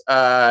us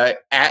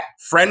at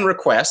friend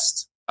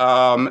request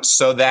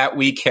so that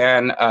we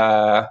can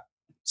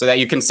so that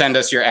you can send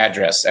us your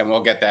address and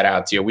we'll get that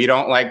out to you. We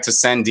don't like to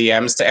send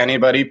DMs to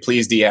anybody.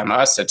 Please DM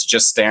us. It's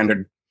just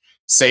standard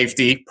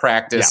safety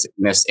practice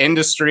in this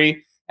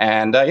industry.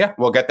 And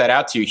we'll get that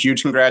out to you.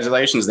 Huge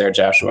congratulations there,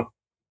 Joshua.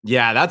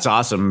 Yeah, that's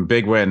awesome.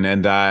 Big win.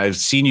 And I've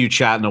seen you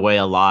chatting away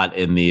a lot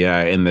in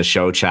the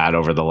show chat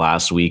over the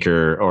last week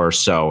or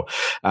so.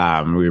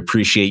 We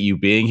appreciate you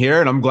being here,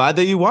 and I'm glad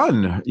that you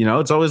won.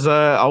 It's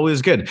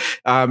always good.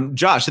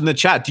 Josh, in the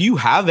chat, do you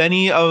have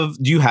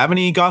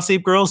any Goss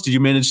Ape girls? Did you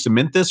manage to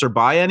mint this or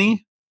buy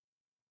any?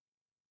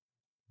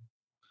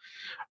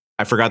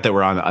 I forgot that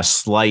we're on a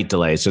slight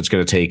delay, so it's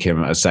going to take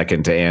him a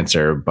second to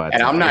answer. But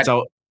and I'm not.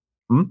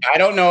 I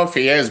don't know if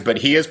he is, but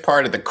he is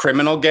part of the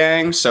criminal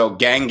gang. So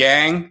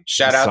gang,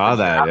 shout out. Saw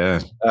that.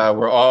 Yeah.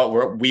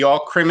 We all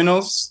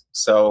criminals.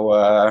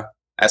 So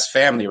that's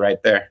family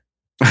right there.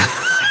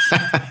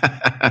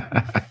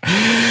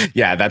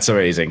 Yeah, that's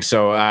amazing.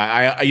 So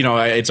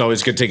it's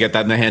always good to get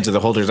that in the hands of the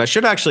holders. I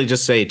should actually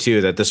just say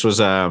too that this was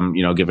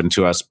given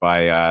to us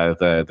by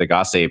the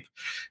Goss Ape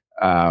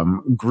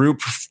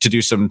group to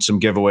do some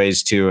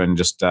giveaways too, and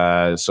just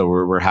so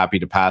we're happy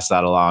to pass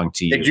that along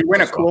to you. Did you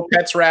win a Cool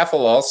Pets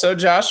raffle also,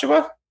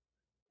 Joshua?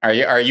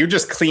 Are you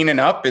just cleaning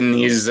up in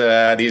these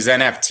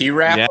NFT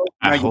raffles?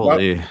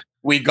 Yeah,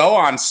 we go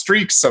on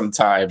streaks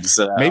sometimes.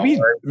 Maybe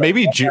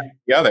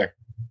the other.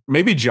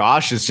 Maybe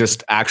Josh is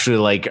just actually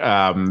like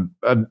a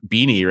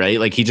beanie, right?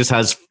 Like he just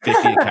has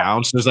 50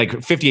 accounts. There's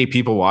like 58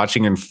 people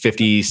watching and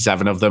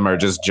 57 of them are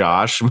just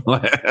Josh.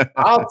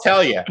 I'll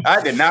tell you,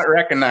 I did not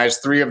recognize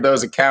 3 of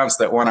those accounts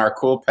that won our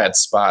Cool Pet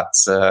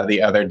spots the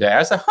other day.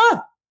 I said,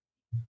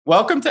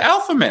 welcome to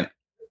AlphaMint.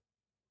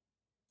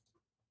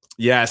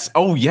 Yes.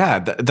 Oh, yeah.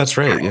 That's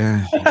right.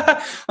 Yeah.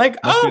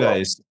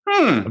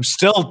 I'm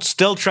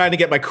still trying to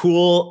get my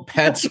Cool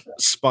Pets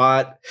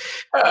spot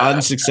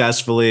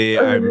unsuccessfly.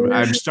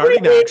 I'm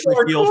starting to actually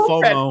feel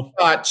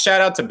FOMO. Shout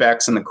out to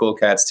Bex and the Cool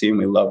Cats team.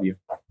 We love you.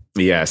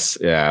 Yes.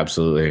 Yeah,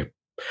 absolutely.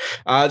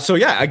 So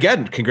yeah,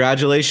 again,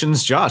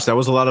 congratulations, Josh. That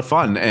was a lot of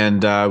fun,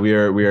 and we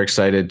are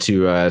excited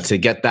to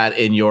get that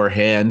in your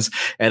hands.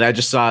 And I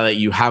just saw that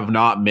you have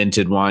not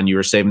minted one. You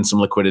were saving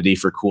some liquidity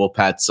for Cool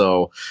Pet,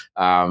 so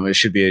it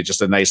should be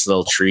just a nice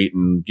little treat.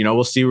 And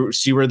we'll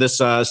see where this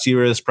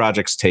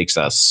project takes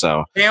us.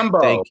 So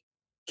Cambo,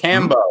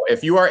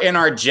 if you are in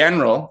our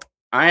general,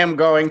 I am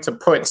going to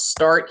put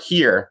start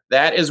here.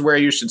 That is where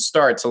you should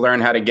start to learn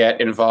how to get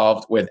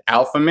involved with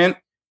AlphaMint.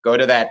 Go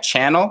to that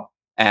channel.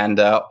 And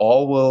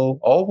all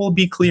will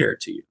be clear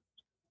to you.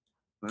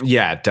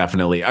 Yeah,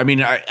 definitely. I mean,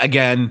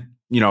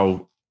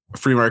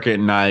 Free Market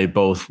and I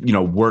both,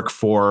 work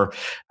for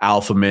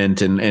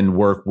AlphaMint and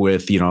work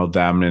with,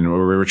 them, and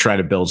we're trying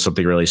to build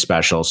something really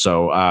special.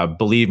 So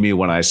believe me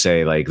when I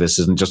say, like, this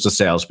isn't just a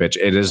sales pitch.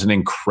 It is an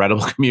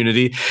incredible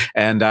community,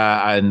 and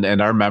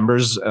our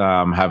members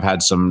have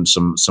had some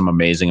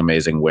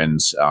amazing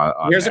wins.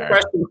 Here's a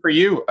question for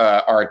you,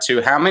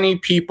 R2. How many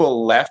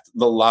people left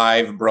the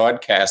live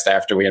broadcast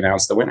after we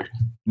announced the winner?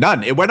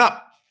 None. It went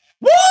up.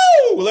 Woo!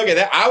 Look at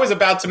that. I was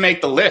about to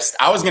make the list.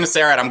 I was going to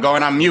say, all right, I'm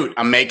going on mute.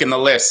 I'm making the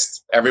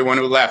list. Everyone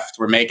who left,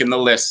 we're making the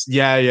list.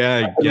 Yeah.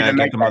 Get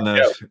them on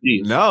the.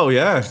 No,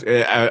 yeah.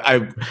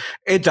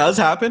 It does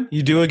happen.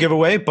 You do a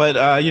giveaway, but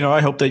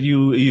I hope that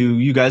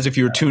you guys, if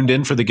you were tuned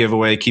in for the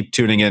giveaway, keep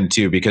tuning in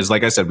too, because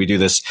like I said, we do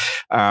this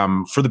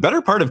for the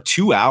better part of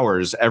 2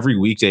 hours every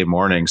weekday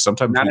morning.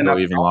 Sometimes we go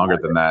even longer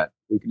than that.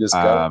 We can just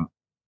go.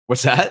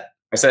 What's that?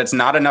 I said it's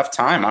not enough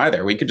time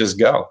either. We could just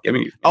go.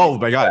 Oh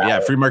my God. Yeah.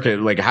 Free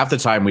Market. Like half the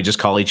time we just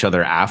call each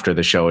other after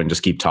the show and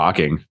just keep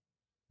talking.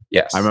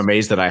 Yes. I'm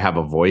amazed that I have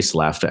a voice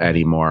left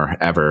anymore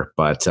ever.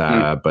 But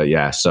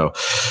yeah. So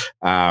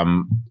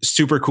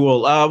super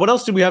cool. What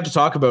else did we have to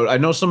talk about? I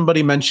know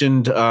somebody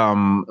mentioned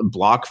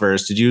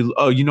Blockverse. Did you?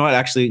 Oh, you know what?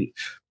 Actually,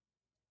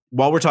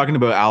 while we're talking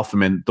about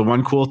AlphaMint, the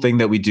one cool thing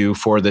that we do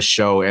for this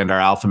show and our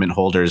AlphaMint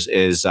holders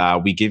is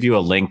we give you a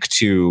link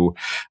to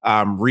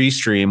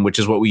Restream, which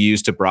is what we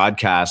use to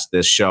broadcast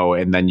this show.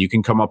 And then you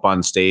can come up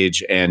on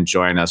stage and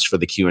join us for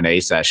the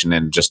Q&A session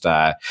and just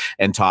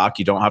and talk.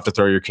 You don't have to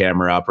throw your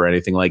camera up or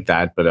anything like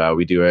that. But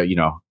we do a,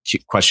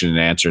 question and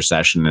answer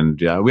session.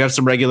 And we have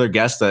some regular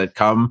guests that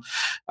come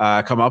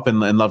up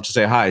and love to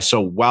say hi. So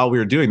while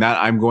we're doing that,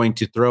 I'm going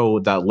to throw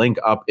that link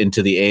up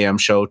into the AM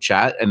show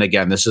chat. And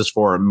again, this is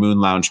for Moon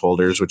Lounge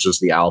holders, which is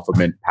the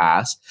AlphaMint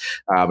Pass.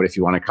 But if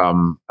you want to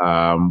come,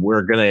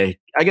 we're going to,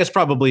 I guess,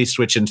 probably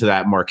switch into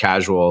that more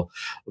casual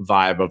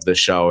vibe of the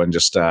show and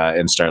just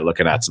and start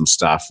looking at some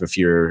stuff.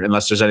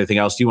 Unless there's anything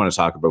else you want to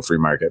talk about Free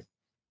Market.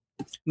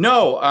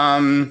 No,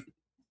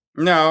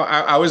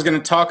 I was going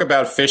to talk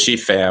about Fishy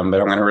Fam, but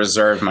I'm going to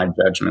reserve my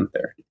judgment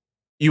there.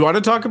 You want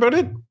to talk about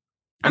it?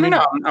 I don't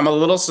know. I'm a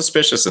little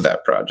suspicious of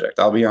that project.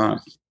 I'll be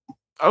honest.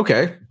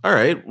 Okay. All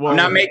right. Well, I'm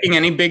not making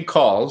any big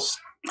calls.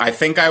 I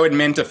think I would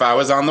mint if I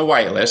was on the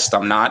whitelist.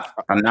 I'm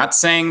not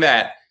saying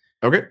that.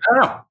 Okay. I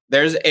don't know.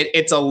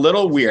 It's a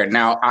little weird.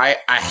 Now, I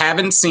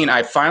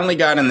finally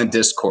got in the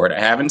Discord. I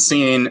haven't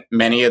seen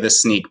many of the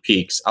sneak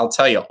peeks. I'll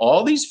tell you,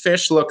 all these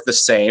fish look the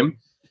same.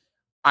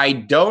 I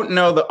don't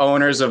know the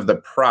owners of the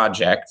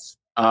project.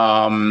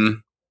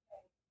 I'm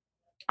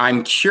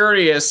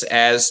curious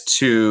as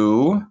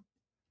to,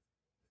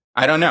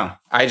 I don't know.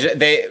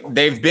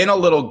 They've been a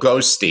little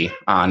ghosty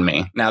on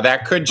me. Now,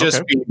 that could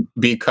just be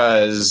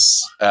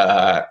because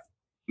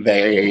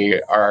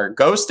they are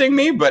ghosting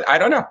me, but I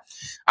don't know.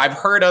 I've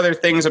heard other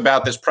things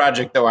about this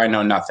project, though I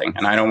know nothing,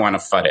 and I don't want to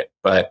FUD it,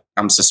 but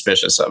I'm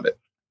suspicious of it.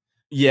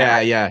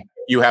 Yeah.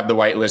 You have the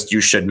whitelist,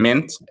 you should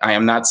mint. I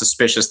am not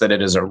suspicious that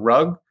it is a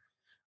rug.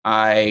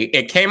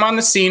 It came on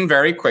the scene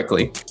very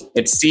quickly.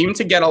 It seemed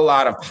to get a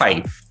lot of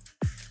hype.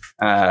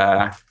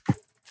 I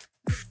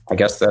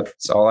guess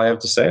that's all I have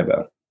to say about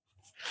it.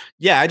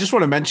 Yeah, I just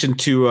want to mention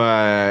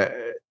to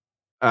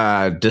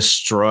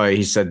Destroy.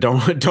 He said,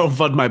 "Don't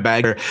fund my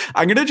bagger."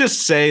 I'm gonna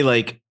just say,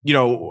 like, you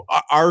know,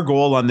 our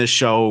goal on this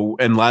show,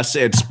 unless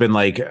it's been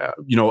like,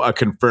 a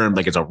confirmed,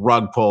 like it's a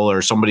rug pull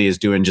or somebody is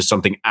doing just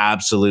something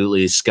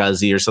absolutely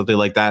scuzzy or something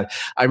like that.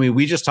 I mean,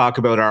 we just talk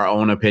about our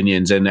own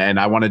opinions, and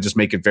I want to just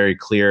make it very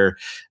clear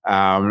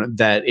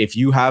that if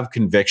you have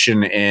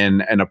conviction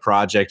in a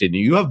project and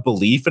you have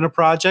belief in a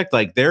project,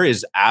 like there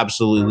is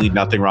absolutely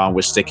nothing wrong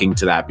with sticking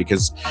to that,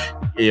 because,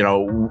 you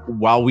know,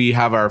 while we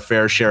have our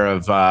fair share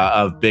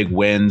of big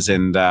wins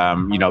and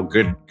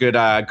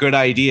good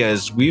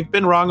ideas, we've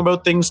been wrong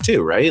about things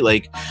too, right?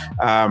 Like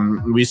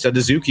we said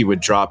Azuki would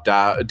drop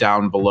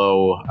down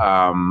below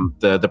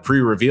the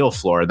pre-reveal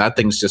floor, and that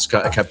thing's just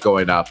kept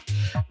going up.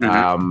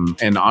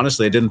 And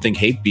honestly, I didn't think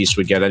Hate Beast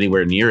would get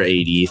anywhere near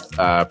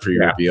 80th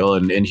pre-reveal,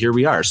 and here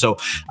we are. So,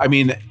 I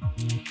mean,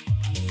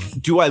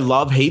 do I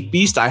love Hate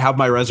Beast? I have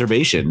my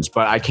reservations,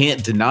 but I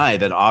can't deny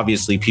that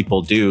obviously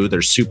people do.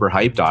 They're super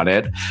hyped on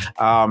it.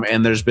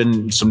 And there's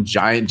been some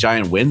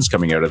giant wins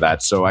coming out of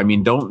that. So, I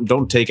mean,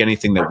 don't take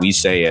anything that we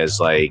say as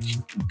like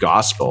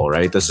gospel,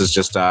 right? This is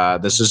just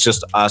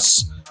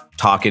us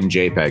talking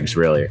JPEGs,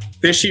 really.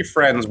 Fishy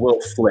friends will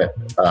flip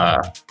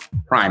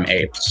prime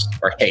apes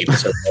or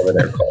apes or whatever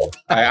they're called.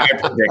 I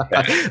predict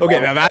that. Okay,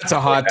 now that's a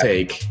hot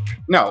take.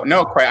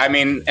 No, quite. I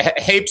mean,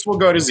 Hapes will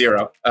go to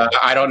 0.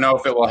 I don't know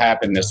if it will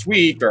happen this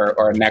week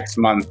or next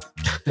month.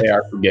 They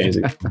are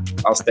fugazi.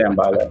 I'll stand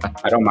by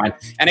that. I don't mind.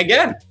 And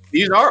again,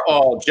 these are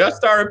all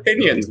just our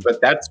opinions,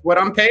 but that's what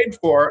I'm paid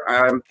for.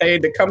 I'm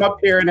paid to come up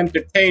here and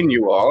entertain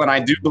you all, and I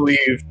do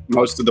believe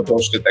most of the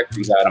bullshit that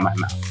comes out of my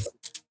mouth.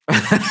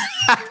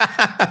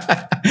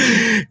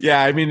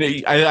 Yeah, I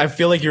mean, I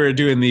feel like you were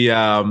doing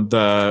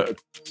the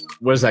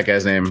what is that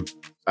guy's name?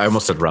 I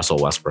almost said Russell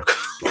Westbrook.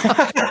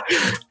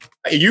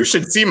 You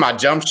should see my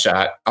jump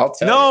shot. I'll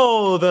tell you.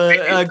 No,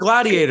 the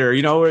Gladiator.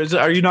 You know,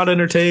 are you not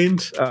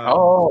entertained?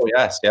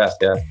 Yes.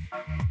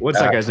 What's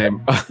that guy's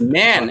name?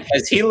 Man,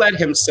 has he let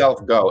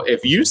himself go?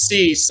 If you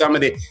see some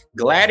of the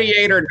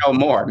Gladiator, no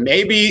more.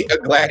 Maybe a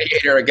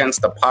Gladiator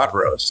against the pot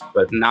roast,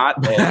 but not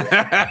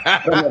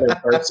another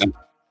person.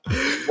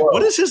 Whoa.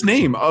 What is his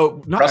name?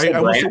 Oh, not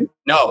Russell Brand?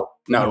 No.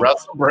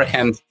 Russell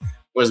Brand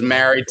was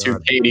married to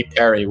Katy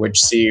Perry, which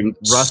seemed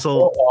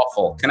so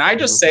awful. Can I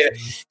just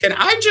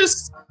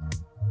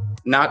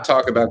not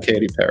talk about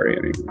Katy Perry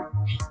anymore?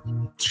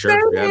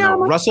 Sure. Yeah, no.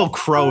 Russell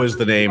Crowe is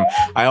the name.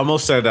 I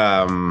almost said,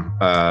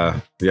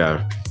 what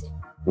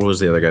was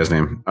the other guy's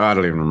name? I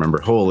don't even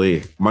remember.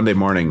 Holy Monday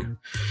morning.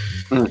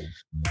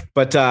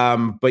 But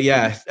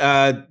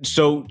yeah.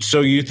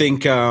 So you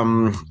think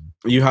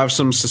you have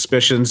some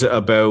suspicions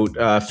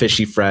about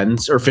Fishy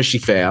Friends or Fishy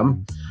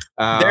Fam?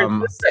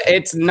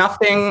 It's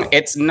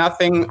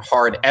nothing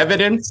hard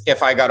evidence.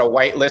 If I got a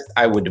whitelist,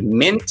 I would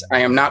mint. I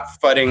am not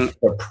fudding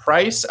the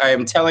price. I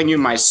am telling you,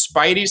 my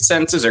spidey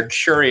senses are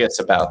curious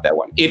about that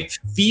one. It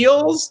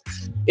feels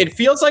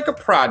like a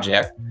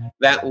project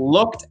that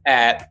looked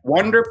at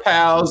Wonder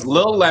Pals,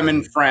 Lil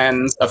Lemon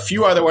Friends, a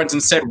few other ones,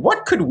 and said,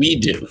 what could we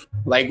do?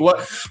 Like,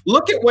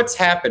 look at what's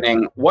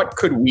happening. What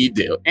could we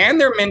do?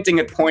 And they're minting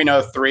at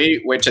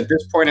 0.03, which at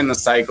this point in the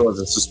cycle is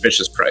a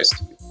suspicious price.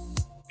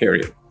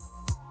 Period.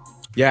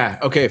 Yeah.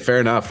 Okay. Fair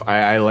enough.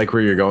 I like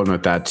where you're going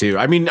with that too.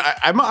 I mean,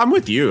 I'm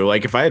with you.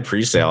 Like, if I had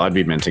pre-sale, I'd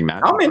be minting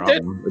that. I'll mint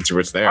it.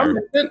 It's there. I'll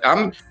mint it.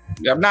 I'm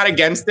not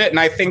against it, and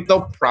I think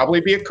they'll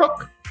probably be a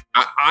cook.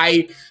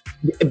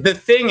 The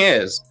thing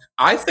is,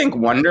 I think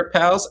Wonder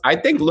Pals, I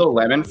think Lil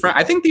Lemon Friend,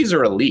 I think these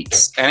are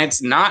elites, and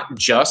it's not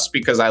just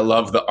because I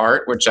love the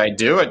art, which I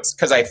do. It's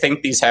because I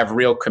think these have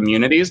real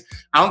communities.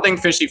 I don't think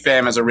Fishy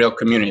Fam is a real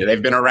community.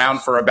 They've been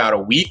around for about a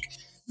week.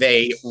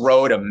 They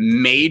rode a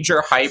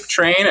major hype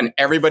train, and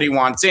everybody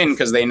wants in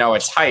because they know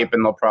it's hype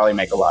and they'll probably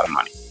make a lot of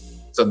money.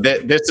 So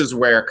this is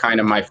where kind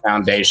of my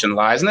foundation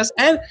lies in this.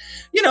 And,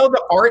 you know,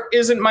 the art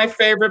isn't my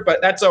favorite,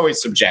 but that's always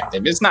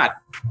subjective. It's not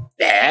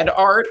bad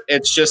art.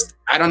 It's just,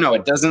 I don't know.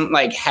 It doesn't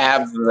like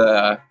have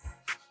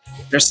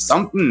there's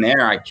something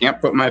there I can't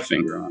put my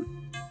finger on.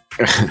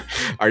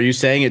 Are you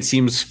saying it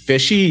seems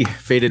fishy?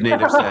 Faded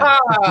Native said.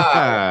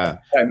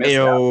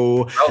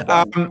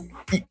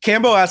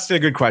 Cambo asked a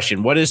good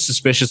question. What is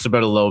suspicious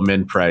about a low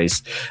min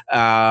price?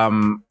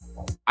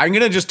 I'm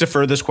going to just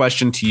defer this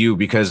question to you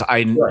because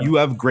you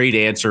have great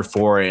answer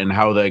for it and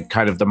how the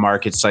kind of the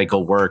market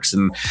cycle works.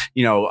 And,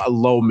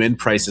 low mint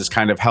prices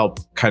kind of help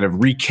kind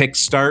of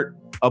re-kickstart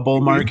a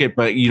bull market.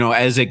 But,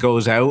 as it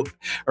goes out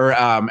or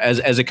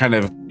as it kind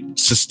of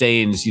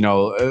sustains,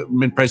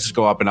 mint prices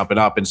go up and up and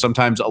up. And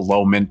sometimes a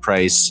low mint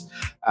price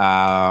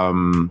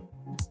can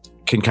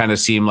kind of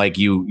seem like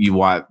you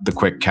want the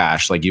quick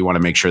cash. Like you want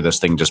to make sure this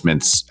thing just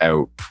mints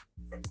out.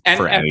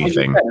 For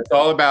anything. It's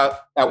all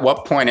about at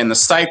what point in the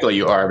cycle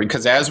you are,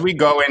 because as we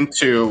go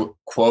into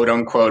quote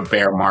unquote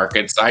bear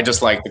markets, I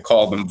just like to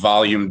call them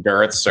volume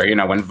dearths,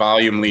 or, when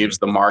volume leaves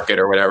the market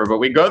or whatever. But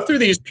we go through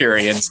these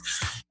periods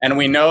and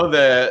we know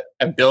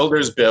a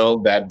builders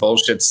build, that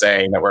bullshit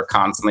saying that we're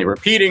constantly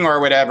repeating or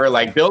whatever.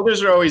 Like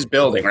builders are always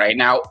building right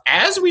now.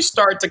 As we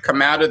start to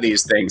come out of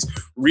these things,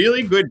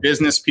 really good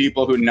business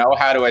people who know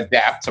how to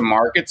adapt to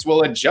markets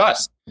will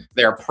adjust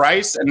their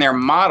price and their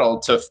model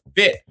to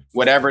fit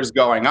whatever's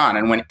going on.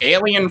 And when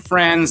Alien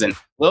Friends and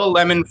Little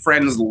Lemon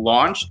Friends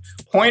launched,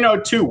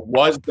 0.02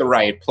 was the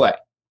right play.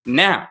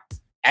 Now,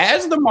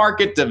 as the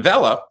market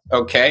developed,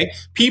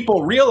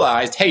 people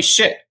realized, hey,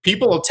 shit,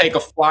 people will take a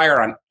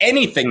flyer on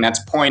anything that's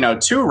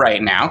 0.02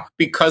 right now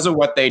because of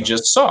what they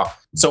just saw.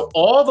 So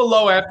all the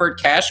low effort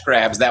cash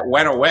grabs that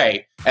went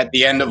away at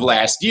the end of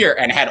last year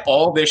and had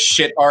all this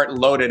shit art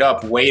loaded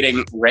up,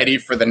 waiting, ready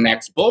for the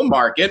next bull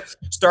market,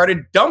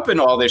 started dumping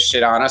all this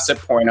shit on us at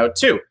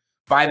 0.02.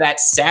 By that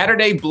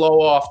Saturday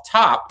blow off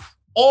top,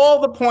 all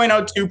the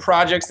 0.02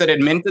 projects that had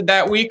minted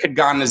that week had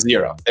gone to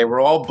zero. They were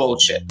all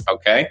bullshit,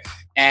 okay?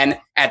 And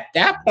at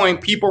that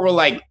point, people were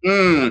like,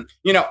 I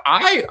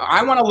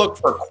want to look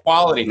for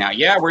quality now.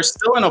 Yeah, we're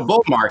still in a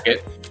bull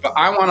market, but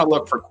I want to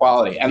look for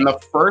quality. And the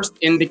first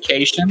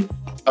indication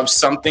of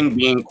something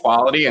being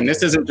quality, and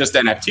this isn't just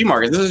NFT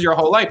market, this is your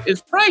whole life,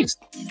 is price,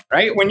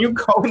 right? When you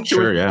go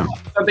into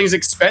something's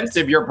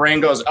expensive, your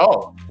brain goes,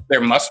 oh, there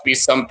must be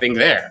something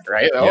there,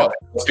 right? Yeah. Oh, there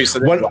must be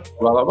something, blah,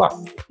 blah, blah.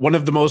 One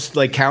of the most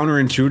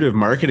counterintuitive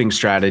marketing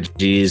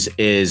strategies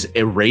is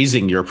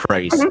erasing your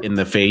price in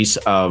the face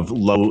of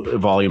low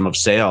volume of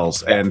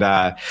sales. And,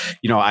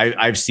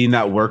 I've seen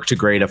that work to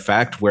great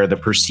effect where the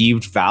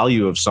perceived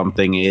value of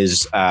something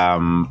is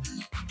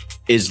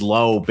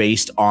low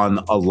based on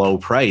a low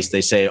price.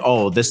 They say,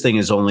 oh, this thing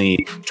is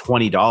only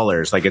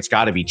 $20. Like it's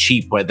got to be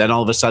cheap. But then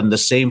all of a sudden the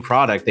same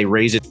product, they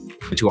raise it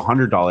to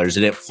 $100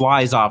 and it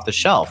flies off the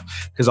shelf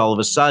because all of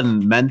a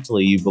sudden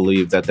mentally you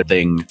believe that the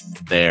thing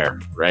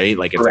there, right?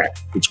 Like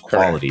it's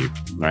quality,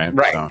 right?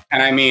 Right. So.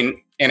 And I mean,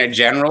 in a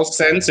general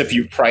sense, if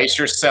you price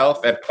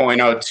yourself at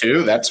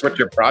 0.02, that's what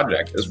your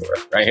project is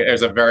worth, right?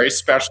 There's a very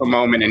special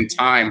moment in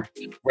time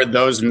where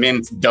those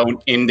mints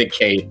don't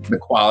indicate the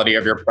quality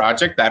of your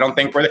project. I don't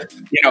think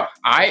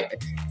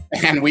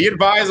and we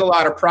advise a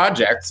lot of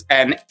projects,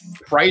 and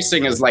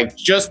pricing is I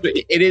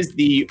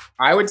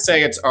would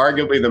say it's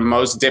arguably the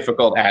most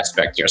difficult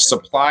aspect here,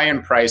 supply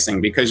and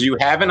pricing, because you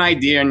have an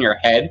idea in your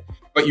head,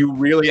 but you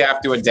really have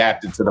to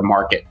adapt it to the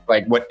market,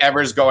 like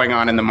whatever's going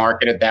on in the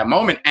market at that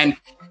moment. And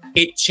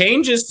it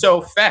changes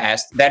so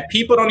fast that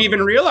people don't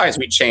even realize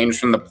we changed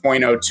from the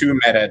 0.02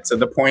 meta to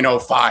the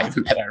 0.05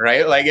 meta,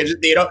 right? Like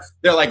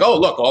they're like, oh,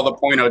 look, all the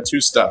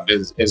 0.02 stuff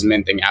is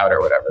minting out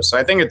or whatever. So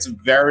I think it's a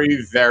very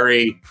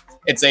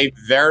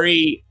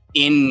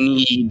in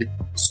need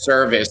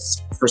service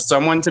for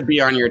someone to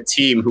be on your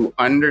team who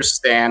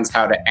understands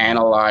how to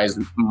analyze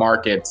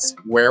markets,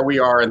 where we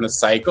are in the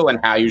cycle, and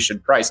how you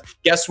should price.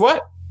 Guess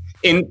what?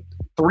 In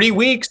 3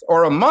 weeks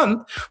or a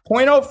month,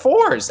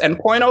 0.04s and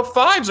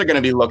 0.05s are going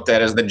to be looked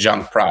at as the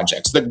junk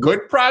projects. The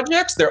good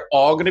projects, they're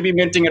all going to be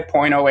minting at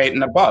 0.08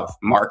 and above.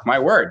 Mark my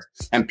words.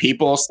 And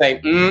people will say,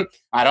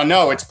 I don't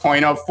know, it's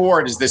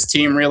 0.04. Does this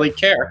team really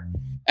care?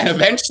 And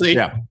eventually,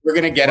 we're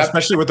going to get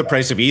especially with the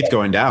price of ETH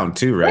going down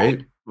too,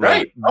 right?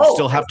 Right. You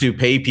still have to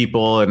pay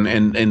people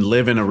and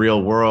live in a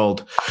real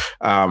world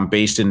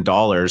based in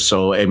dollars.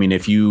 So, I mean,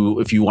 if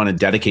you want to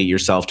dedicate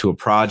yourself to a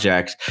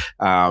project,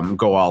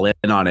 go all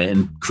in on it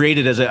and create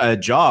it as a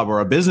job or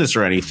a business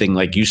or anything,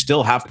 like you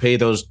still have to pay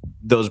those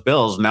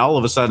bills. Now, all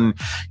of a sudden,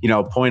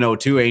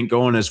 0.02 ain't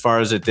going as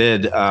far as it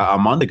did a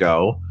month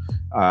ago.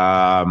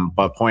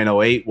 But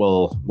 0.08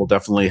 will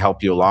definitely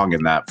help you along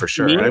in that for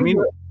sure.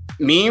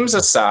 Memes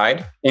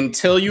aside,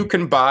 until you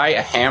can buy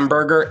a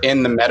hamburger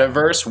in the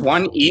metaverse,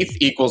 1 ETH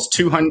equals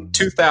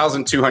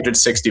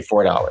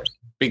 $2,264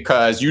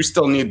 because you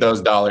still need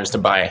those dollars to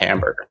buy a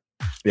hamburger.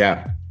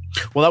 Yeah.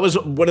 Well, that was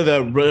one of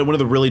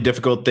the really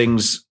difficult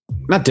things.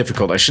 Not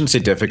difficult. I shouldn't say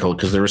difficult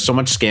because there was so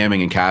much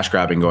scamming and cash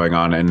grabbing going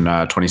on in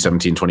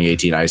 2017,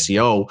 2018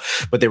 ICO,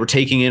 but they were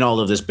taking in all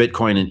of this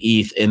Bitcoin and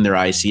ETH in their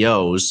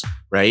ICOs,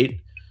 right?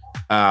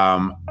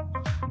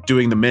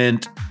 Doing the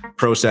mint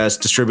process,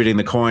 distributing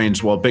the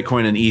coins while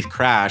Bitcoin and ETH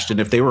crashed. And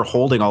if they were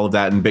holding all of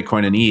that in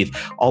Bitcoin and ETH,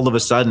 all of a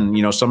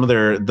sudden, some of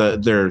their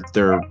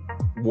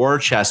war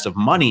chest of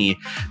money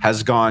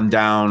has gone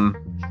down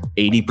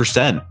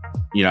 80%.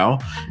 you know,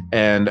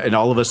 and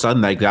all of a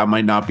sudden, like, that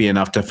might not be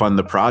enough to fund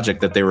the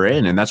project that they were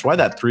in. And that's why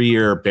that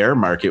 3-year bear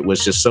market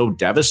was just so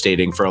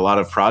devastating for a lot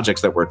of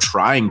projects that were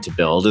trying to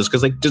build, is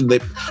because a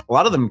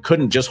lot of them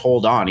couldn't just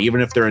hold on,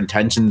 even if their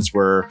intentions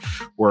were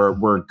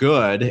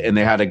good and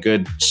they had a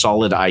good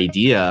solid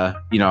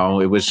idea. You know,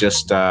 it was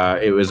just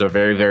it was a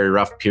very, very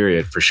rough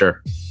period for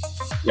sure.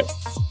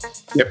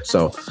 Yep.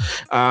 So,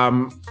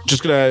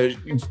 just gonna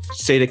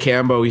say to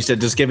Cambo, he said,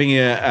 does giving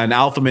you an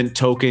Alpha Mint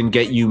token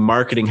get you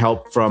marketing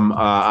help from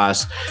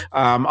us?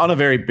 On a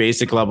very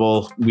basic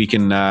level, we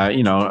can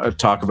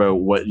talk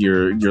about what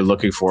you're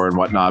looking for and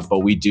whatnot, but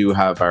we do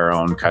have our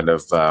own kind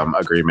of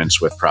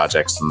agreements with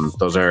projects, and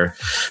those are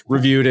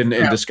reviewed and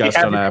discussed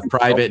on a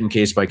private and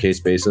case-by-case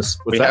basis.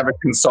 We have a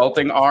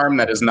consulting arm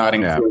that is not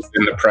included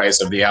in the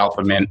price of the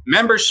Alpha Mint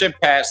membership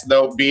pass,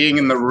 though. Being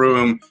in the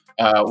room,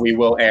 we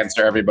will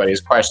answer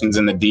everybody's questions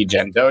in the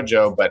DGen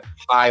Dojo, but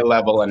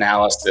high-level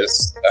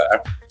analysis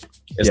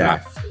is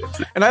not.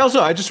 And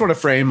I just want to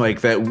frame like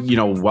that, you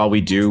know, while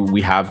we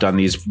have done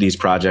these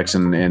projects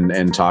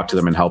and talked to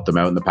them and helped them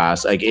out in the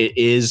past, like it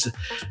is,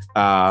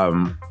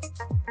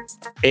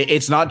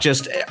 it's not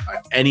just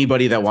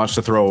anybody that wants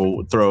to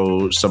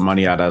throw some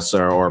money at us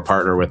or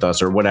partner with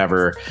us or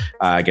whatever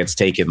gets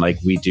taken. Like,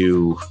 we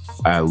do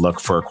look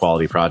for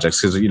quality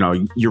projects, because, you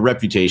know, your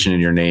reputation and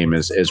your name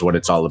is what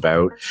it's all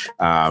about.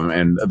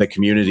 And the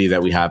community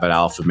that we have at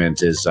Alpha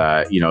Mint is,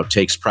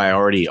 takes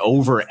priority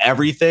over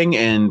everything.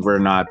 And we're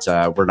not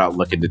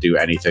looking to do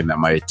anything that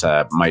might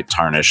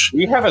tarnish.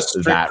 We have a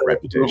strict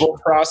approval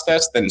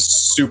process that's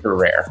super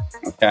rare.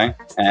 Okay.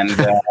 And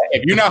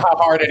if you know how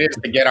hard it is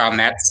to get on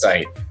that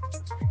site,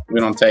 we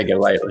don't take it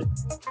lightly.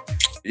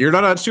 You're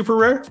not on Super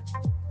Rare?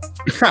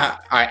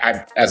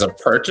 I as a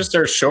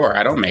purchaser, sure.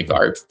 I don't make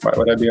art. Why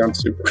would I be on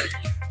Super Rare?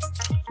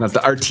 Not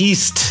the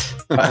artiste.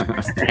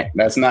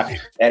 That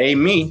ain't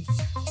me.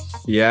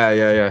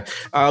 Yeah.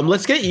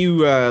 Let's get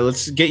you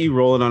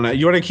rolling on it.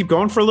 You want to keep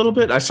going for a little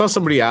bit? I saw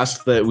somebody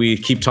ask that we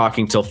keep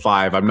talking till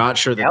 5. I'm not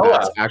sure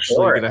that's actually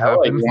going to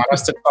happen. You want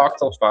us to talk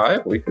till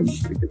 5? We can do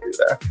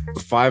that.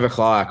 5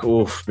 o'clock.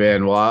 Oof,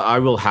 man. Well, I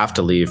will have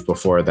to leave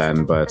before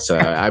then, but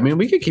I mean,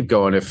 we could keep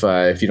going if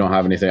you don't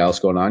have anything else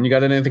going on. You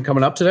got anything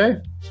coming up today?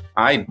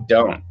 I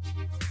don't.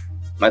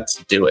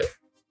 Let's do it.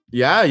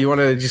 Yeah, you want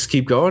to just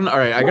keep going? All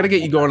right, I got to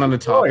get you going on the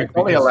topic. It's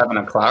only 11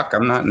 o'clock.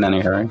 I'm not in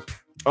any hurry.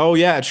 Oh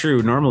yeah,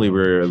 true. Normally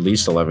we're at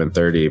least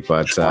 11:30,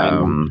 but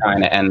trying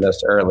to end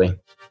us early.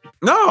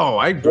 No,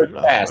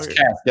 Cass,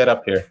 get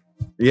up here.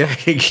 Yeah,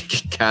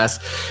 Cass,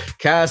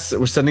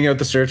 we're sending out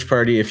the search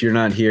party if you're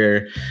not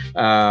here.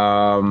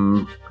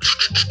 What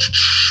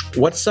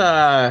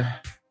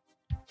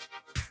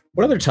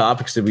other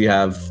topics did we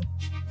have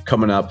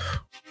coming up?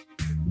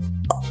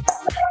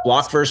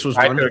 Blockverse was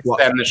one. I could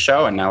extend the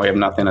show, and now we have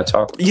nothing to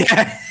talk about.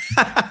 Yeah.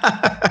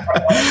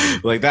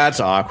 Like, that's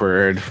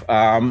awkward.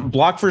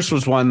 Blockverse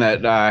was one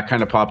that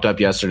kind of popped up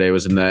yesterday. It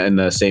was in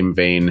the same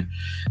vein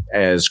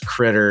as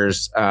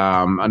Critters.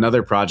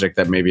 Another project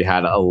that maybe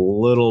had a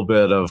little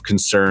bit of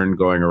concern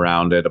going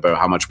around it about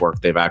how much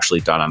work they've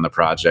actually done on the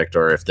project,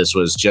 or if this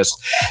was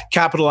just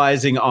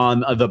capitalizing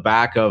on the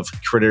back of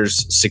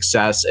Critters'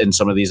 success in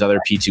some of these other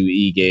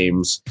P2E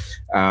games.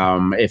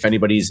 If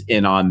anybody's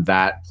in on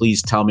that,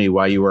 please tell me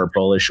why you are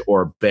bullish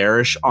or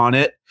bearish on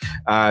it.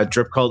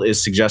 Drip Cult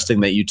is suggesting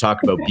that you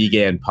talk about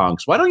BGAN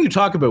punks. Why don't you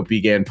talk about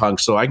BGAN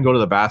punks so I can go to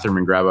the bathroom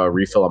and grab a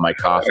refill of my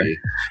coffee?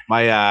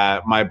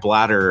 My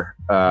bladder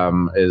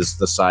is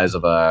the size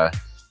of I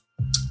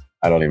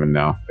don't even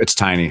know. It's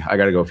tiny. I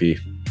gotta go pee.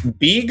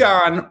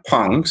 BGAN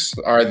punks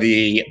are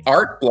the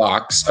art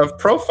blocks of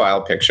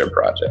Profile Picture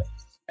Project.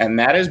 And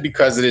that is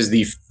because it is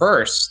the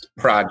first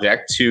profile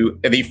project to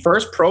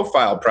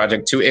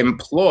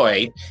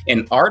employ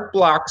an art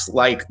blocks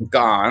like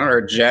GAN,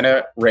 or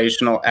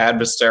generational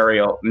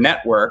adversarial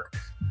network,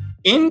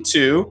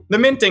 into the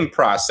minting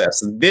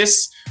process.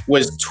 This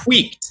was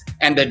tweaked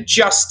and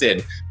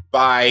adjusted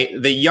by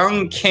the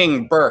young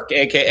King Burke,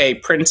 aka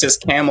Princess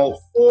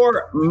Camel,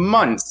 for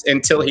months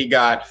until he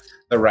got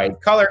the right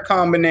color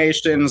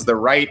combinations, the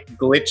right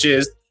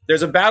glitches.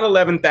 There's about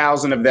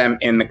 11,000 of them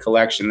in the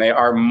collection. They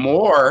are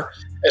more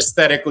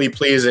aesthetically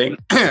pleasing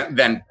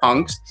than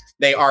punks.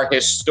 They are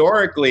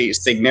historically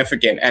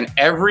significant, and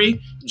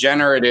every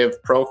generative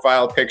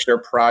profile picture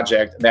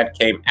project that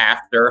came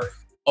after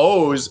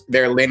owes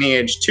their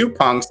lineage to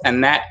punks,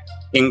 and that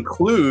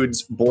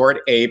includes Bored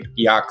Ape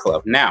Yacht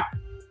Club. Now,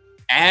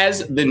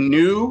 as the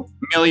new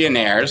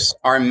millionaires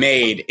are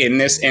made in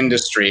this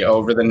industry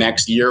over the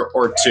next year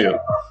or two,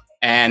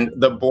 and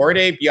the Bored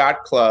Ape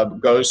Yacht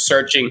Club goes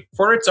searching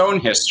for its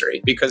own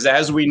history, because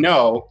as we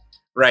know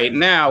right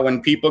now,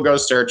 when people go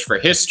search for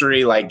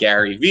history like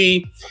Gary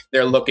Vee,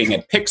 they're looking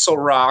at pixel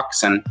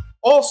rocks and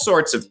all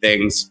sorts of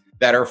things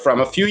that are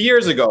from a few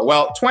years ago.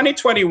 Well,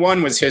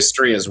 2021 was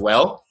history as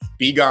well.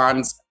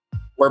 BGANs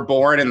were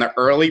born in the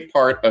early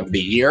part of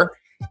the year.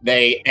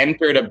 They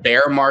entered a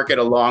bear market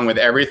along with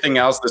everything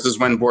else. This is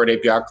when Bored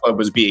Ape Yacht Club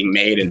was being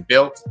made and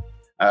built.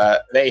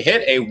 They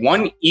hit a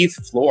 1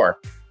 ETH floor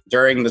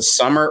during the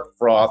summer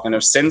froth and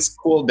have since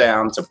cooled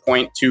down to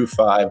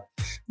 0.25.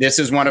 This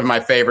is one of my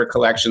favorite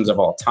collections of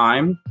all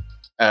time.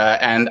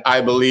 And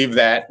I believe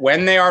that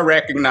when they are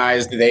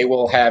recognized, they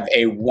will have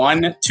a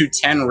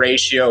 1-to-10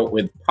 ratio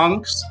with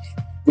punks.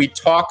 We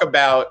talk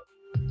about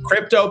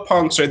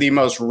CryptoPunks are the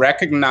most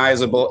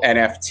recognizable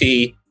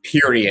NFT,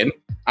 period.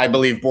 I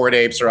believe Bored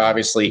Apes are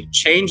obviously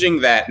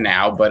changing that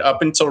now, but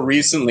up until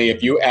recently,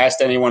 if you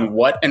asked anyone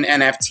what an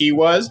NFT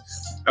was,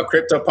 a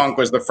CryptoPunk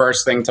was the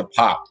first thing to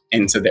pop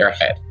into their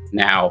head.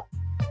 Now,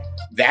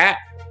 that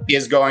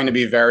is going to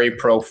be very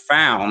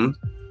profound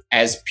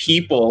as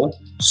people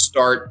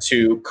start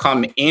to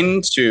come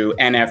into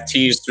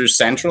NFTs through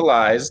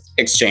centralized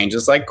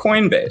exchanges like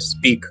Coinbase,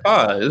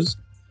 because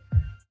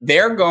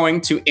they're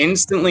going to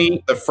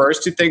instantly, the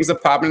first two things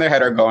that pop in their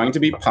head are going to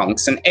be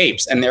punks and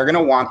apes, and they're going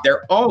to want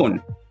their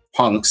own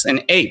punks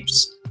and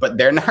apes, but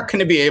they're not going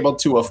to be able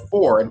to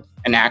afford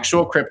an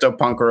actual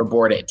CryptoPunk or a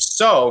Bored Ape.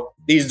 So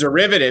these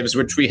derivatives,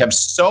 which we have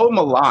so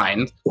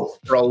maligned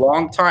for a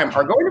long time,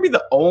 are going to be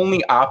the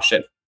only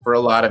option for a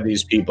lot of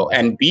these people.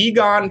 And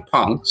Begone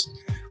punks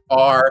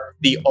are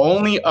the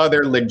only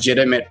other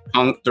legitimate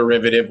punk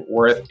derivative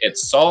worth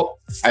its salt.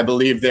 I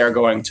believe they're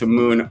going to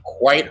moon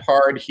quite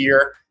hard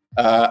here.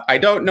 I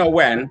don't know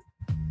when,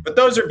 but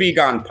those are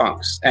Begone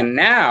punks. And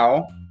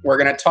now we're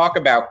going to talk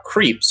about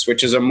Creeps,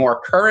 which is a more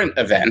current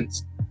event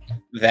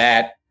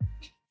that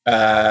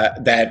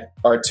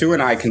R2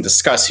 and I can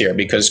discuss here,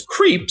 because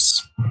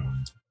Creeps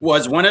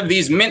was one of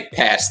these Mint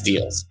Pass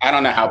deals. I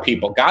don't know how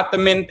people got the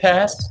Mint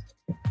Pass,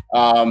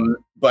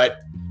 but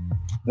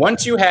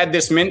once you had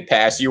this Mint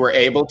Pass, you were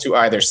able to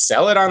either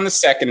sell it on the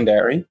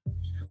secondary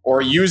or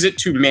use it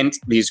to mint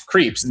these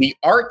Creeps. The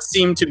art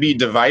seemed to be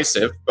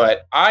divisive,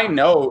 but I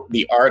know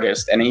the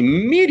artist, and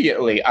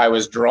immediately I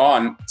was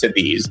drawn to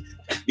these.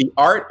 The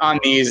art on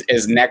these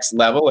is next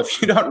level.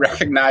 If you don't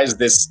recognize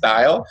this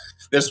style,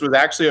 this was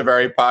actually a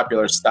very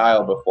popular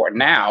style before.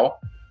 Now,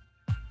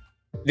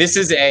 this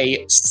is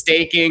a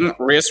staking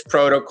risk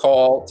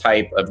protocol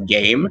type of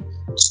game.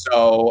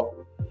 So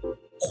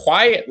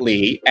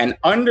quietly and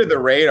under the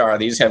radar,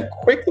 these have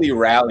quickly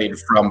rallied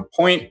from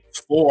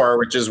 0.4,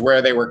 which is where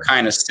they were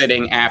kind of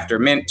sitting after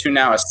mint, to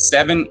now a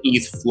 7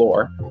 ETH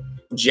floor,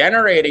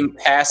 generating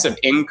passive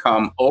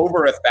income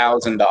over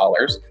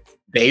 $1,000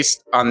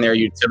 based on their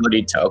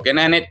utility token.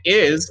 And it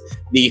is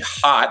the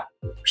hot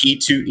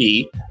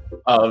P2E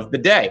of the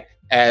day,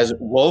 as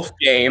Wolf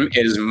Game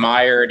is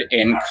mired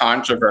in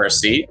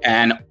controversy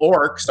and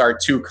orcs are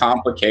too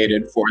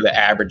complicated for the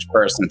average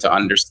person to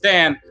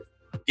understand.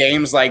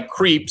 Games like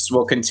Creeps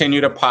will continue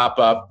to pop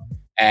up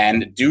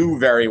and do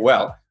very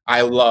well.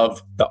 I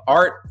love the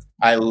art.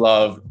 I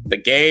love the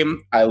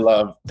game. I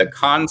love the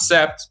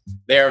concept.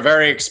 They are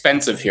very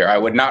expensive here. I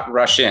would not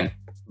rush in.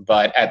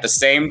 But at the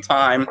same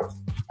time,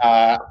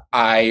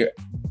 I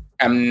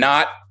am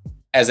not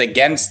as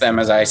against them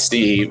as I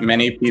see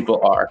many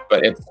people are.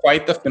 But it's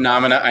quite the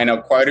phenomena. I know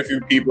quite a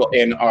few people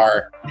in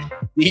our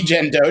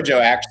DGen dojo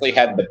actually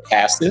had the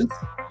passes,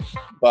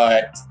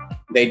 but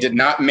they did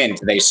not mint.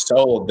 They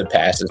sold the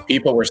passes.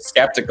 People were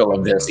skeptical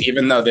of this,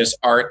 even though this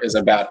art is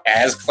about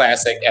as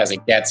classic as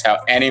it gets. How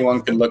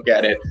anyone could look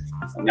at it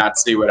and not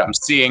see what I'm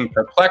seeing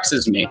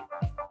perplexes me.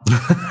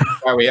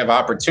 Why we have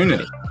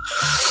opportunity.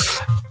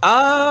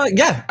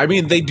 Yeah, I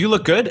mean, they do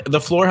look good.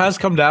 The floor has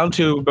come down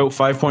to about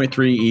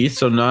 5.3 ETH,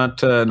 so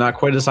not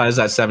quite as high as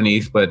that 7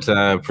 ETH, but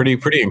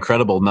pretty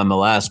incredible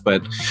nonetheless.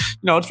 But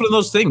it's one of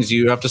those things.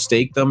 You have to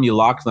stake them, you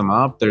lock them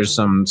up. There's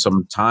some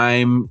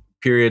time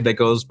period that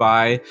goes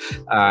by.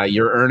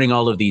 You're earning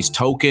all of these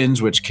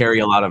tokens, which carry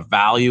a lot of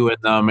value in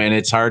them, and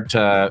it's hard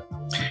to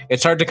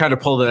kind of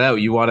pull it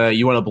out. You want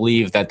to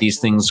believe that these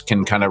things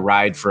can kind of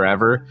ride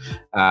forever.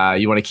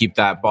 You want to keep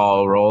that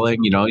ball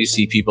rolling. You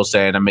see people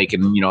saying, I'm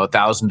making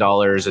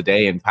 $1,000 a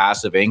day in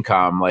passive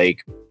income.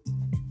 Like,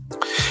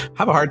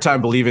 have a hard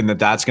time believing that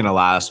that's going to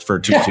last for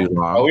too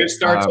long. Always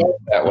starts off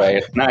that way.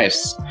 It's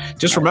nice.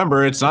 Just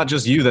remember, it's not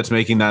just you that's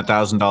making that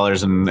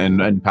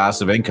 $1,000 in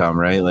passive income,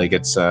 right? Like,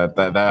 it's that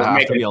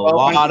have to be a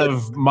lot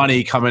of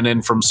money coming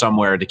in from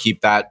somewhere to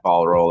keep that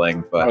ball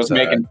rolling. But I was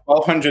making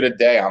 $1,200 a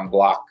day on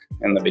Block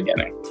in the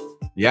beginning.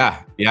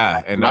 Yeah,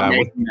 and I'm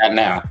making that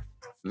now.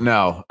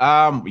 No.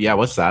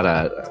 What's that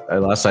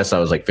at? Last I saw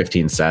it was like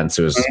 15 cents.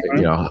 It was,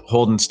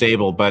 holding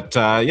stable. But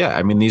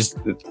I mean, these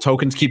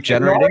tokens keep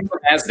generating.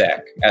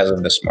 NASDAQ as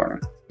of this morning.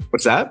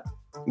 What's that?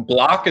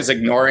 Block is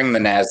ignoring the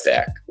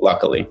NASDAQ,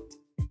 luckily.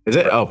 Is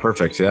it? Oh,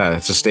 perfect. Yeah,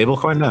 it's a stable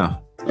coin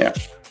now. Yeah.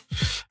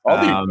 All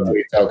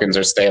these tokens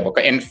are stable.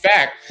 In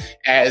fact,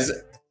 as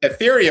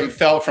Ethereum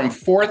fell from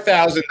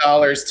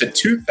 $4,000 to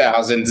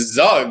 $2,000.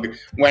 Zug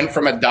went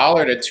from $1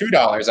 to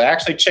 $2. I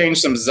actually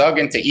changed some Zug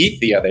into ETH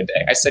the other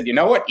day. I said, you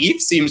know what?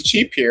 ETH seems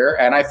cheap here,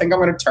 and I think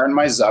I'm going to turn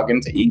my Zug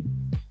into ETH.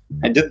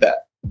 I did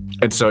that.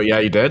 And so, yeah,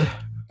 you did?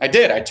 I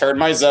did. I turned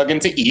my Zug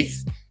into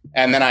ETH,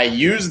 and then I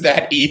used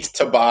that ETH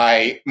to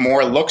buy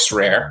more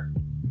LooksRare.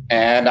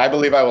 And I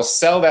believe I will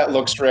sell that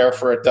LooksRare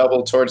for a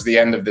double towards the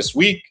end of this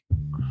week,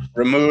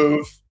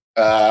 remove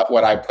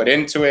what I put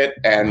into it,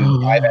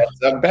 and buy that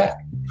Zug back.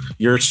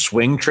 Your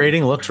swing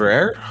trading looks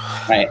rare.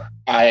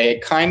 I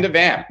kind of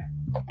am.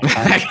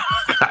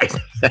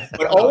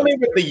 But only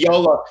with the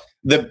YOLO.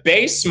 The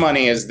base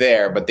money is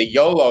there, but the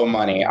YOLO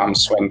money, I'm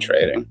swing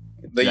trading.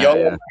 The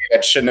YOLO money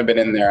that shouldn't have been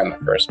in there in the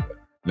first place.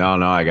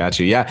 No, I got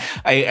you. Yeah,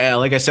 I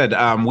like I said,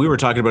 we were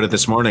talking about it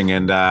this morning,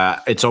 and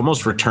it's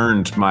almost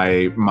returned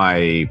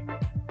my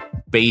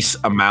base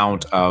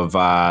amount of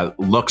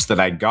looks that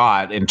I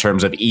got in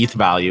terms of ETH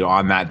value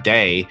on that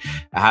day.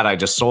 Had I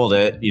just sold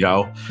it,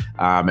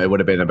 it would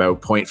have been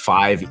about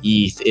 0.5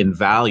 ETH in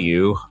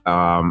value,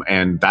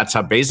 and that's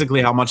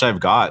basically how much I've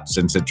got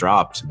since it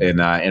dropped in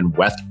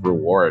WETH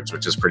rewards,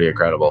 which is pretty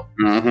incredible.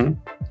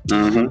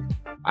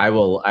 I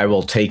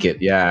will take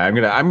it. Yeah,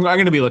 I'm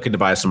gonna be looking to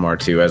buy some more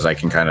too, as I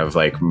can kind of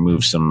like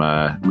move some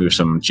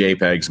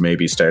JPEGs,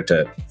 maybe start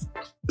to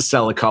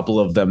sell a couple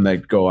of them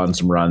that go on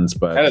some runs.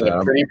 But that is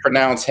a pretty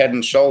pronounced head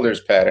and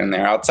shoulders pattern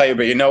there, I'll tell you.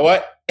 But you know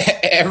what?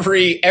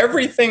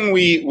 Everything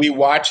we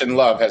watch and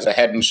love has a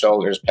head and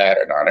shoulders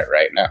pattern on it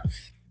right now.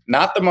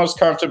 Not the most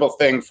comfortable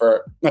thing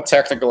for a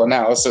technical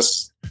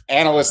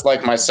analyst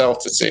like myself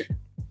to see.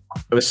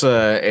 This,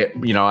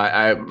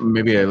 I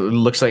maybe it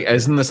looks like,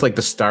 isn't this like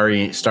the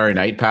starry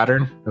night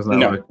pattern? Isn't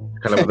that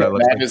kind of what that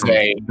looks like? That is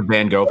a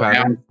Van Gogh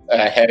pattern,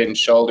 a head and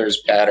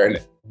shoulders pattern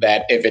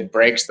that, if it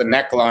breaks the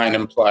neckline,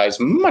 implies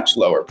much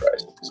lower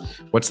prices.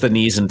 What's the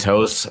knees and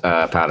toes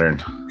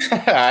pattern? I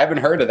haven't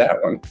heard of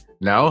that one.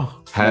 No,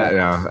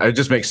 it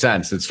just makes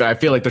sense. I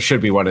feel like there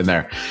should be one in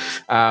there.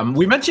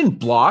 We mentioned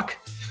Block.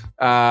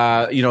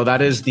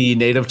 That is the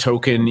native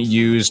token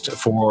used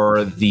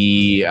for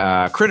the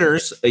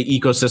Critters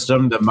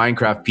ecosystem, the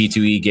Minecraft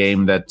P2E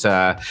game that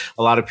a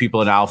lot of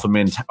people in Alpha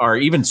Mint are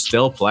even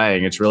still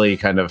playing. It's really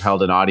kind of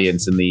held an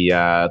audience, and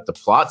the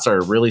plots are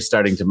really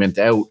starting to mint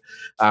out.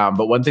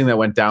 But one thing that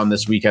went down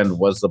this weekend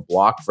was the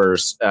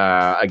Blockverse.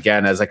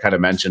 Again, as I kind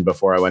of mentioned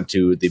before I went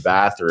to the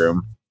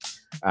bathroom,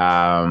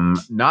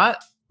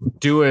 not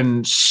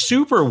doing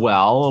super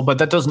well, but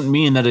that doesn't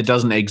mean that it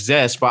doesn't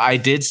exist. But I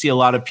did see a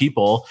lot of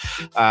people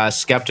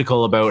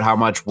skeptical about how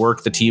much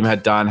work the team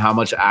had done, how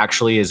much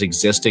actually is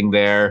existing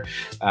there,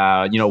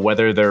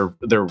 whether their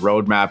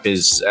roadmap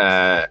is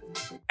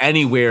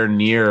anywhere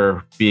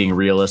near being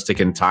realistic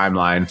in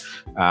timeline.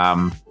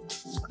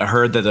 I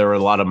heard that there were a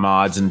lot of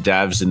mods and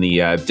devs in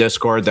the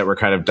Discord that were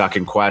kind of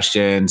ducking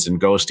questions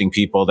and ghosting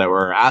people that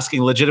were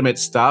asking legitimate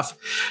stuff.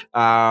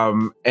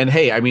 And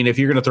hey, I mean, if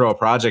you're going to throw a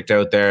project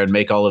out there and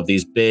make all of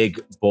these big,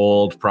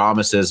 bold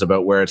promises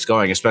about where it's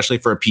going, especially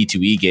for a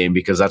P2E game,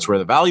 because that's where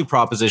the value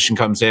proposition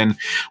comes in,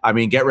 I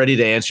mean, get ready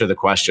to answer the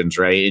questions,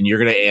 right? And you're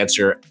going to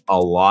answer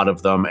a lot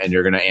of them, and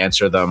you're going to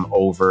answer them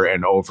over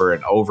and over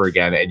and over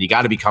again. And you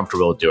got to be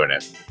comfortable with doing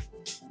it.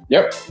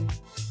 Yep.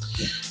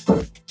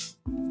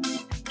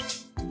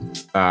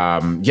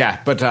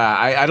 But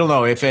I don't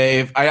know if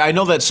I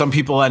know that some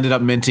people ended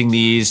up minting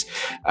these.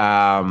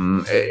 I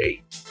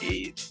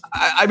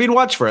mean,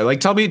 watch for it. Like,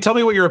 tell me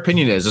what your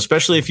opinion is,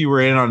 especially if you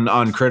were in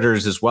on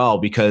Critters as well,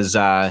 because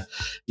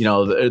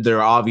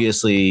they're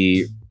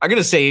obviously, I'm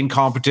gonna say, in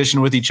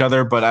competition with each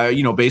other, but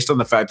based on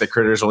the fact that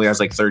Critters only has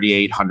like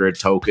 3,800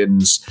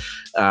 tokens,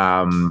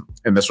 and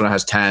this one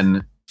has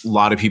 10. A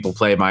lot of people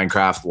play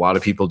Minecraft. A lot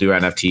of people do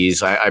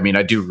NFTs. I mean,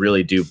 I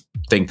really do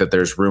think that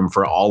there's room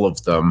for all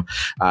of them.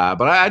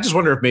 But I just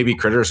wonder if maybe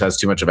Critters has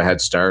too much of a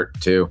head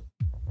start too.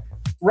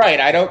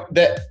 Right.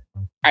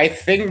 I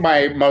think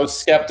my most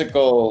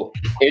skeptical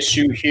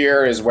issue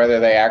here is whether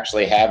they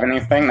actually have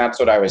anything. That's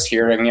what I was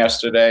hearing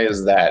yesterday,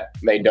 is that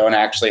they don't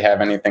actually have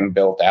anything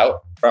built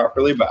out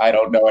properly, but I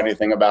don't know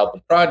anything about the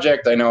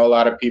project. I know a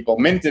lot of people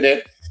minted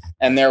it,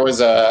 and there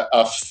was a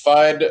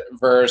FUD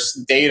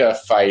versus data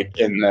fight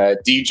in the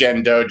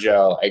DGen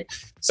dojo. Like,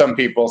 some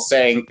people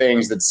saying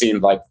things that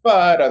seemed like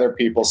FUD, other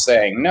people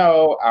saying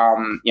no.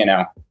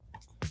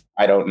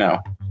 I don't know.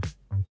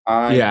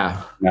 No.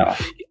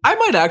 I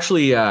might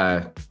actually.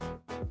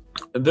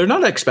 They're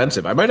not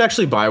expensive. I might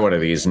actually buy one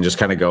of these and just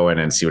kind of go in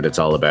and see what it's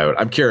all about.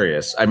 I'm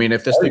curious. I mean,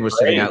 if this thing was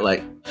sitting at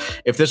like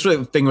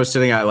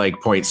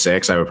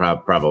 0.6, I would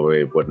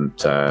probably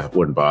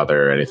wouldn't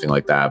bother or anything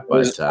like that.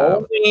 But there's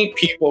only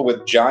people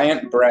with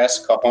giant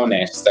brass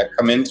cojones that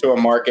come into a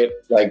market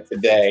like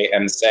today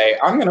and say,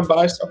 "I'm going to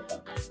buy something."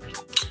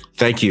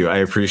 Thank you. I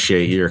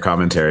appreciate your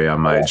commentary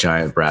on my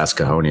giant brass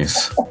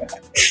cojones.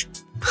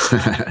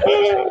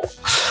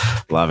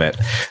 Love it.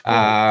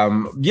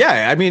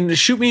 I mean,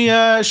 shoot me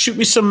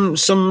some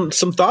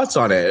thoughts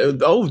on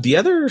it. Oh, the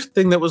other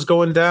thing that was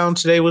going down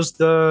today was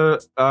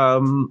the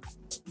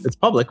it's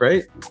public,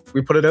 right?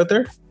 We put it out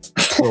there.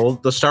 Well,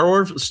 the Star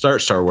Wars.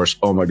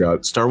 Oh my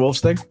God, Star Wolves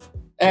thing.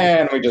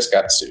 And we just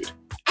got sued.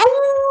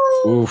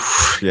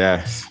 Oof,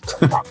 yeah.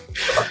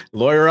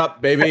 Lawyer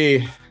up,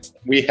 baby.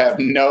 We have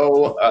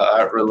no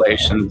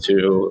relation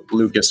to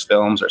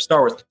Lucasfilms or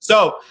Star Wars.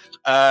 So,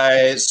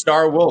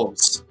 Star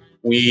Wolves.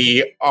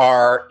 We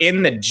are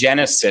in the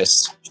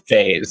Genesis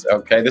phase,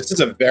 okay? This is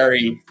a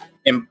very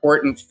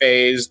important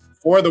phase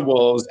for the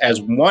Wolves,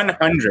 as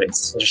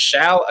 100s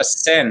shall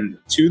ascend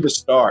to the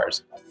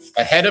stars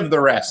ahead of the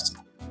rest.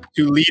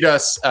 to lead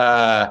us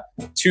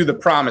to the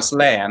promised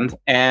land,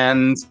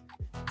 and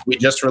we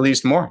just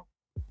released more.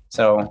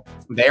 So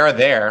they are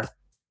there.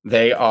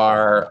 They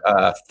are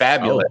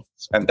fabulous.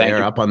 And they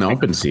are up on the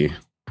OpenSea.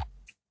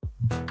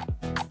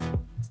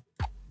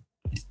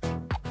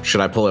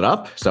 Should I pull it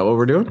up? Is that what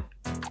we're doing?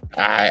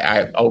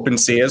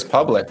 OpenSea is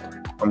public,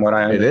 from what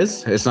I understand. It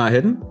is? It's not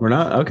hidden? We're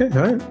not? Okay,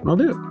 all right. I'll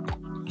do it.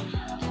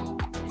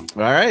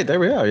 All right, there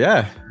we are.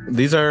 Yeah.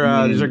 These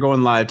are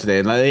going live today.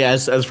 And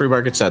as Free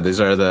Market said, these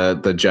are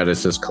the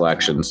Genesis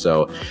collection.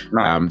 So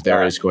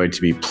there is going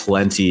to be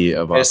plenty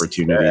of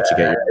opportunity to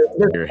get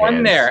your one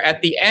hands. There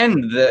at the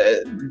end,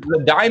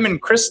 the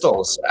diamond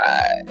crystals.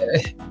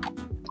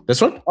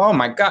 This one? Oh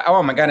my god!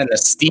 And the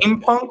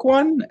steampunk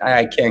one,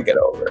 I can't get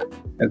over it.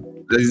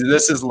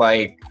 This is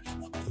like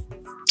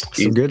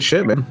some good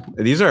shit, man.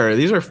 These are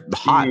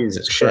hot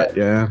shit.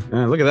 Yeah.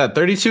 Look at that,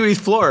 32 ETH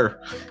floor.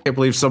 Can't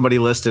believe somebody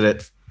listed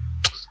it.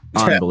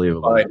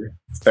 Unbelievable.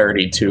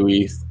 32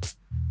 ETH.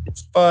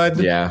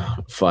 FUD. Yeah,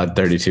 FUD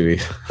 32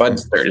 ETH.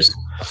 FUD's 30.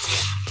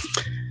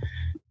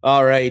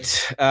 All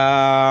right.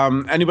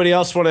 Anybody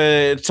else want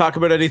to talk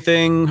about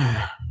anything?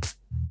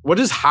 What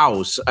is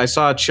House? I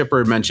saw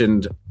Chipper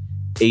mentioned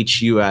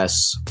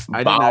HUS.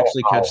 I didn't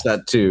actually catch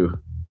that too.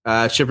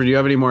 Chipper, do you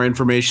have any more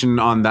information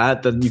on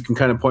that you can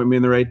kind of point me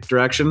in the right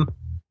direction?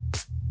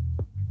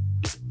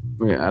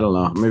 Yeah, I don't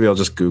know. Maybe I'll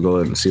just Google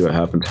it and see what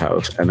happens.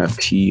 House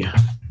NFT.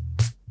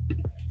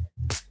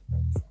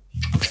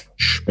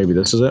 Maybe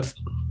this is it.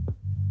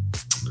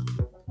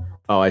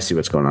 Oh, I see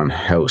what's going on.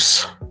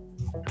 House.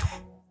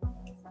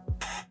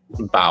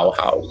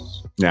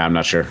 Bauhaus. Yeah, I'm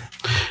not sure.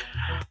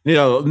 Need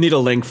a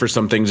link for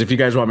some things. If you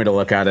guys want me to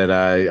look at it,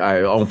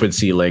 I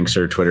OpenSea links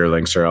or Twitter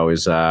links are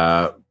always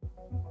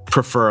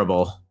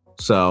preferable.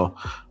 So,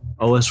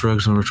 OS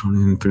Rugs number 20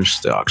 and finish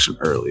the auction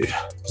early.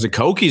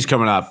 Zakoki's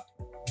coming up.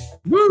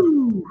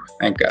 Woo!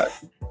 Thank God.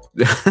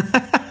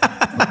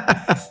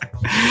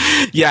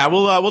 Yeah,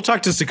 we'll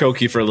talk to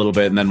Zakoki for a little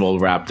bit and then we'll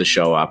wrap the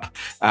show up.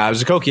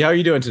 Zakoki, how are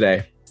you doing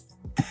today?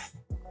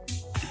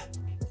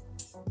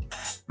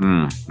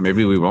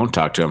 Maybe we won't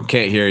talk to him.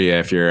 Can't hear you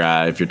if you're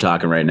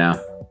talking right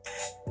now.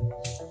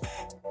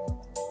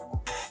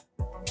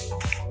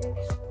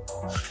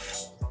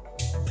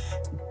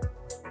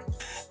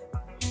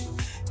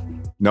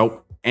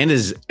 Nope. And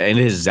his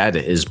Z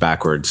is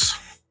backwards.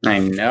 I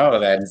know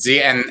that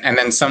Z, and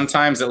then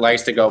sometimes it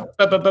likes to go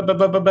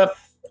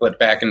flip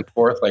back and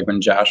forth, like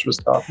when Josh was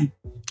talking.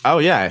 Oh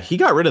yeah, he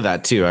got rid of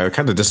that too. I was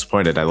kind of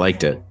disappointed. I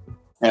liked it.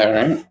 All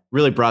right.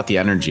 Really brought the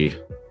energy.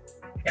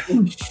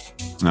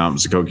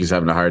 Zakoki's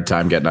having a hard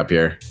time getting up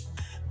here.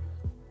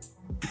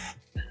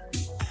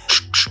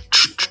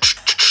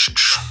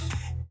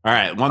 All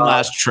right, one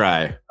last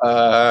try.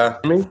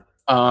 Me?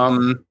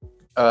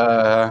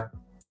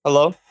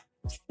 Hello?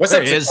 What's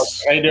up?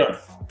 How you doing?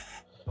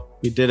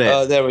 We did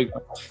it. There we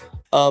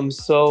go.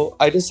 So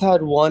I just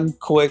had one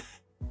quick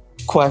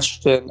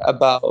question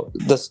about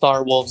the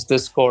Star Wolves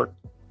Discord.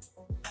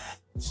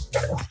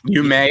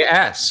 You may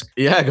ask.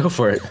 Yeah, go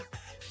for it.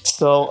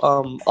 So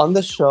on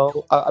the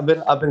show, I've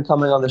been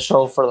coming on the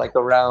show for like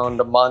around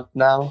a month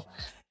now,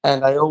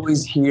 and I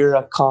always hear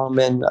a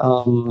common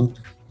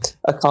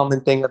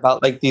thing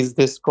about like these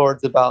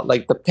Discords about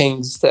like the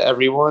pings to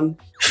everyone.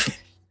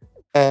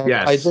 And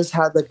yes. I just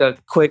had like a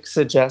quick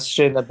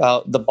suggestion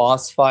about the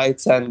boss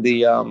fights and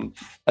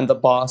the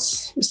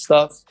boss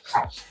stuff.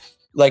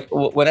 Like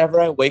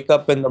whenever I wake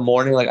up in the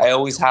morning, like I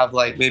always have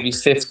like maybe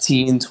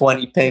 15,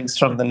 20 pings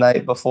from the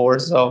night before.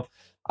 So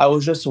I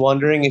was just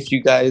wondering if you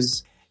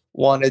guys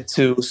wanted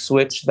to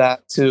switch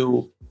that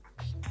to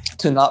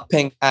not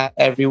ping at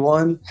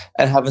everyone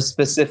and have a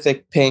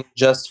specific ping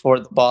just for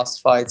the boss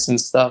fights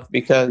and stuff,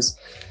 because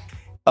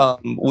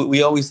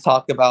we always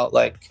talk about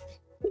like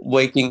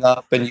waking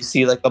up and you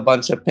see like a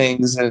bunch of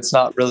pings and it's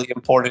not really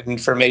important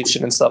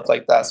information and stuff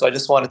like that. So I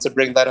just wanted to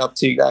bring that up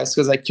to you guys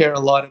because I care a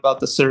lot about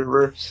the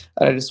server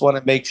and I just want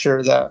to make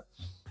sure that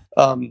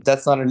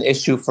that's not an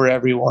issue for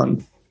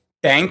everyone.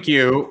 Thank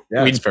you.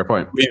 Yeah, that's a fair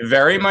point. We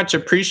very much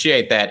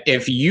appreciate that.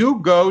 If you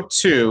go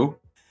to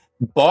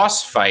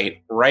Boss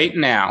Fight right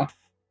now,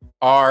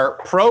 our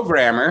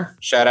programmer,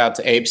 shout out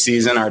to Ape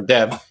Season, our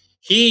dev,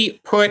 he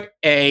put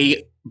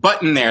a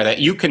button there that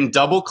you can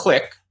double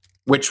click,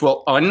 which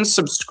will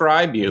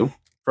unsubscribe you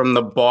from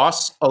the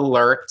boss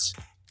alert.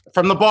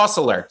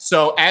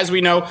 So as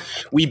we know,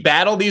 we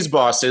battle these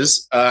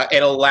bosses.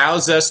 It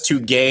allows us to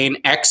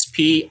gain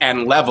XP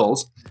and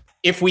levels.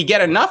 If we get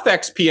enough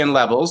XP and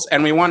levels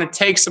and we want to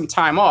take some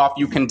time off,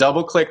 you can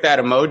double click that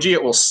emoji.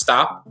 It will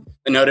stop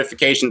the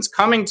notifications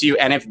coming to you.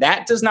 And if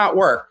that does not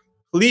work,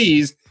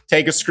 please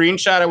take a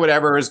screenshot of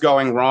whatever is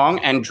going wrong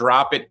and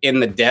drop it in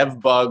the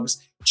Dev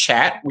Bugs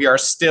chat. We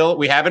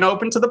haven't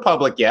opened to the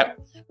public yet.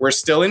 We're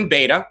still in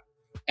beta,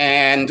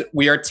 and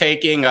we are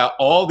taking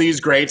all these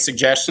great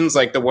suggestions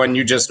like the one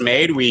you just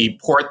made. We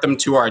port them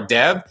to our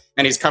dev,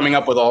 and he's coming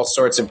up with all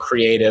sorts of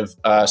creative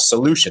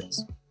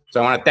solutions.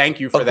 So I want to thank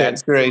you for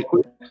that. Great.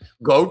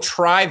 Go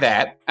try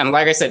that. And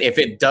like I said, if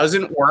it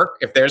doesn't work,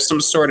 if there's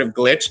some sort of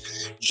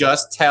glitch,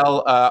 just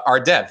tell our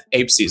dev,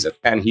 Ape Season,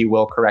 and he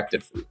will correct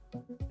it for you.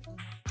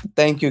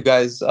 Thank you,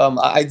 guys.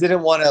 I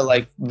didn't want to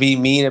like be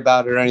mean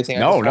about it or anything.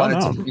 No.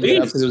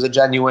 Because it was a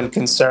genuine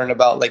concern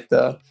about like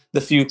the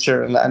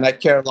future, and I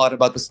care a lot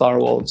about the Star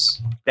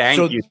Wolves.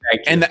 Thank you.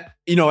 And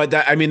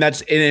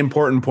that's an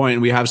important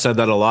point. We have said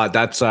that a lot.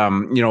 That's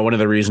one of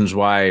the reasons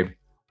why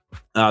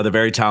the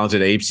very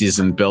talented Ape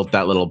Season built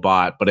that little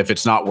bot. But if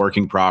it's not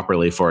working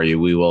properly for you,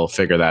 we will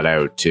figure that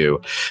out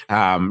too.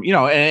 And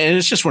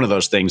it's just one of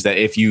those things that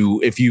if you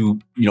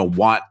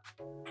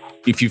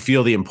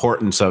feel the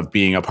importance of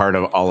being a part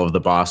of all of the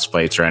boss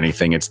fights or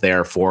anything, it's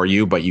there for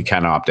you, but you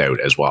can opt out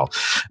as well.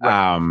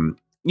 Right.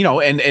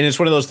 And it's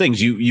one of those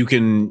things you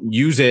can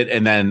use it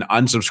and then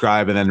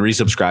unsubscribe and then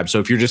resubscribe. So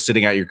if you're just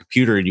sitting at your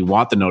computer and you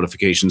want the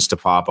notifications to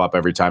pop up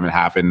every time it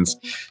happens,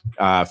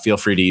 feel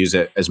free to use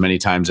it as many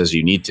times as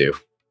you need to.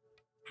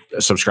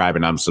 Subscribe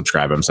and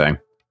unsubscribe, I'm saying.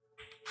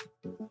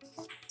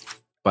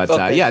 But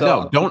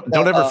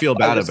don't ever feel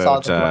bad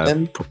about.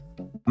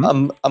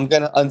 I'm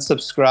gonna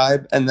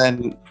unsubscribe and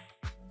then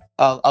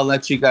I'll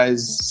let you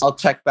guys. I'll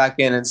check back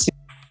in and see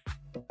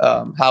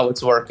how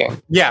it's working.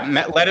 Yeah,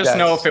 let us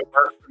know if it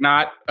works or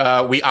not.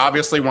 We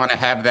obviously want to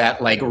have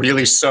that like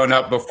really sewn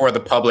up before the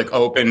public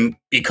open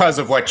because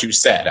of what you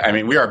said. I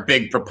mean, we are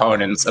big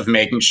proponents of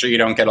making sure you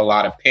don't get a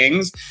lot of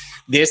pings.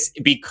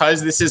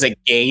 Because this is a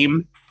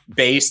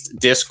game-based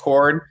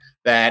Discord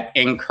that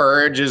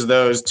encourages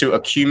those to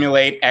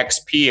accumulate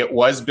XP. It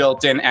was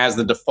built in as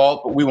the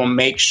default, but we will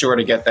make sure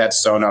to get that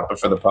sewn up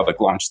before the public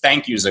launch.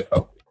 Thank you,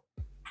 Zako.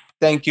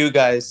 Thank you,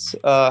 guys.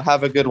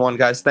 Have a good one,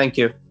 guys. Thank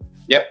you.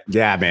 Yep.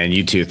 Yeah, man.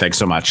 You too. Thanks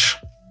so much.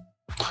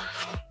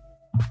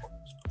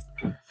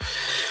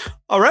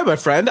 All right, my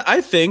friend. I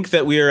think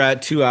that we are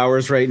at 2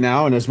 hours right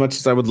now. And as much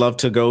as I would love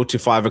to go to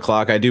 5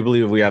 o'clock, I do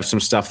believe we have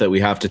some stuff that we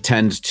have to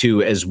tend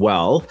to as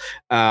well.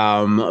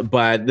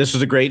 But this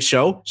was a great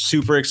show.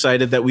 Super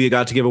excited that we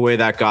got to give away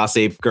that Goss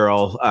Ape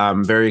Girl.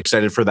 Very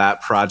excited for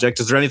that project.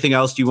 Is there anything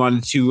else you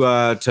wanted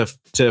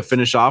to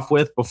finish off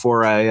with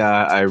before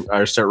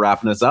I start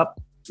wrapping this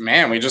up?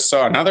 Man, we just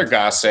saw another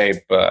Goss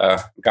Ape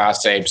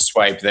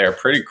swipe there.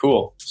 Pretty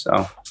cool.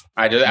 So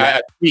I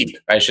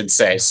should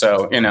say.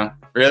 So,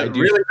 really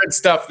good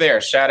stuff there.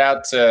 Shout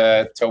out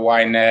to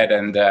Ynet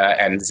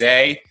and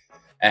Zay.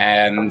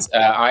 And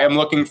I am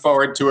looking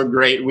forward to a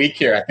great week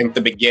here. I think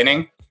the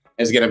beginning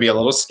is going to be a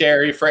little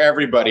scary for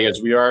everybody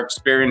as we are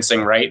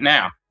experiencing right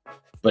now.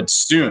 But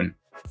soon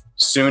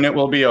it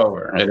will be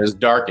over. It is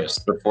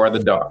darkest before the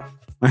dawn.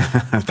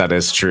 That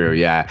is true.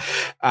 Yeah.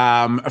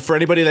 For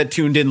anybody that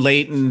tuned in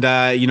late and,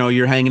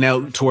 you're hanging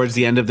out towards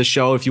the end of the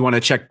show, if you want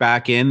to check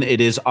back in, it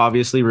is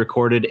obviously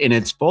recorded in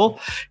its full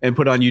and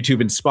put on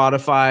YouTube and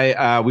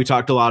Spotify. We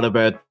talked a lot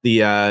about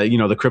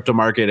the crypto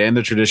market and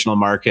the traditional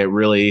market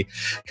really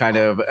kind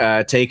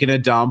of taking a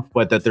dump,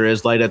 but that there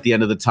is light at the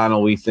end of the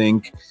tunnel, we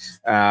think.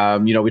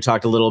 We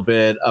talked a little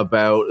bit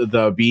about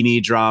the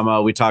Beanie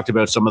drama. We talked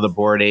about some of the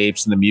Bored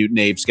Apes and the Mutant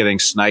Apes getting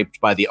sniped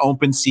by the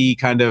OpenSea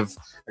kind of,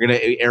 we're going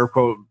to air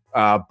quote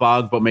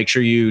bug, but make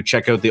sure you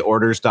check out the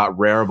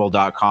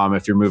orders.rarible.com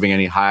if you're moving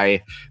any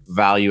high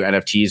value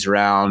NFTs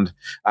around.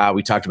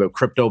 We talked about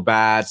crypto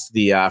bats,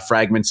 the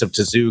fragments of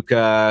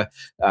Tezuka,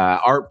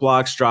 Art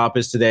Blocks drop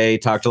is today.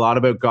 Talked a lot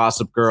about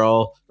Goss Ape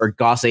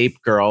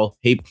Girl,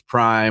 Ape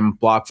Prime,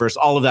 Blockverse,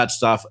 all of that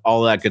stuff,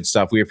 all of that good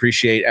stuff. We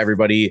appreciate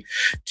everybody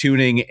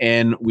tuning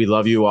in. We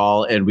love you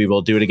all, and we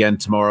will do it again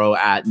tomorrow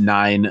at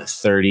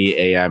 9:30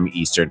 a.m.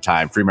 Eastern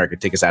time. Free Market,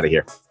 take us out of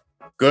here.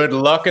 Good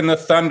luck in the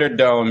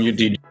Thunderdome, you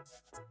DJ.